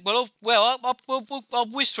 and I'll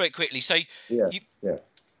whiz through it quickly. So literally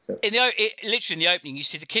in the opening, you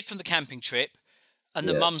see the kid from the camping trip, and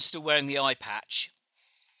the mum's still wearing the eye patch.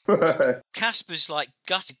 Casper's like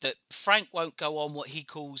gutted that Frank won't go on what he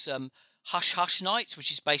calls hush hush nights,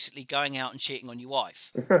 which is basically going out and cheating on your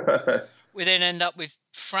wife. We then end up with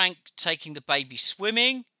Frank taking the baby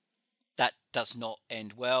swimming. That does not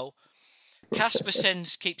end well. Casper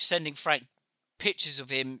keeps sending Frank pictures of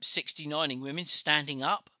him 69ing women standing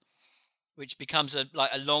up, which becomes a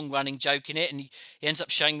long-running joke in it, and he ends up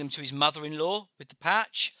showing them to his mother-in-law with the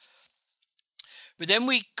patch. But then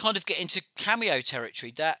we kind of get into cameo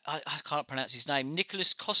territory. That I can't pronounce his name.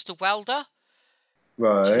 Nicholas Coster-Waldau.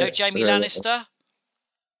 Right. Do you know Jaime Lannister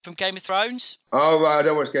from Game of Thrones? Oh, right. I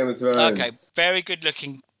don't watch Game of Thrones. Okay, very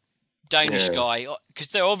good-looking Danish guy, because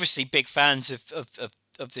they're obviously big fans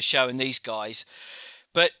of the show and these guys.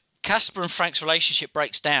 But Casper and Frank's relationship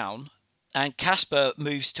breaks down, and Casper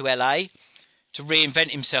moves to LA to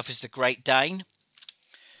reinvent himself as the Great Dane.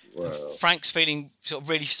 Wow. Frank's feeling sort of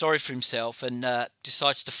really sorry for himself and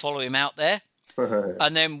decides to follow him out there.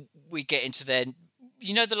 And then we get into the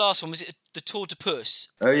last one, was it the Tour de Puss?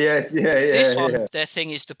 Oh, yes, yeah. This one, their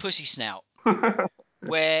thing is the pussy snout,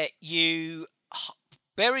 where you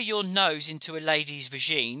bury your nose into a lady's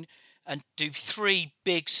vagine and do 3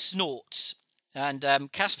 big snorts. And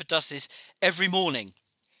Casper does this every morning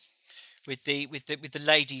with the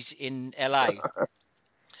ladies in LA.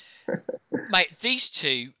 Mate, these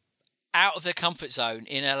two out of their comfort zone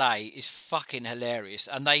in LA is fucking hilarious.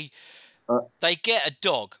 And they get a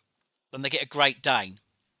dog and they get a Great Dane.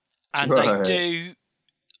 And they do,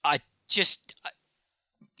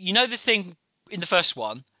 you know the thing in the first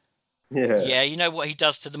one? Yeah. Yeah, you know what he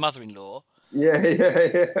does to the mother-in-law? Yeah.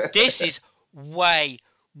 This is way,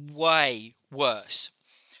 way worse.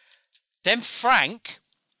 Then Frank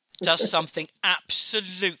does something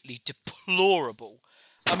absolutely deplorable.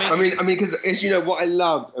 I mean, because as you know, what I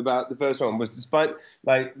loved about the first one was, despite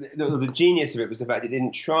the genius of it was the fact it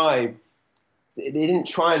didn't try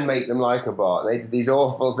and make them likable. They did these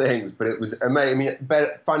awful things, but it was amazing. I mean,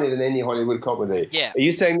 funnier than any Hollywood comedy. Yeah. Are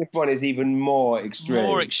you saying this one is even more extreme?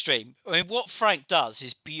 More extreme. I mean, what Frank does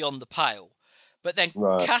is beyond the pale. But then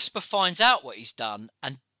Casper finds out what he's done,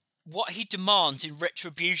 and what he demands in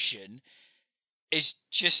retribution is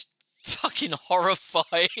just fucking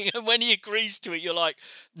horrifying. And when he agrees to it, you're like,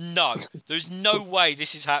 no, there's no way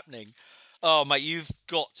this is happening. Oh, mate, you've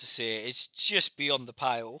got to see it. It's just beyond the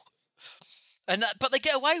pale. But they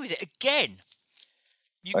get away with it again.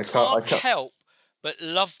 I can't help but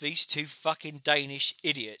love these two fucking Danish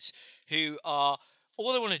idiots who are...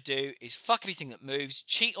 All they want to do is fuck everything that moves,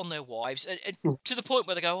 cheat on their wives, and to the point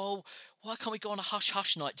where they go, oh, why can't we go on a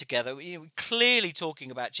hush-hush night together? We're clearly talking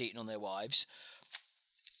about cheating on their wives.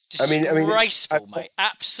 Disgraceful, mate.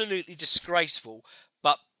 Absolutely disgraceful,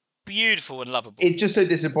 but beautiful and lovable. It's just so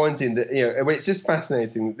disappointing that, it's just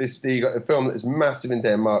fascinating. You got a film that's massive in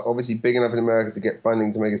Denmark, obviously big enough in America to get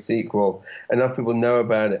funding to make a sequel. Enough people know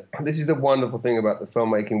about it. This is the wonderful thing about the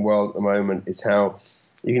filmmaking world at the moment, is how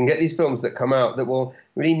you can get these films that come out that will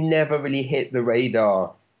really never really hit the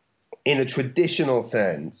radar in a traditional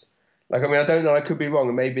sense. I don't know, I could be wrong,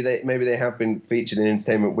 and maybe they have been featured in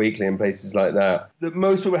Entertainment Weekly and places like that.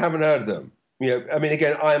 Most people haven't heard of them.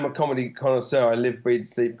 Again, I am a comedy connoisseur. I live, breathe,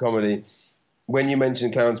 sleep comedy. When you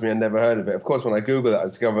mentioned Clown to me, I never heard of it. Of course, when I Google it, I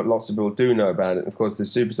discovered lots of people do know about it. Of course,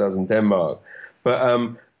 there's superstars in Denmark. But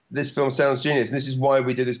this film sounds genius. And this is why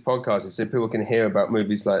we do this podcast, is so people can hear about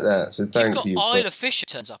movies like that. So thank you. Isla Fisher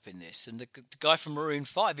turns up in this, and the guy from Maroon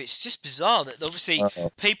 5. It's just bizarre that obviously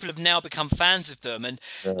people have now become fans of them, and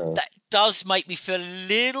that does make me feel a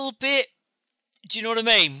little bit. Do you know what I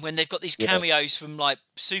mean? When they've got these cameos from like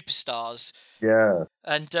superstars. Yeah.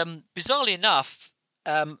 And bizarrely enough,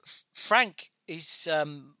 Frank is.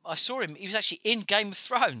 I saw him. He was actually in Game of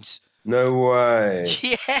Thrones. No way.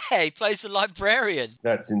 Yeah, he plays the librarian.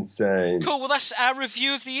 That's insane. Cool. Well, that's our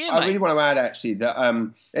review of the year, I mate. really want to add, actually, that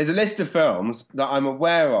there's a list of films that I'm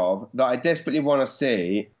aware of that I desperately want to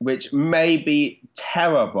see, which may be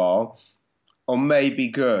terrible or may be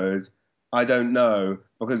good. I don't know,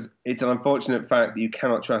 because it's an unfortunate fact that you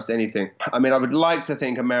cannot trust anything. I mean, I would like to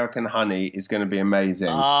think American Honey is going to be amazing.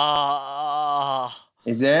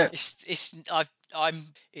 Is it?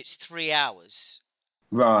 It's 3 hours.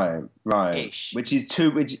 Right. Ish. Which is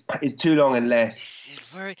too long and less.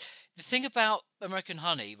 The thing about American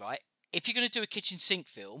Honey, right? If you're going to do a kitchen sink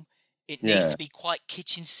film, it needs to be quite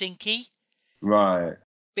kitchen sinky. Right.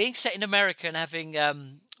 Being set in America and having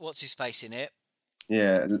what's his face in it?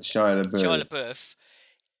 Yeah, Shia LaBeouf.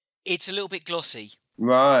 It's a little bit glossy.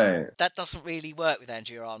 Right. That doesn't really work with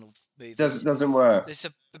Andrea Arnold movies. Doesn't work. There's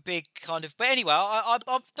a big kind of. But anyway, I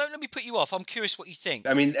don't let me put you off. I'm curious what you think.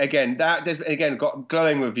 I mean, again, got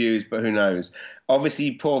glowing reviews, but who knows?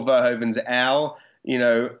 Obviously, Paul Verhoeven's Elle,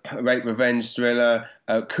 rape revenge thriller.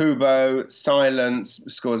 Kubo, Silence,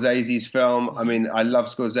 Scorsese's film. I mean, I love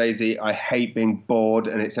Scorsese. I hate being bored,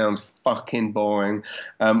 and it sounds fucking boring.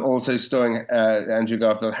 Also starring Andrew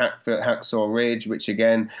Garfield, Hacksaw Ridge, which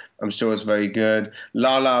again, I'm sure is very good.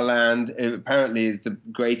 La La Land apparently is the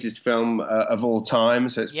greatest film of all time.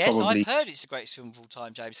 So it's probably... I've heard it's the greatest film of all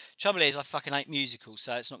time, James. Trouble is, I fucking hate musicals,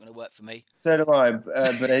 so it's not going to work for me. So do I.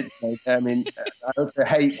 I also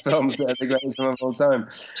hate films that are the greatest film of all time.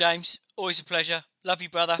 James, always a pleasure. Love you,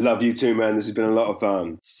 brother. Love you too, man. This has been a lot of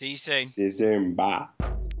fun. See you soon. See you soon. Bye.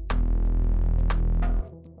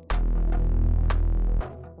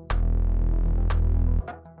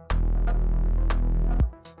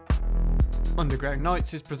 Underground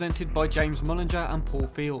Nights is presented by James Mullinger and Paul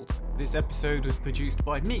Field. This episode was produced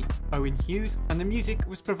by me, Owen Hughes, and the music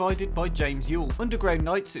was provided by James Yule. Underground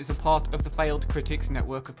Nights is a part of the Failed Critics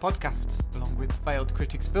network of podcasts, along with the Failed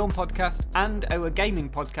Critics Film Podcast and our gaming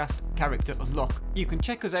podcast, Character Unlock. You can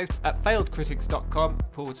check us out at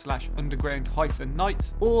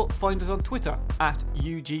failedcritics.com/underground-nights or find us on Twitter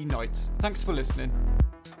 @UGNights. Thanks for listening.